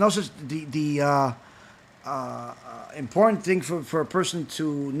this: there's no such the important thing for a person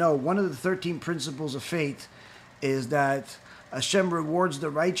to know. One of the 13 principles of faith is that Hashem rewards the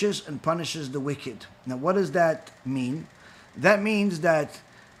righteous and punishes the wicked. Now, what does that mean? That means that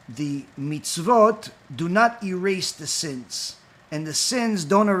the mitzvot do not erase the sins, and the sins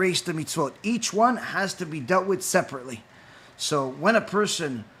don't erase the mitzvot. Each one has to be dealt with separately. So when a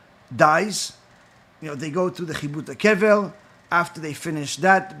person dies, they go through the chibut kevel. After they finish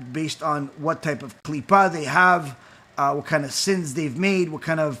that, based on what type of klipa they have, what kind of sins they've made, what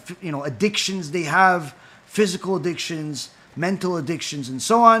kind of addictions they have, physical addictions, mental addictions, and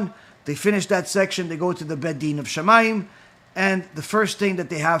so on. They finish that section, they go to the Beit Din of Shamayim, and the first thing that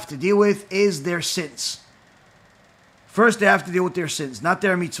they have to deal with is their sins. First, they have to deal with their sins, not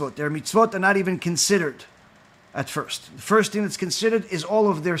their mitzvot. Their mitzvot are not even considered at first. The first thing that's considered is all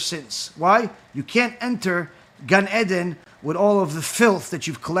of their sins. Why? You can't enter Gan Eden with all of the filth that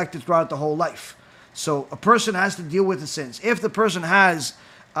you've collected throughout the whole life. So a person has to deal with the sins. If the person has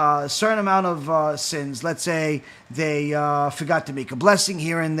a certain amount of sins, let's say they forgot to make a blessing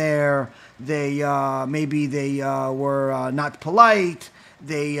here and there, maybe they were not polite,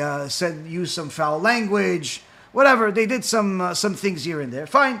 they used some foul language, whatever, they did some things here and there,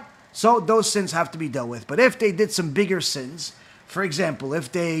 fine. So those sins have to be dealt with. But if they did some bigger sins, for example,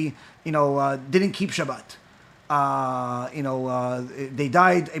 if they didn't keep Shabbat, they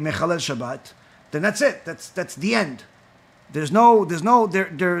died a Mechalel Shabbat, then that's it. That's the end. The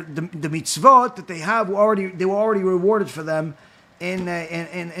mitzvot that they have were already rewarded for them in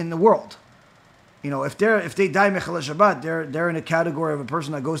the world. If they die Mechalel Shabbat, they're in a category of a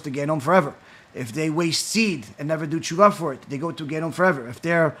person that goes to Gehenom forever. If they waste seed and never do tshuva for it, they go to Gehenom forever. If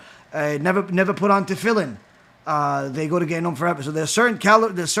they're never put on tefillin, they go to Gehenom forever. So there's certain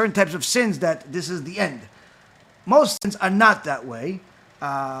types of sins that this is the end. Most sins are not that way,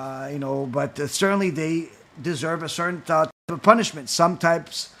 but certainly they deserve a certain type of punishment.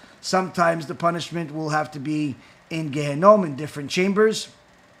 Sometimes the punishment will have to be in Gehenom, in different chambers.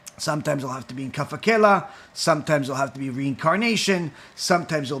 Sometimes it'll have to be in Kafakela. Sometimes it'll have to be reincarnation.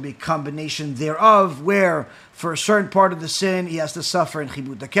 Sometimes it'll be a combination thereof, where for a certain part of the sin, he has to suffer in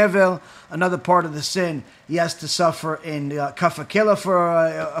Chibut HaKevel. Another part of the sin, he has to suffer in Kafakela for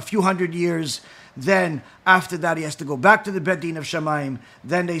a few hundred years. Then, after that, he has to go back to the Beit Din of Shamayim.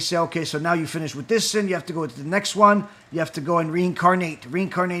 Then they say, okay, so now you finish with this sin. You have to go to the next one. You have to go and reincarnate.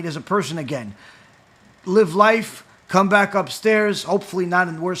 Reincarnate as a person again. Live life. Come back upstairs, hopefully not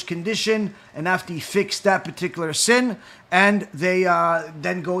in worse condition, and after you fix that particular sin, and they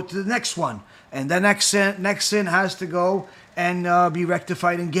then go to the next one. And the next sin has to go and be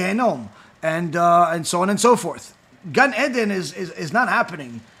rectified in Gehenom, and so on and so forth. Gan Eden is not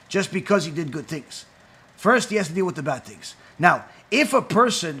happening just because he did good things. First, he has to deal with the bad things. Now, if a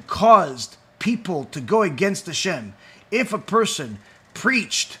person caused people to go against Hashem, if a person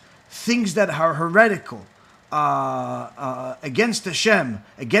preached things that are heretical, against Hashem,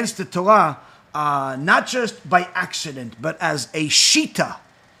 against the Torah, not just by accident, but as a shita,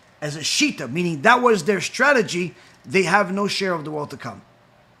 meaning that was their strategy, they have no share of the world to come.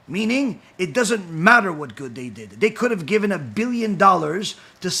 Meaning, it doesn't matter what good they did. They could have given $1 billion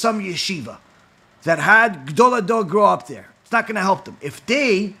to some yeshiva that had Gdol Ador grow up there. It's not going to help them. If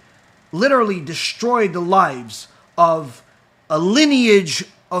they literally destroyed the lives of a lineage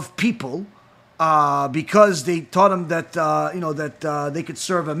of people, because they taught them that they could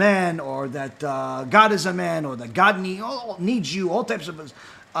serve a man, or that God is a man, or that God needs you, all types of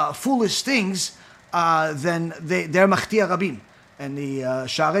foolish things, then they're machtia rabim. And the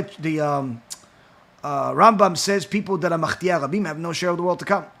Rambam says people that are machtia rabim have no share of the world to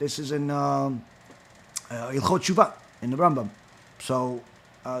come. This is in Ilchot Shuvah in the Rambam. So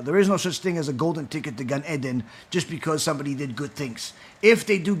there is no such thing as a golden ticket to Gan Eden just because somebody did good things. If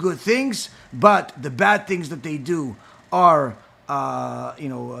they do good things, but the bad things that they do are,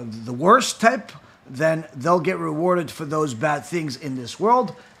 the worst type, then they'll get rewarded for those bad things in this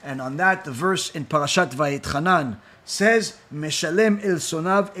world. And on that, the verse in Parashat Vayetchanan says, Meshalem el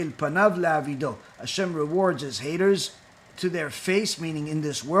sonav el panav le'avido. Hashem rewards his haters to their face, meaning in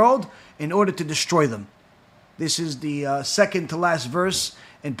this world, in order to destroy them. This is the second to last verse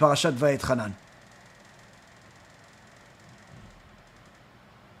in Parashat Vayetchanan.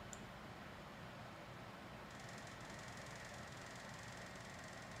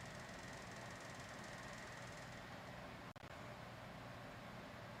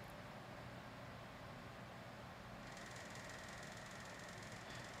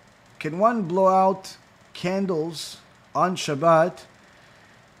 Can one blow out candles on Shabbat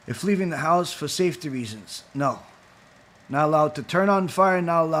if leaving the house for safety reasons? No. Not allowed to turn on fire,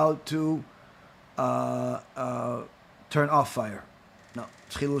 not allowed to turn off fire. No.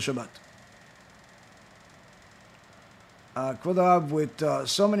 It's Chilul Shabbat. Kvod Rav, with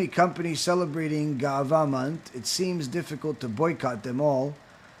so many companies celebrating Ga'ava month, it seems difficult to boycott them all.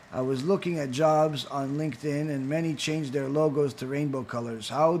 I was looking at jobs on LinkedIn and many changed their logos to rainbow colors.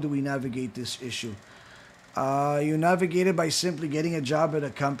 How do we navigate this issue? You navigate it by simply getting a job at a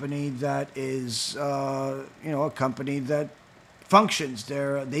company that is, a company that functions.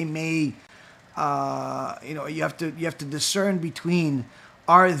 They may, you have to discern between,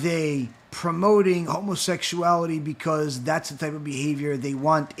 are they promoting homosexuality because that's the type of behavior they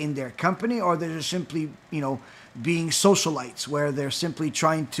want in their company, or they're just simply, being socialites, where they're simply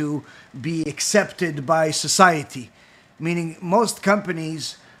trying to be accepted by society. Meaning most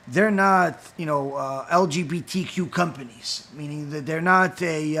companies, they're not, LGBTQ companies. Meaning that they're not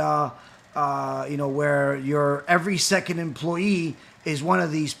where your every second employee is one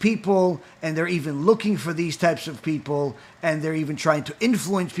of these people, and they're even looking for these types of people, and they're even trying to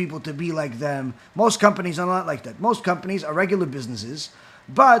influence people to be like them. Most companies are not like that. Most companies are regular businesses,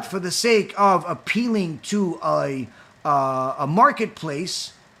 but for the sake of appealing to a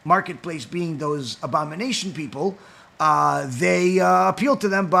marketplace being those abomination people, they appeal to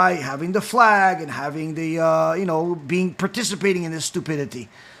them by having the flag and having the, participating in this stupidity.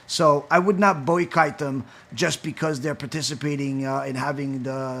 So I would not boycott them just because they're participating in having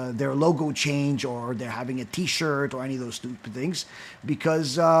their logo change, or they're having a T-shirt, or any of those stupid things.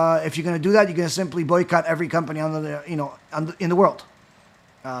 Because if you're going to do that, you're going to simply boycott every company in the world.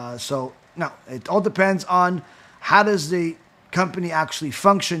 So no, it all depends on how does the company actually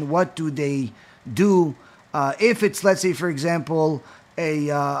function. What do they do? If it's, let's say, for example,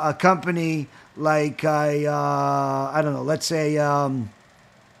 a company like I don't know, let's say.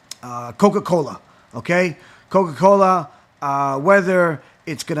 Coca-Cola, okay? Coca-Cola, whether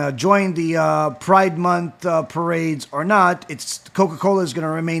it's going to join the Pride Month parades or not, Coca-Cola is going to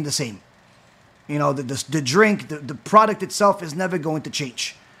remain the same. The drink, the product itself is never going to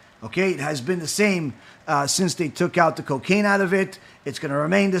change, okay? It has been the same since they took out the cocaine out of it. It's going to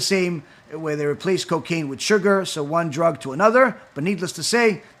remain the same, where they replace cocaine with sugar, so one drug to another. But needless to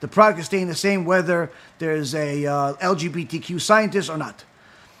say, the product is staying the same whether there's a LGBTQ scientist or not.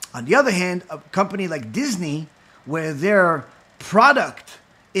 On the other hand, a company like Disney, where their product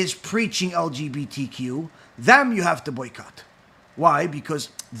is preaching LGBTQ, them you have to boycott. Why? Because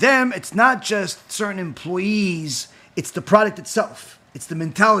them, it's not just certain employees, it's the product itself. It's the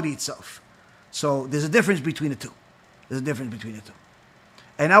mentality itself. So there's a difference between the two.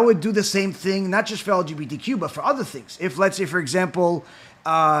 And I would do the same thing, not just for LGBTQ, but for other things. If, let's say, for example,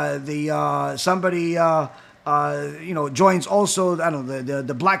 somebody... joins also, I don't know,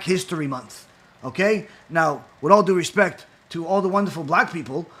 the Black History Month, okay? Now, with all due respect to all the wonderful black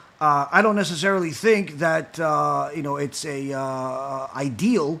people, I don't necessarily think that, it's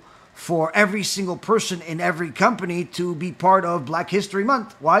ideal for every single person in every company to be part of Black History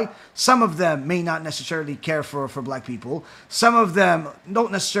Month. Why? Some of them may not necessarily care for black people. Some of them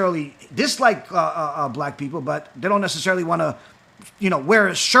don't necessarily dislike black people, but they don't necessarily want to, wear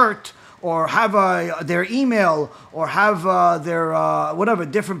a shirt or have their email, or have their whatever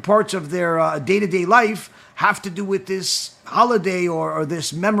different parts of their day-to-day life have to do with this holiday or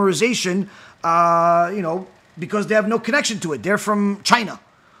this memorization, because they have no connection to it. They're from China.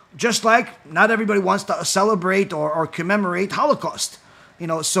 Just like not everybody wants to celebrate or commemorate Holocaust.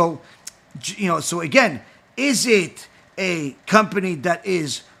 So again, is it a company that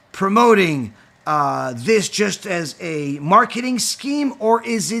is promoting this just as a marketing scheme, or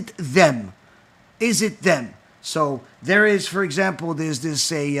is it them? So there is, for example, there's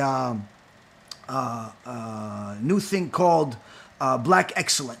this new thing called Black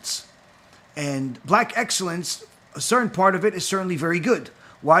Excellence. And Black Excellence, a certain part of it is certainly very good.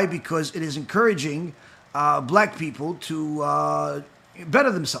 Why? Because it is encouraging black people to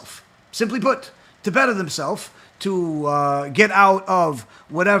better themselves. Simply put, to better themselves, to get out of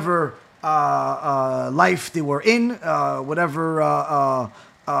whatever life they were in, whatever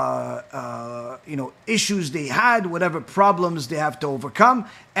issues they had, whatever problems they have to overcome,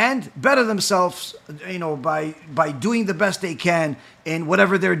 and better themselves, by doing the best they can in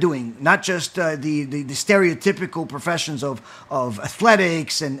whatever they're doing. Not just the stereotypical professions of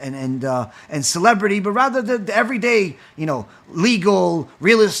athletics and celebrity, but rather the everyday, legal,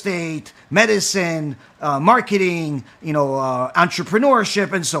 real estate, medicine, marketing,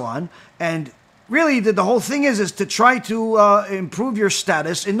 entrepreneurship, and so on. And really, the whole thing is to try to improve your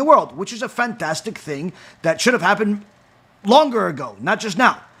status in the world, which is a fantastic thing that should have happened longer ago, not just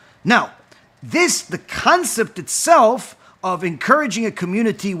now. Now, the concept itself of encouraging a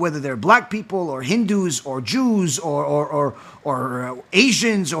community, whether they're black people or Hindus or Jews or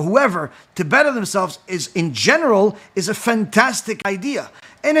Asians or whoever, to better themselves is a fantastic idea.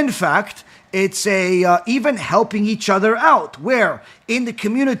 And in fact, it's even helping each other out, where in the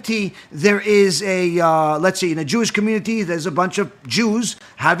community there is let's say in a Jewish community, there's a bunch of Jews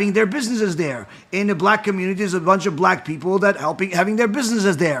having their businesses there. In the black community, there's a bunch of black people that having their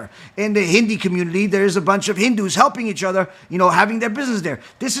businesses there. In the Hindi community, there's a bunch of Hindus helping each other, having their business there.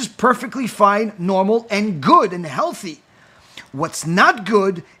 This is perfectly fine, normal, and good and healthy. What's not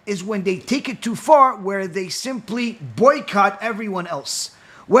good is when they take it too far, where they simply boycott everyone else.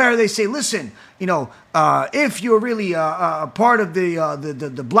 Where they say, listen, if you're really a part of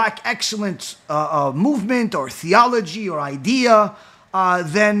the Black excellence movement or theology or idea,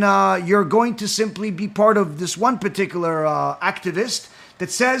 then you're going to simply be part of this one particular activist that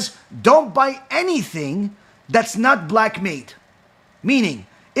says, don't buy anything that's not Black made. Meaning,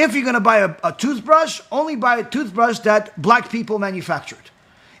 if you're going to buy a toothbrush, only buy a toothbrush that Black people manufactured.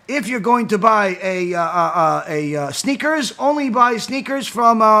 If you're going to buy a sneakers, only buy sneakers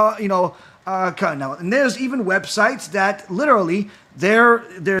from now. And there's even websites that literally they're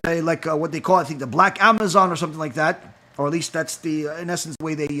like what they call, I think, the Black Amazon or something like that, or at least that's in essence the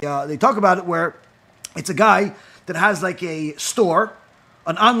way they talk about it, where it's a guy that has like a store,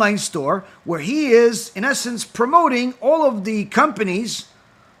 an online store, where he is in essence promoting all of the companies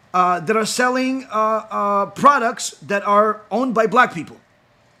that are selling products that are owned by Black people.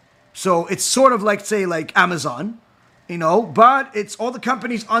 So it's sort of like, say, like Amazon, but it's all the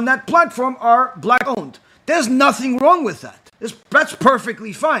companies on that platform are Black owned. There's nothing wrong with that. That's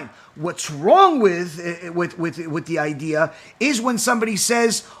perfectly fine. What's wrong with the idea is when somebody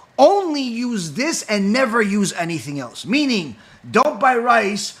says, only use this and never use anything else. Meaning, don't buy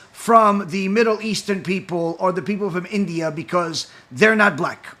rice from the Middle Eastern people or the people from India because they're not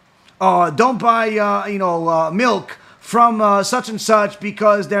Black. Don't buy, milk from such and such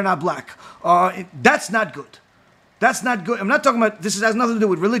because they're not Black. That's not good. That's not good. I'm not talking about, this has nothing to do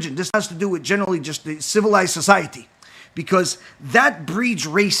with religion. This has to do with generally just the civilized society. Because that breeds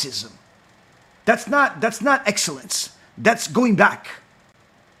racism. That's not excellence. That's going back.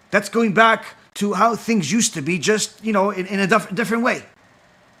 That's going back to how things used to be, just, in a different way.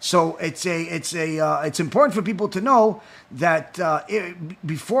 So it's important for people to know that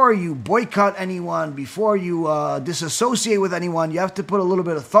before you boycott anyone, before you disassociate with anyone, you have to put a little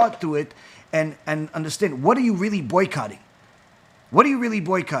bit of thought to it and understand, what are you really boycotting? What are you really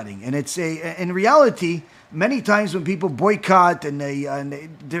boycotting? And in reality, many times when people boycott and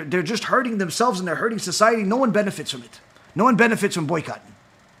they're just hurting themselves and they're hurting society, no one benefits from it. No one benefits from boycotting.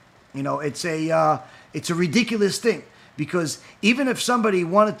 It's a ridiculous thing. Because even if somebody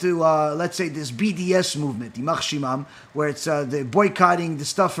wanted to, let's say this BDS movement, Yimach Shimam, where it's the boycotting the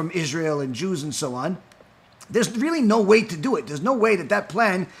stuff from Israel and Jews and so on, there's really no way to do it. There's no way that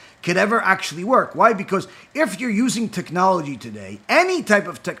plan could ever actually work. Why? Because if you're using technology today, any type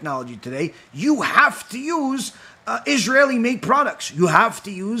of technology today, you have to use Israeli-made products. You have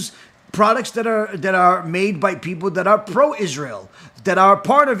to use products that are made by people that are pro-Israel, that are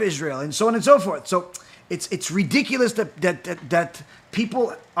part of Israel, and so on and so forth. So it's ridiculous that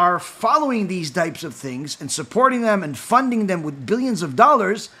people are following these types of things and supporting them and funding them with billions of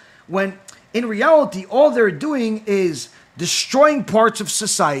dollars, when in reality all they're doing is destroying parts of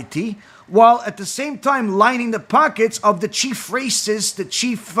society, while at the same time lining the pockets of the chief racists, the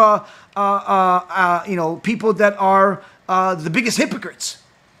chief people that are the biggest hypocrites.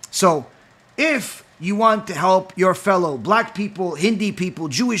 So if you want to help your fellow Black people, Hindi people,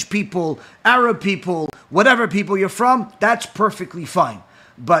 Jewish people, Arab people, whatever people you're from, that's perfectly fine.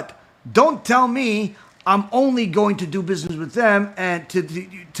 But don't tell me I'm only going to do business with them, and to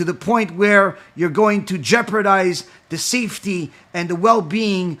the point where you're going to jeopardize the safety and the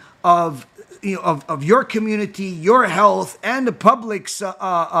well-being of your community, your health, and the public's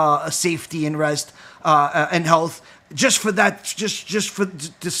safety and rest and health. Just for that, just for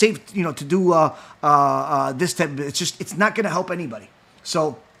to save, to do this type. It's not going to help anybody.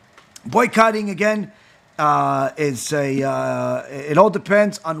 So boycotting again is it all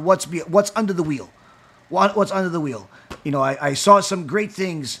depends on what's under the wheel. What's under the wheel? I saw some great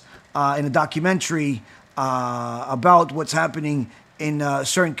things in a documentary about what's happening in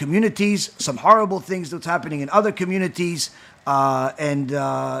certain communities. Some horrible things that's happening in other communities. And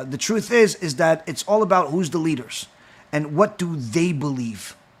the truth is that it's all about who's the leaders. And what do they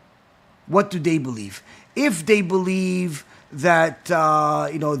believe? What do they believe? If they believe that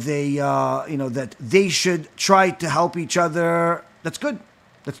that they should try to help each other, that's good.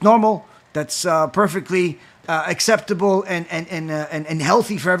 That's normal. That's perfectly acceptable and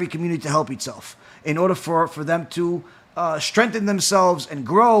healthy for every community to help itself in order for them to strengthen themselves and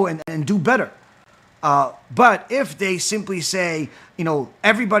grow and do better. But if they simply say,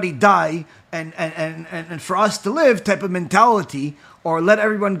 everybody die and for us to live type of mentality, or let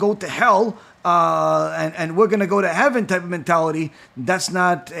everyone go to hell and we're going to go to heaven type of mentality, that's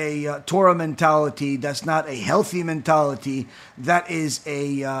not a Torah mentality. That's not a healthy mentality. That is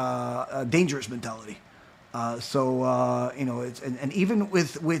a dangerous mentality. It's and even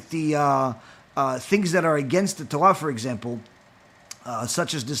with the things that are against the Torah, for example,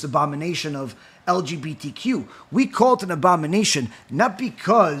 such as this abomination of LGBTQ. We call it an abomination not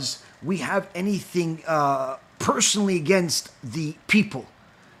because we have anything personally against the people,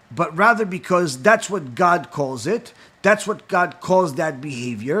 but rather because that's what God calls it. That's what God calls that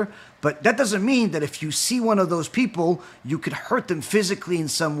behavior. But that doesn't mean that if you see one of those people, you could hurt them physically in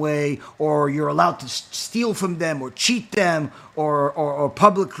some way, or you're allowed to steal from them, or cheat them, or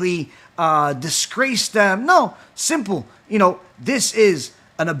publicly disgrace them. No, simple. This is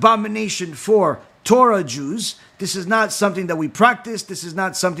an abomination for Torah Jews. This is not something that we practice. This is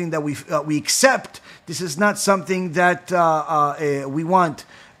not something that we accept. This is not something that we want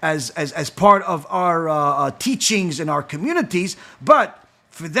as part of our teachings in our communities. But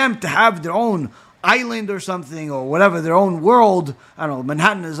for them to have their own island or something, or whatever, their own world. I don't know,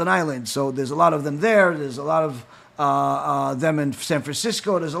 Manhattan is an island, so there's a lot of them there. There's a lot of them in San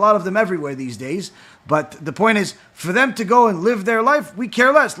Francisco. There's a lot of them everywhere these days. But the point is, for them to go and live their life, we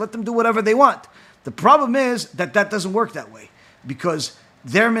care less. Let them do whatever they want. The problem is that doesn't work that way, because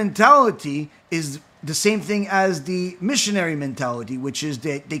their mentality is the same thing as the missionary mentality, which is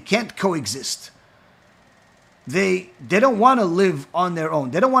that they can't coexist. They don't want to live on their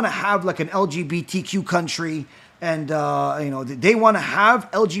own. They don't want to have like an LGBTQ country, and they want to have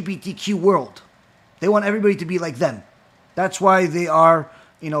LGBTQ world. They want everybody to be like them. That's why they are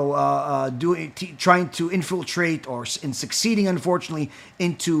trying to infiltrate or in succeeding, unfortunately,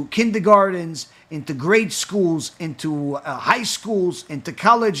 into kindergartens, into grade schools, into high schools, into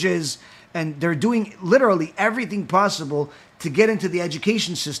colleges, and they're doing literally everything possible to get into the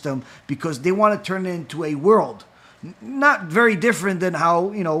education system because they want to turn it into a world. Not very different than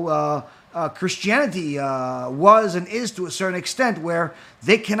how, Christianity was and is to a certain extent, where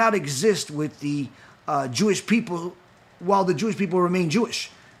they cannot exist with the Jewish people while the Jewish people remain Jewish.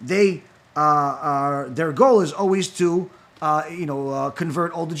 Their goal is always to,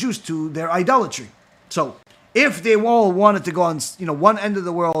 convert all the Jews to their idolatry. So if they all wanted to go on, one end of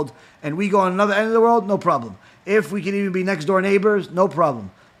the world and we go on another end of the world, no problem. If we can even be next door neighbors, no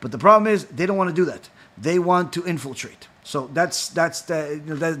problem. But the problem is they don't want to do that. They want to infiltrate. So that's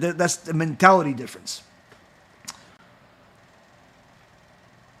the mentality difference.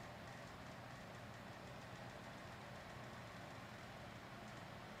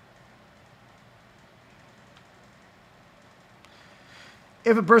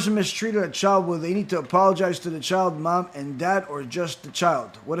 If a person mistreated a child, will they need to apologize to the child, mom and dad, or just the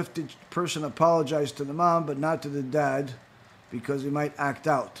child? What if the person apologized to the mom but not to the dad because he might act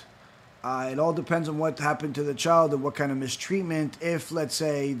out? It all depends on what happened to the child and what kind of mistreatment. If, let's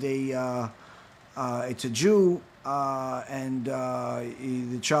say, it's a Jew and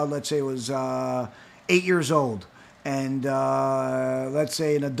the child, let's say, was 8 years old, and let's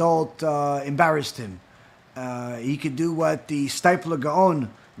say an adult embarrassed him, he could do what the Stipler Gaon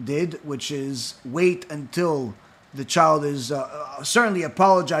did, which is wait until the child is certainly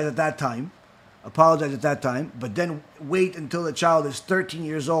apologize at that time, but then wait until the child is 13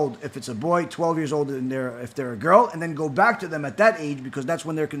 years old if it's a boy, 12 years old if they're a girl, and then go back to them at that age, because that's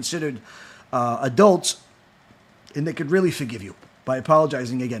when they're considered adults, and they could really forgive you by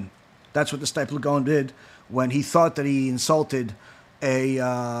apologizing again. That's what the Stipler Gaon did when he thought that he insulted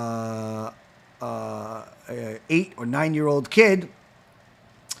a 8 or 9 year old kid,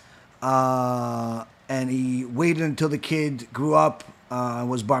 and he waited until the kid grew up,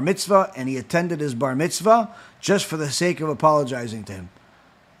 was bar mitzvah, and he attended his bar mitzvah just for the sake of apologizing to him.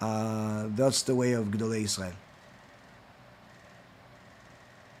 That's the way of Gdolei Israel.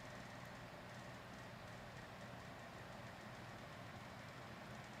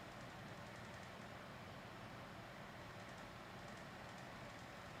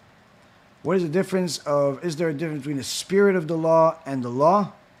 What is the difference is there a difference between the spirit of the law and the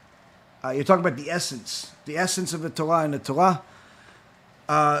law? You're talking about the essence of the Torah and the Torah.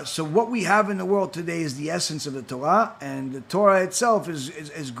 So what we have in the world today is the essence of the Torah, and the Torah itself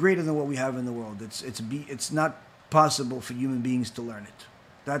is greater than what we have in the world. It's not possible for human beings to learn it.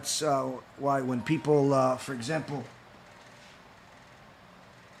 That's why when people, for example,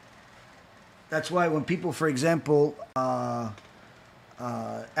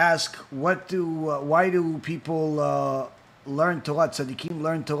 ask why do people learn Torah, tzaddikim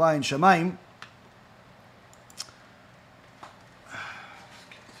learn Torah in Shamayim?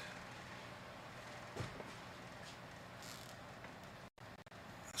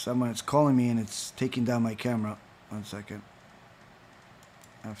 Someone is calling me and it's taking down my camera. 1 second.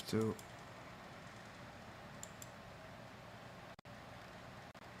 I have to.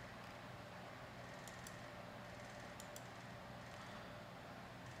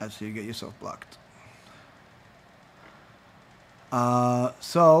 That's how you get yourself blocked.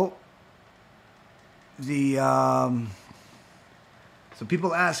 So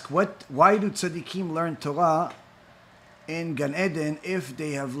people ask, why do tzaddikim learn Torah in Gan Eden if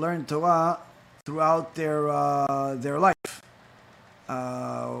they have learned Torah throughout their life?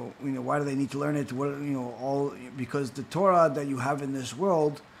 Why do they need to learn it? Because the Torah that you have in this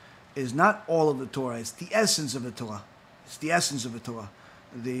world is not all of the Torah. It's the essence of the Torah. It's the essence of the Torah.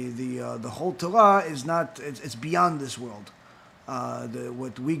 The whole Torah is not. It's beyond this world.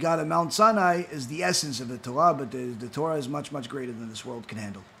 What we got at Mount Sinai is the essence of the Torah, but the Torah is much, much greater than this world can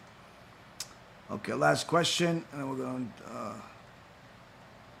handle. Okay, last question, and then we're going.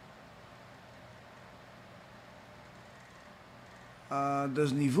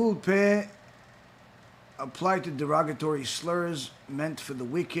 Does nivul peh apply to derogatory slurs meant for the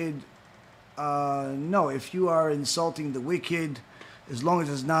wicked? No, if you are insulting the wicked, as long as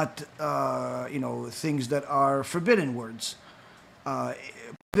it's not, things that are forbidden words.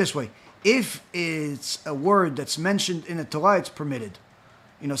 This way, if it's a word that's mentioned in the Torah, it's permitted.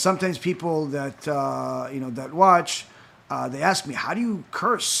 Sometimes people that that watch, they ask me, "How do you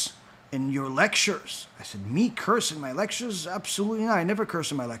curse in your lectures?" I said, "Me curse in my lectures? Absolutely not. I never curse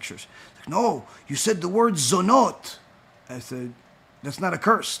in my lectures." Like, "No, you said the word zonot." I said, "That's not a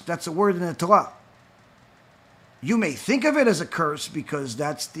curse. That's a word in the Torah. You may think of it as a curse because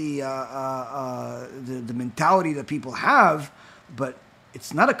that's the mentality that people have, but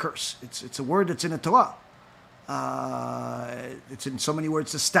it's not a curse. It's a word that's in the Torah. It's in so many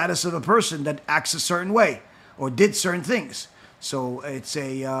words the status of a person that acts a certain way or did certain things. So it's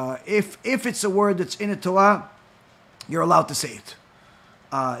if it's a word that's in the Torah, you're allowed to say it.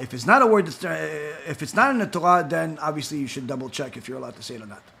 If it's not a word if it's not in the Torah, then obviously you should double check if you're allowed to say it or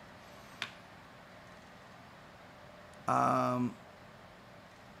not.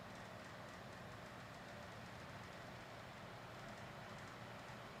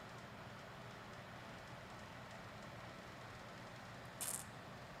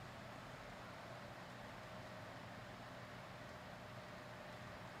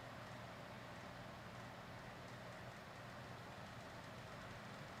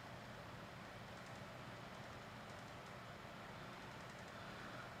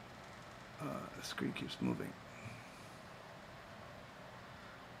 The screen keeps moving.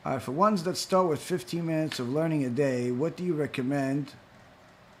 For ones that start with 15 minutes of learning a day, what do you recommend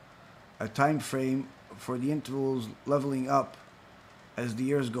a time frame for the intervals leveling up as the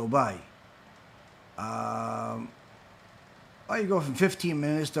years go by? You go from 15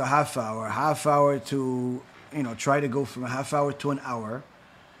 minutes to a half hour to, try to go from a half hour to an hour.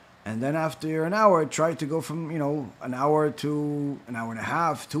 And then after an hour, try to go from, an hour to an hour and a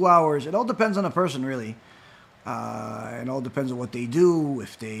half, 2 hours. It all depends on the person, really. It all depends on what they do,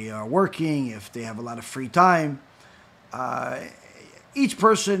 if they are working, if they have a lot of free time. Each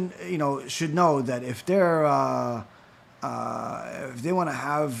person, should know that if they're, if they want to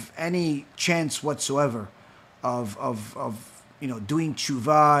have any chance whatsoever of doing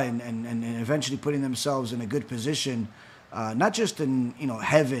tshuva and eventually putting themselves in a good position, not just in,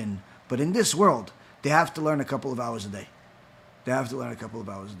 heaven, but in this world, they have to learn a couple of hours a day. They have to learn a couple of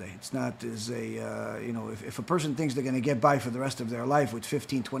hours a day. It's not as if a person thinks they're going to get by for the rest of their life with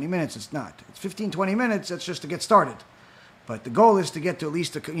 15, 20 minutes, it's not. It's 15, 20 minutes, that's just to get started. But the goal is to get to at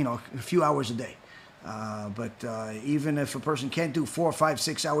least a few hours a day. But even if a person can't do 4, 5,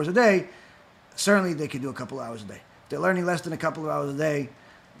 6 hours a day, certainly they can do a couple of hours a day. If they're learning less than a couple of hours a day,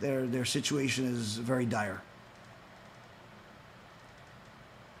 their situation is very dire.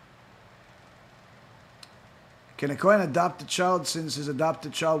 Can a Kohen adopt a child since his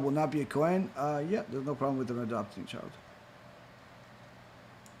adopted child will not be a Kohen? Yeah, there's no problem with them adopting a child.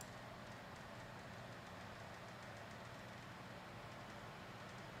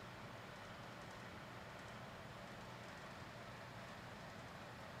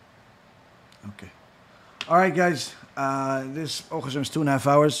 Okay. All right, guys. This Ochazim is 2.5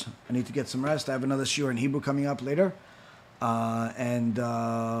 hours. I need to get some rest. I have another shiur in Hebrew coming up later.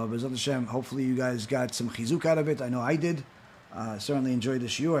 B'ezrat Hashem, hopefully you guys got some chizuk out of it. I know I did. Certainly enjoyed the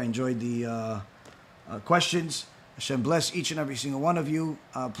shiur. I enjoyed the questions. Hashem bless each and every single one of you.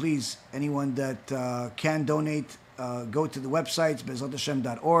 Please, anyone that can donate, go to the websites,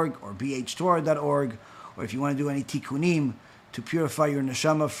 Be'ezratHashem.org or bhtorah.org, or if you want to do any tikkunim to purify your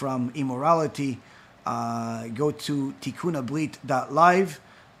neshama from immorality, go to tikkunabrit.live.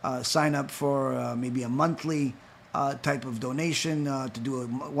 Sign up for maybe a monthly type of donation to do a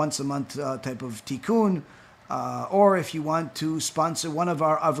once a month type of tikkun, or if you want to sponsor one of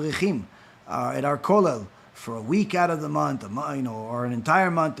our avrichim at our kollel for a week out of the month, or an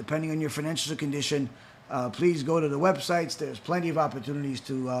entire month, depending on your financial condition, please go to the websites. There's plenty of opportunities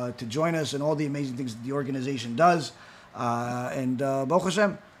to join us and all the amazing things that the organization does. And Baruch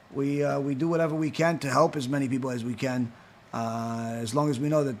Hashem, we do whatever we can to help as many people as we can, as long as we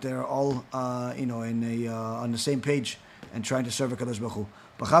know that they're all on the same page and trying to serve HaKadosh Baruch Hu.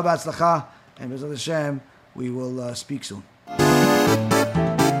 Bracha v'atzlacha, and B'ezrat Hashem, we will speak soon.